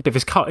 If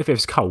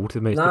it's cold, I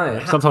mean,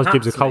 No, sometimes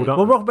gyms are hats, cold, mate.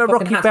 aren't Well, they?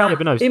 Rocky Fucking hats. Balboa.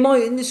 but no. He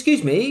might,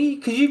 excuse me,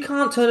 because you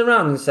can't turn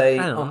around and say,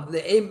 Hang on.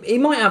 he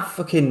might have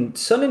fucking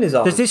sun in his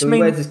eyes. Does this so he mean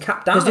wears his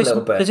cap down a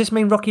little bit? Does this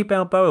mean Rocky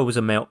Balboa was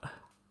a melt?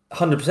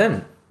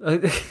 100%.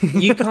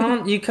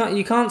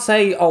 You can't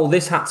say, oh,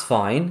 this hat's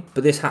fine,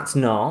 but this hat's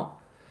not.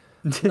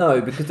 No,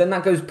 because then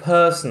that goes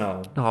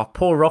personal. Oh,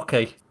 poor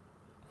Rocky.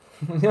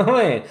 You know what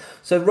I mean?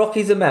 So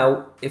Rocky's a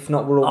melt, if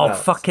not we're all Oh,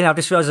 melts. fucking hell. I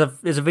just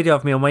realised there's a video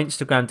of me on my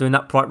Instagram doing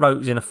upright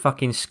rows in a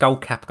fucking skull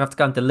cap. I have to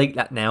go and delete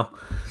that now.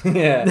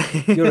 Yeah,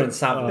 you're in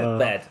Savile's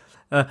bed.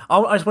 I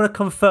just want to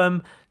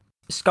confirm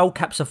skull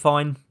caps are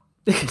fine.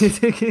 Yeah,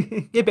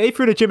 but if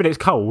you're in a gym and it's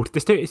cold,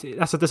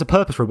 there's a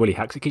purpose for a woolly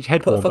hat 'cause it keeps your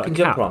head Put a warm. But fucking a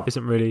cap jumper on.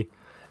 isn't really.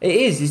 It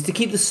is to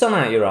keep the sun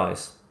out of your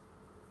eyes.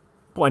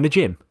 What, in the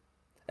gym?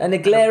 And the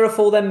glare of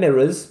all them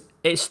mirrors.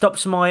 It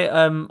stops my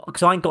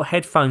because I ain't got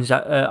headphones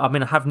that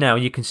I have now.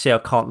 You can see I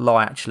can't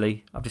lie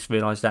actually. I've just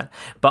realised that.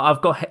 But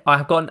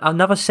I've got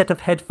another set of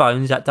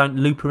headphones that don't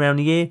loop around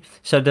the ear.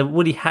 So the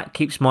woolly hat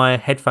keeps my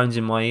headphones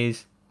in my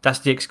ears. That's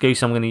the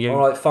excuse I'm going to use. All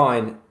right,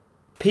 fine.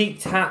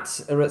 Peaked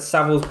hats are at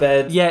Savile's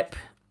bed. Yep.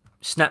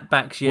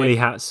 Snapbacks. Yeah. Woolly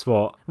hats,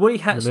 what? Woolly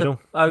hats. middle?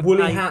 Are okay.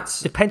 Woolly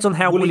hats- Depends on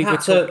how woolly woolly we're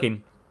hats are-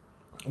 talking.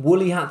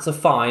 Woolly hats are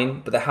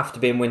fine, but they have to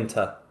be in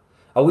winter.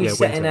 Are we Yeah,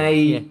 setting winter.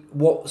 Yeah.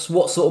 what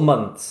sort of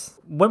months?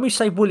 When we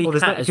say woolly Well,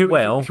 there's hat no- as if you-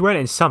 well, If you're wearing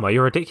it in summer,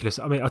 you're ridiculous.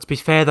 I mean, to be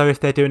fair though, if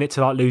they're doing it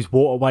to like lose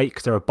water weight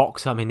because they're a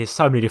boxer, I mean, there's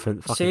so many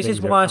different fucking see, this things.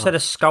 is why I said a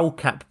skull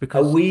cap Are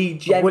because we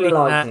a woolly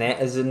generalising hat-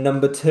 it as a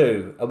number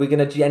two? Are we going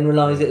to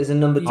generalise it as a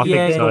number two? I think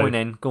Yeah, so. go on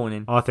in, go on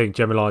in. I think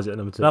generalise it at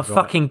number two. I've right.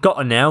 fucking got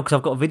her now because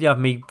I've got a video of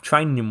me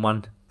training in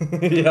one.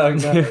 Yeah, I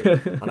know.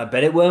 And I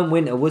bet it weren't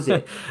winter, was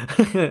it?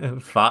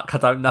 Fuck, I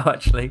don't know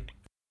actually.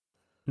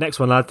 Next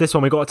one, lad. This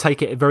one, we've got to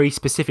take it very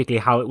specifically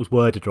how it was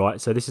worded, right?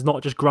 So this is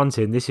not just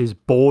grunting. This is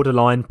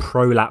borderline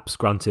prolapse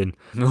grunting.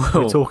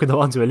 We're talking the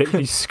ones who are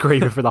literally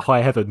screaming for the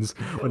high heavens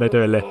when they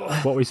do a lift.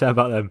 What are we saying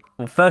about them?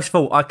 Well, first of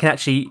all, I can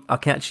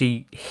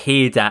actually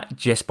hear that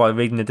just by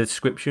reading the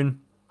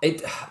description.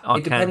 It I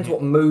depends can.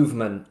 what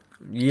movement.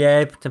 Yeah,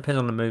 it depends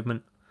on the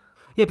movement.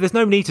 Yeah, but there's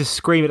no need to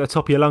scream at the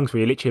top of your lungs where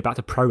you're literally about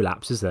to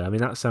prolapse, is there? I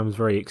mean, that sounds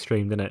very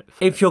extreme, doesn't it?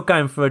 If you're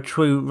going for a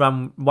true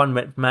run 1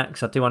 rep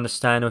max, I do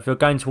understand. Or if you're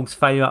going towards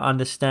failure, I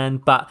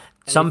understand. But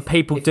some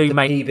people If do the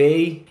make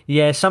PB,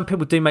 yeah, some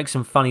people do make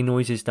some funny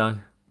noises though.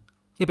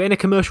 Yeah, but in a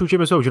commercial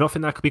gym as well, do you not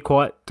think that could be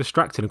quite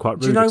distracting and quite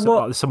rude? Do you know If what?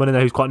 Like, there's someone in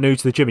there who's quite new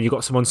to the gym and you've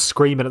got someone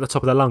screaming at the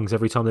top of their lungs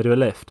every time they do a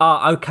lift.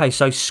 Okay,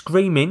 so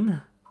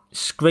screaming. Yeah,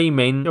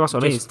 that's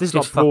what I mean. Just, This is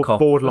just like fuck off.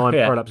 borderline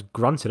Yeah. prolapse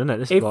grunting, isn't it?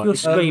 This If is like, you're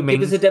screaming,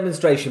 give us a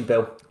demonstration,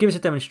 Bill. give us a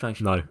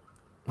demonstration. no,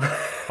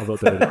 I'm not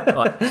doing it.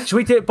 Right. Should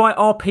we do it by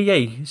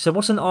RPE? So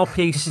what's an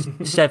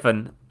RPE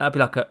 7? That'd be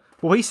like a.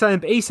 Well, he's saying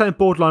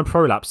borderline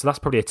prolapse, so that's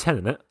probably a 10,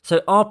 isn't it? So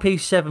RP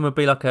 7 would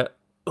be like a.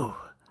 Ooh.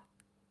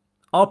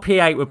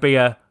 RP 8 would be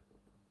a.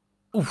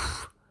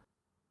 Oof.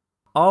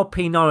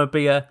 RP 9 would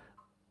be a.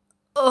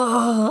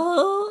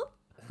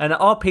 And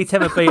RP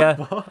 10 would be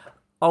a.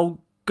 Oh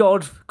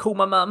God, call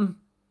my mum.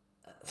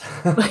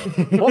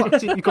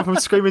 What? You've gone from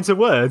screaming to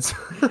words?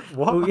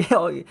 What?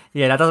 Well,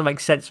 yeah, that doesn't make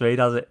sense to me,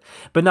 does it?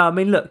 But no, I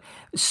mean, look,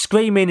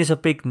 screaming is a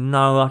big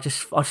no. I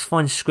just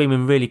find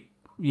screaming really,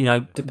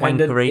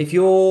 Dependent. wankery.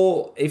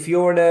 If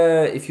you're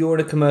in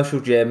a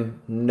commercial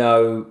gym,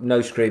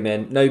 no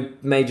screaming, no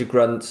major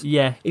grunts.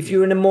 Yeah. If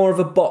you're in a more of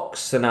a box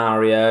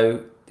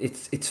scenario,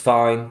 it's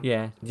fine.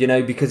 Yeah.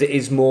 Because it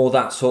is more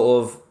that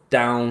sort of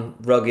down,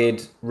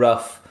 rugged,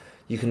 rough.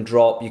 You can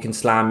drop, you can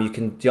slam, you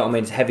can. Do you know what I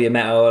mean? It's heavier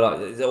metal. Like,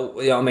 you know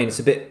what I mean? It's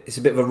a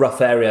bit of a rough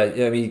area. You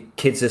know what I mean?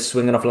 Kids are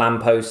swinging off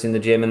lampposts in the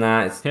gym and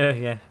that.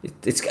 Yeah.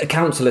 It's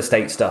council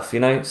estate stuff,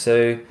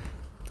 So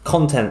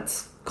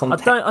content.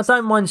 I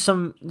don't mind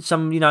some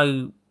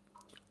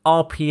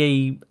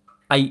RPE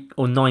 8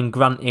 or 9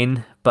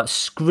 grunting, but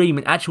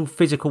screaming, actual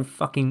physical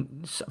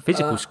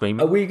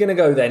screaming Are we gonna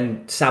go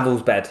then?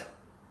 Savills bed.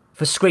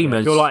 for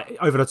screamers. If you're like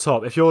over the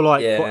top, if you're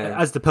like, Yeah.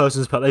 as the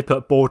person's they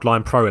put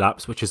borderline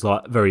prolapse, which is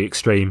like very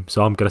extreme.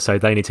 So I'm going to say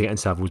they need to get in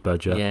Savills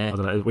bed, Yeah. I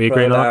don't know. We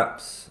agree on that?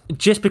 Prolapse.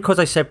 Just because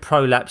I said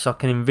prolapse, I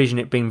can envision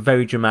it being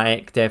very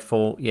dramatic.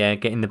 Therefore, yeah,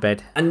 get in the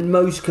bed. And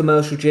most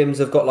commercial gyms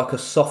have got like a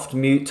soft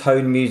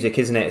tone music,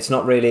 isn't it? It's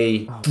not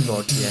really, Oh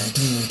God,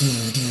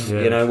 yeah,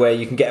 Yeah. where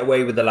you can get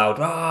away with the loud.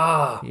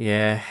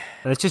 yeah.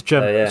 And it's just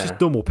yeah. it's just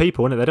normal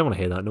people, isn't it? They don't want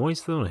to hear that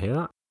noise. They don't want to hear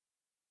that.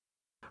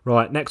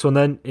 Right, next one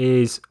then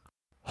is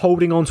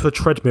holding onto a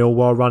treadmill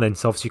while running.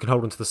 So obviously you can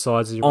hold onto the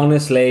sides as you run.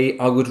 Honestly,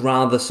 I would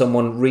rather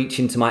someone reach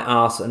into my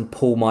ass and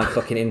pull my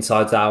fucking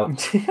insides out.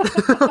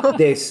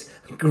 This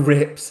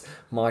grips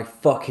my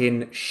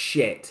fucking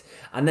shit.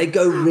 And they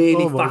go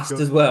really Oh my fast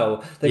God. as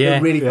well. They Yeah.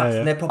 go really Yeah, fast yeah.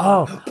 and they're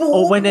proper.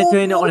 Or when they're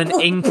doing it on an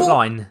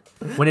incline.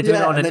 When they're doing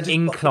Yeah, it on and an they're just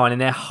incline and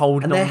they're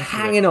holding And they're on. to it.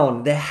 hanging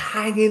on. They're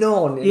hanging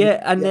on.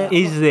 Yeah, and they're.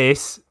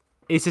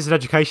 Is this an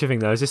education thing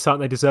though? Is this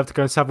something they deserve to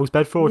go in Savills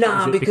bed for? Or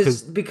Nah, is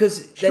it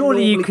because they're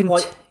Surely you normally can.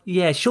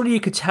 quite- Surely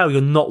you could tell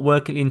you're not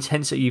working the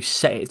intensity you've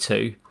set it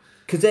to.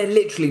 Because they're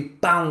literally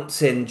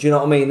bouncing. Do you know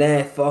what I mean?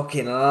 They're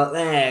fucking.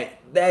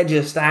 They're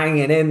just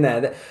hanging in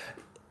there.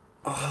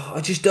 I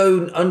just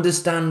don't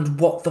understand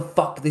what the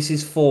fuck this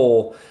is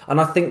for. And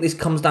I think this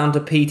comes down to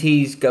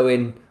PTs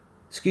going,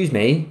 "Excuse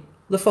me,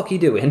 the fuck are you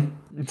doing?"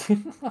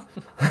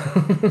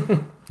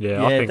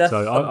 Yeah, I think that's-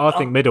 so. I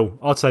think middle.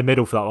 I'd say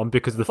middle for that one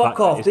because of the Fuck fact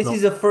that off. it's This not...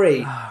 is a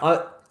free.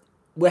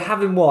 We're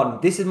having one.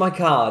 This is my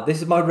card.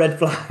 This is my red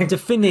flag. The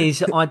thing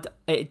is,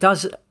 it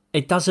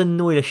does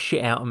annoy the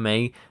shit out of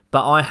me.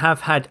 But I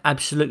have had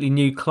absolutely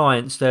new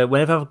clients that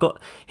whenever I've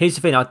got. Here's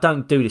the thing: I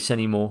don't do this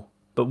anymore.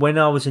 But when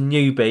I was a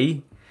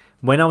newbie,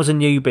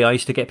 I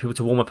used to get people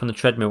to warm up on the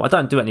treadmill. I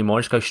don't do it anymore.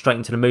 I just go straight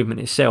into the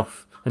movement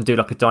itself and do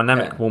like a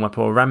dynamic warm up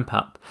or a ramp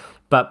up.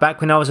 But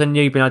back when I was a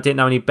newbie and I didn't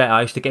know any better,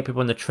 I used to get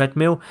people on the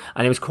treadmill,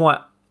 and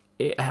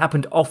it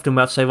happened often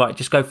where I'd say, right,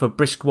 just go for a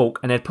brisk walk,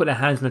 and they'd put their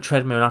hands on the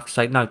treadmill and I have to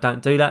say, no,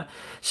 don't do that.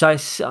 So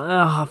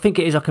I think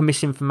it is like a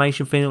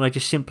misinformation thing, or they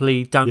just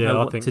simply don't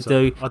know what to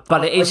do.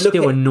 But it is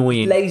still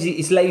annoying.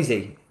 It's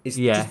lazy. It's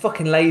just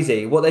fucking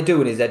lazy. What they're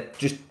doing is they're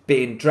just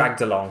being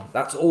dragged along.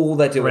 That's all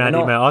they're doing. Randy,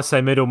 They're mate, not... I'd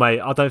say middle, mate.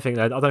 I don't think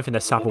they're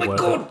Savile Oh my worth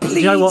God, it. please,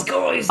 You know what?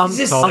 guys, I'm this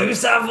is Tom. so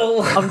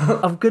Savile.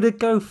 I'm going to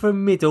go for a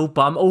middle,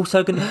 but I'm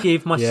also going to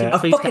give my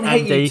sympathies I to fucking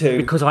hate you Andy two.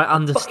 because I Fucking hate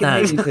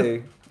you understand.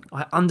 too.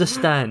 I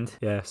understand.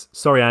 Yes.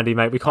 Sorry, Andy,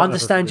 mate. We I can't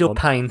understand your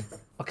pain.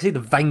 I can see the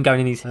vein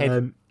going in his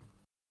head.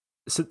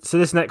 So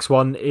this next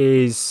one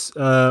is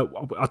I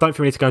don't think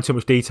we need to go into too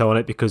much detail on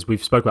it because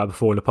we've spoken about it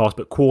before in the past,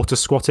 but quarter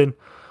squatting.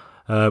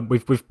 We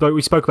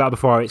spoke about it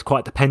before. It's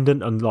quite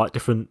dependent on like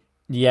different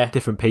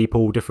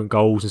people, different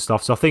goals and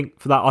stuff. So I think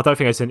for that, I don't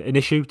think it's an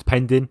issue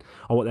depending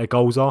on what their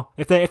goals are.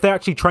 If they're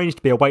actually trained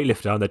to be a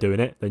weightlifter and they're doing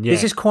it, then yeah,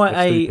 This is quite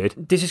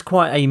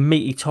stupid. a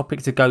meaty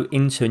topic to go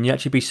into, and you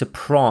actually be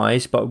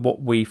surprised by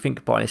what we think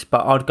about this.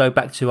 But I'd go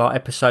back to our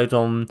episode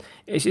on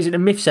is it a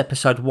myths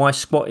episode? Why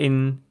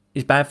squatting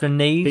is bad for the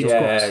knees? Deep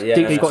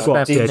Deep deep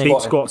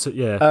squats. squats.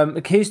 Yeah.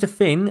 Here's the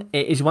thing: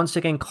 it is once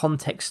again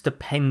context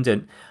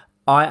dependent.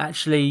 I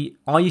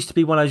used to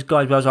be one of those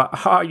guys where I was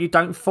like, oh, you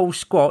don't full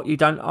squat, you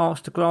don't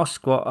arse to grass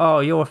squat,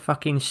 oh, you're a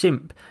fucking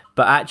simp.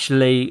 But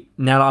actually,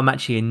 now that I'm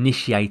actually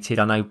initiated,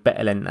 I know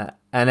better than that.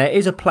 And there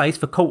is a place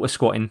for quarter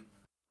squatting.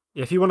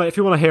 Yeah, if you want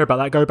to hear about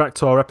that, go back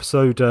to our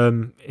episode.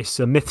 It's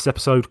a myths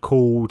episode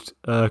called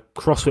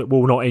 "CrossFit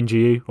Will Not Injure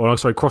You," or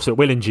sorry, "CrossFit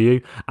Will Injure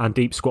You," and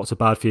deep squats are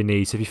bad for your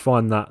knees. So if you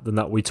find that, then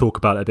that we talk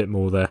about it a bit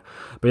more there.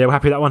 But yeah, we're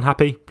happy with that one.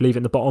 Happy. Leave it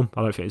in the bottom.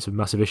 I don't think it's a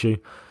massive issue.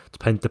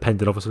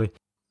 Dependent, obviously.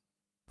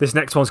 This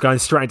next one's going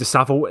straight into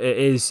Savile.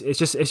 It's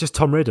just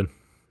Tom Reardon.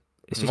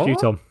 It's just you,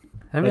 Tom.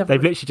 They've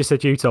literally just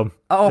said you, Tom.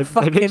 Oh,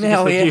 fucking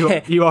hell,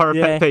 yeah. You are a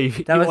pet peeve.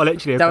 You are literally a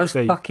pet peeve. That was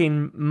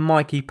fucking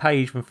Mikey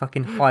Page from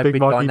fucking Hybrid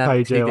Big Mikey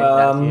Dynamics. Page,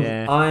 yeah.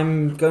 Yeah.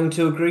 I'm going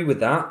to agree with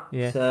that.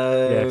 Yeah.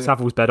 So... Yeah,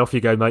 Savile's bed. Off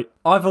you go, mate.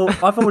 I've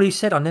already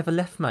said I never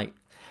left, mate.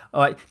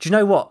 All right. Do you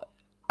know what?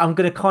 I'm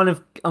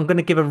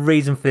gonna give a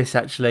reason for this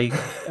actually.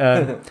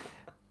 I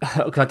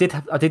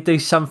did do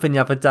something the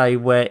other day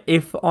where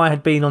if I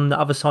had been on the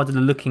other side of the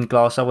looking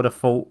glass, I would have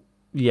thought,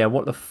 yeah,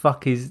 what the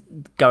fuck is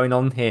going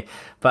on here?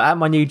 But at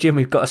my new gym,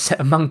 we've got a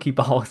set of monkey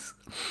bars.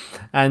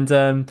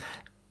 And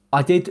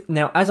I did...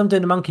 Now, as I'm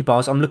doing the monkey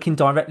bars, I'm looking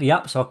directly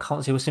up, so I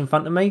can't see what's in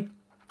front of me.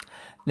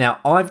 Now,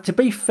 to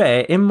be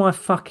fair, in my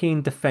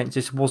fucking defence,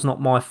 this was not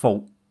my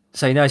fault.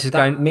 So, you know, this is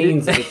that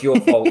means it's your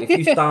fault. If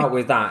you start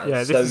with that,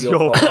 it's this is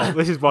your fault.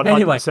 This is 100%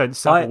 anyway,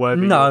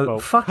 Savile-worthy. No,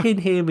 fucking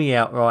hear me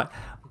out, right?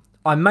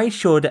 I made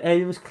sure the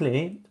area was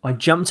clear. I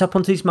jumped up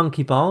onto these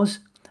monkey bars,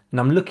 and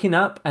I'm looking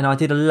up, and I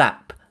did a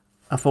lap.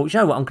 I thought, you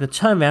know what, I'm going to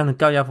turn around and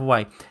go the other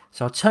way.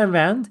 So I turn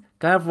around,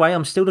 go the other way,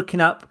 I'm still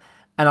looking up,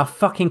 and I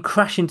fucking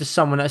crash into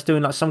someone that's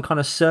doing like some kind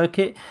of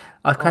circuit.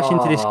 I crash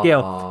into this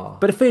girl.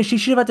 But the thing is, she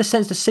should have had the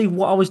sense to see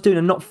what I was doing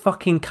and not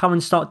fucking come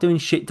and start doing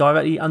shit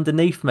directly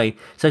underneath me.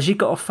 So she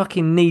got a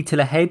fucking knee to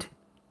the head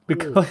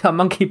because I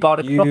monkey barred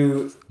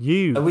across.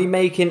 You. Are we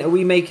making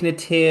a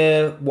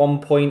tier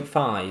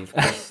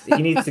 1.5?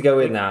 He needs to go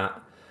in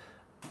that.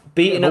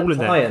 Beating up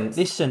clients.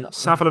 Listen,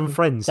 Savile and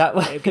Friends.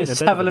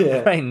 Savile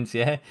and Friends,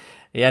 yeah.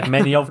 He had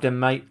many of them,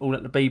 mate, all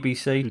at the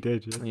BBC. He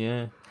did,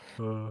 yeah.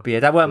 But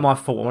yeah, that weren't my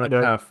fault. I want to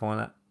clarify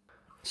that.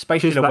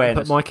 Spatial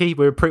awareness. But Mikey,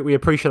 we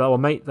appreciate that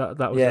one, mate. That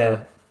was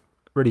a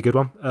really good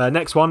one.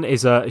 Next one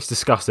is it's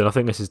disgusting. I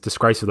think this is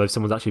disgraceful though.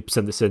 Someone's actually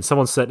sent this in.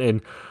 Someone sent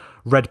in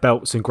red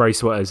belts and grey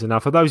sweaters. And now,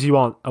 for those of you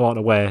who aren't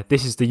aware,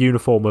 this is the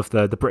uniform of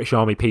the British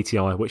Army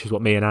PTI, which is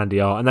what me and Andy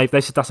are. And they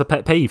said that's a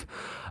pet peeve.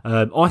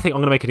 I think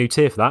I'm going to make a new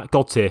tier for that.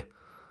 God tier.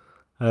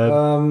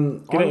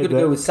 I'm going to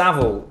go with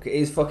Savile. It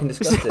is fucking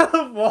disgusting.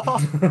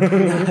 What?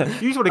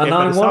 You just want to get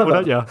better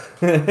Savile, don't you?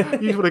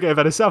 You just want to get a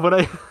better Savile,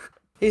 don't you?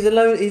 He's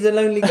a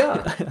lonely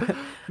guy.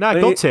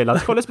 No, God tier,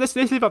 lads. Let's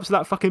live up to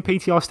that fucking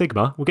PTI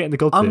stigma. We'll get in the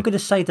God tier. I'm going to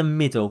say the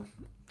middle.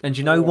 And do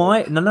you know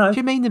why? No. What do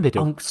you mean the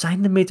middle? I'm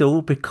saying the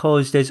middle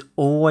because there's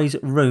always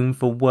room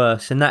for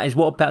worse. And that is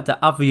what about the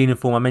other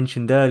uniform I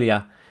mentioned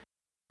earlier.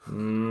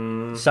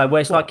 So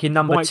where it's like your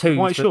number two.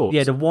 White shorts?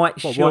 Yeah, the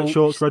white shorts. White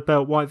shorts, red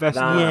belt, white vest.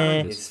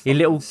 Yeah, your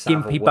little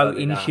gimpy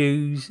boating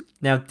shoes.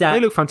 Now that... They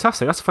look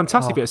fantastic. That's a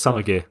fantastic bit of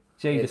summer gear.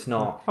 It's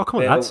not. Oh,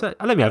 come on, lads.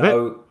 Let me have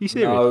it. You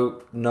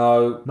serious?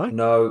 No.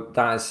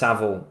 That is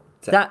Savile.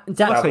 I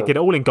say get it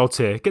all in God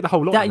tier. Get the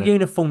whole lot. That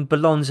uniform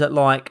belongs at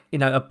like, you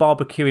know, a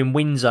barbecue in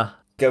Windsor.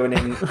 Going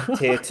in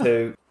tier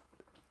 2.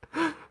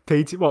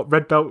 What?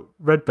 Red belt.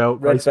 They're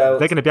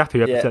going to be happy.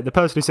 Yeah. The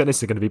person who sent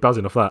this is going to be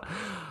buzzing off that.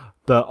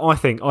 But I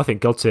think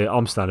God tier.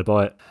 I'm standing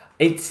by it.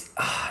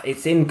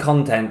 It's in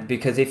content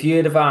because if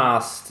you'd have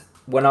asked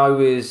when I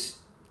was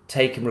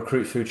taking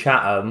recruits through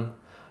Chatham,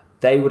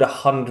 they would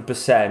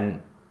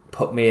 100%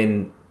 put me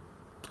in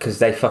because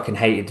they fucking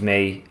hated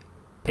me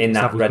in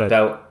that red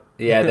belt.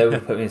 Yeah, they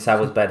would put me in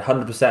Savile's bed,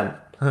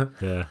 100%.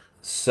 Yeah.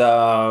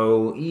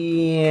 So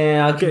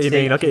yeah, I get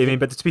what you mean.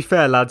 But to be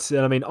fair, lads,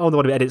 I mean, I'm the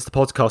one who edits the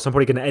podcast. I'm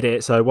probably going to edit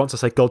it. So once I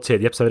say God tier,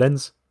 the episode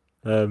ends.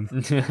 That'll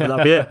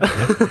be it.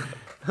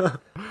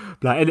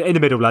 In the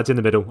middle, lads. In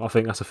the middle. I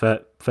think that's a fair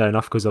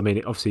enough because I mean,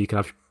 obviously you can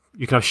have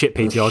shit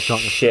PTIs,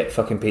 can't you? Shit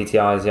fucking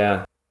PTIs,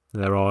 yeah.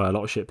 There are a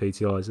lot of shit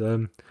PTIs.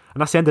 And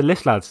that's the end of the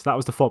list, lads. That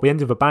was the fault. We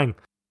ended with a bang.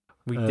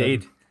 We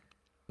did.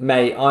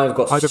 Mate, I've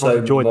got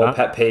so many more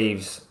pet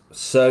peeves.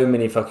 So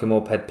many fucking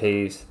more pet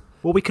peeves.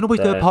 Well, we can always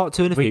do a part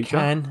 2 in the future.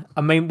 We can.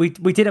 I mean, we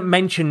didn't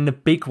mention the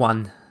big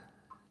one.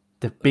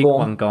 The big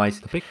one,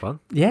 guys. The big one?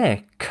 Yeah,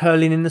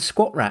 curling in the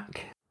squat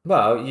rack.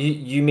 Well,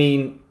 you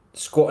mean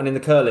squatting in the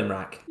curling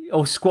rack?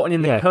 Or squatting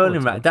in the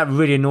curling rack. That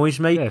really annoys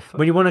me. Yeah,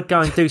 when you want to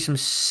go and do some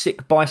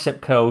sick bicep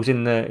curls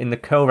in the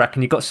curl rack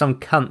and you've got some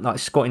cunt like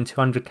squatting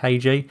 200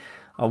 kg.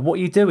 What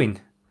are you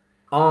doing?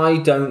 I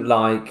don't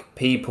like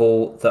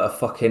people that are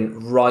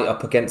fucking right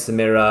up against the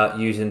mirror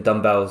using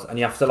dumbbells and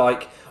you have to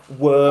like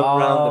worm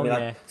around them.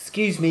 Like,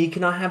 excuse me,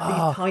 can I have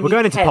these tiny? We're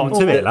going into part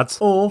 2 here, lads.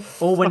 Or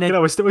when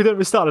they're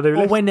starting to do.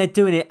 Or when they're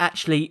doing it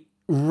actually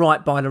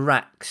right by the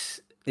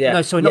racks. Yeah.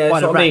 No, sorry, not by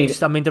the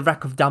racks. I mean the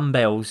rack of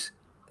dumbbells.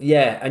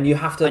 Yeah, and you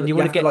have to. And you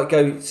want to get like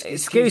go.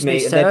 Excuse me,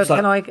 sir.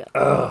 Can I?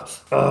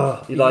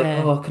 You're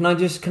like,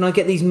 can I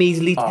get these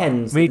measly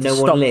tens? We need to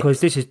stop because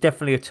this is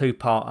definitely a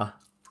 2-parter.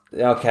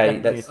 Okay,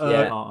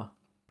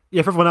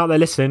 yeah, for everyone out there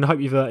listening, I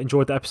hope you've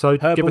enjoyed the episode.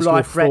 Give us your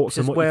Herbalife thoughts reps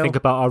on as what well. you think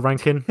about our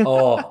ranking.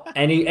 Oh,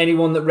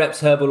 anyone that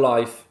reps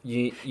Herbalife,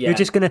 You're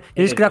just gonna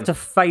have to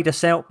fade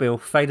us out, Bill.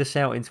 Fade us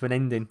out into an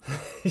ending.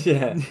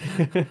 Yeah,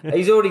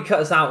 he's already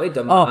cut us out. It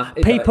doesn't matter.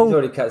 He's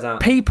already cut us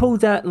out. People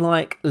that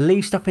like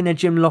leave stuff in their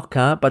gym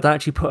locker, but don't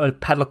actually put a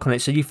padlock on it.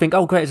 So you think,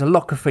 oh great, it's a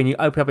locker thing. You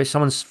open up, it's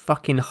someone's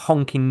fucking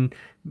honking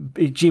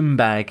gym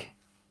bag.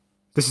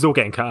 This is all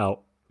getting cut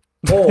out.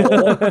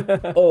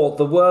 Or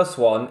the worst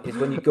one is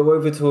when you go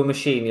over to a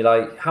machine, you're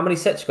like, how many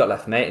sets you got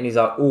left, mate? And he's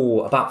like,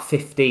 oh, about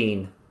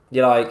 15.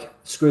 You're like,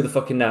 screw the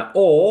fucking nut.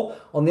 Or,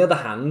 on the other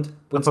hand,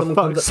 when someone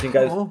comes up to you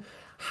and goes,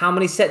 how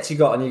many sets you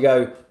got? And you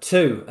go,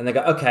 2. And they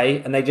go,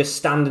 okay. And they just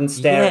stand and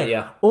stare at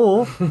you.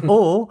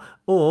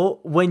 Or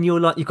when you're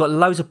like, you've got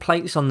loads of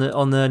plates on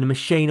the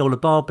machine or the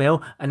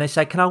barbell, and they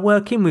say, can I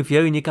work in with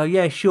you? And you go,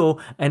 yeah,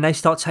 sure. And they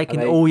start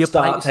taking all your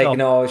plates off. Start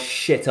taking all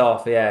shit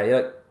off, yeah.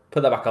 You're like,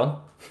 put that back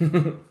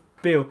on.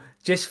 Bill,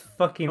 just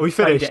fucking we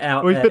finished. fade it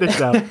out. We finished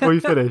now. We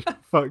finished.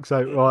 Fuck's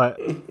sake. Right.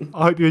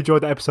 I hope you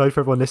enjoyed that episode. For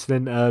everyone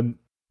listening,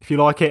 if you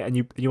like it and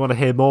you want to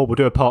hear more, we'll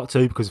do a part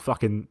 2 because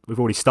we've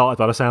already started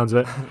by the sounds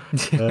of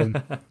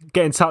it.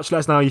 Get in touch. Let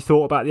us know how you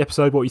thought about the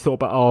episode, what you thought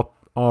about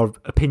our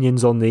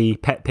opinions on the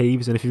pet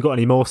peeves, and if you've got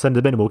any more, send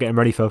them in and we'll get them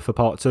ready for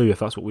part 2 if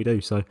that's what we do.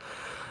 So,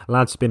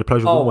 lads, it's been a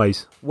pleasure as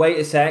always. Wait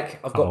a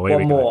sec. I've got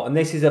one more, and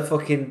this is a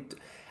fucking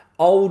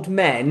old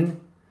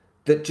men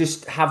that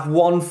just have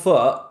one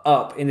foot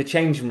up in the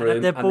changing room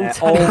and their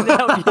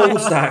old ball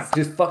sack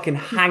just fucking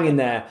hanging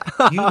there.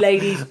 You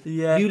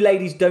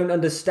ladies don't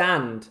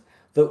understand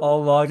that.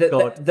 Oh my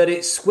God. That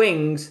it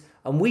swings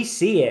and we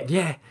see it.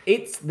 Yeah,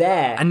 it's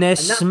there, and they're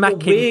that's smacking.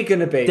 What we're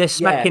gonna be. They're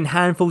smacking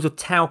handfuls of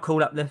talc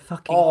up their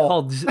fucking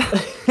pods.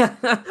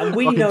 And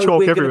we know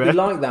we're gonna be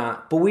like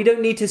that, but we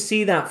don't need to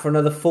see that for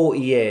another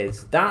 40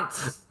 years.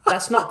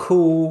 That's not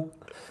cool.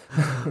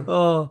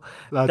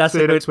 Lads,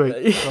 see you next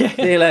week.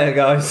 See you later,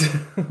 guys.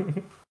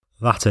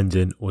 That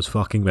ending was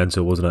fucking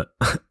mental, wasn't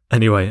it?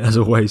 Anyway, as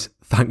always,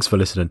 thanks for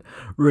listening.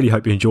 Really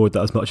hope you enjoyed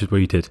that as much as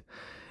we did.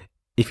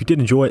 If you did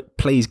enjoy it,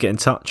 please get in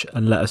touch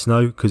and let us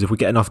know, because if we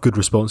get enough good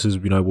responses,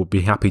 we'll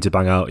be happy to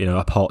bang out,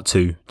 a part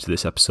 2 to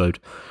this episode.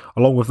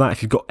 Along with that,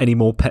 if you've got any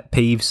more pet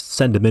peeves,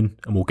 send them in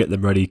and we'll get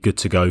them ready, good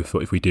to go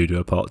for if we do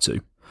a part 2.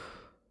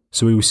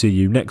 So we will see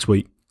you next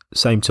week,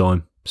 same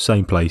time,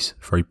 same place,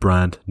 for a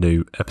brand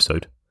new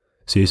episode.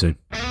 See you soon.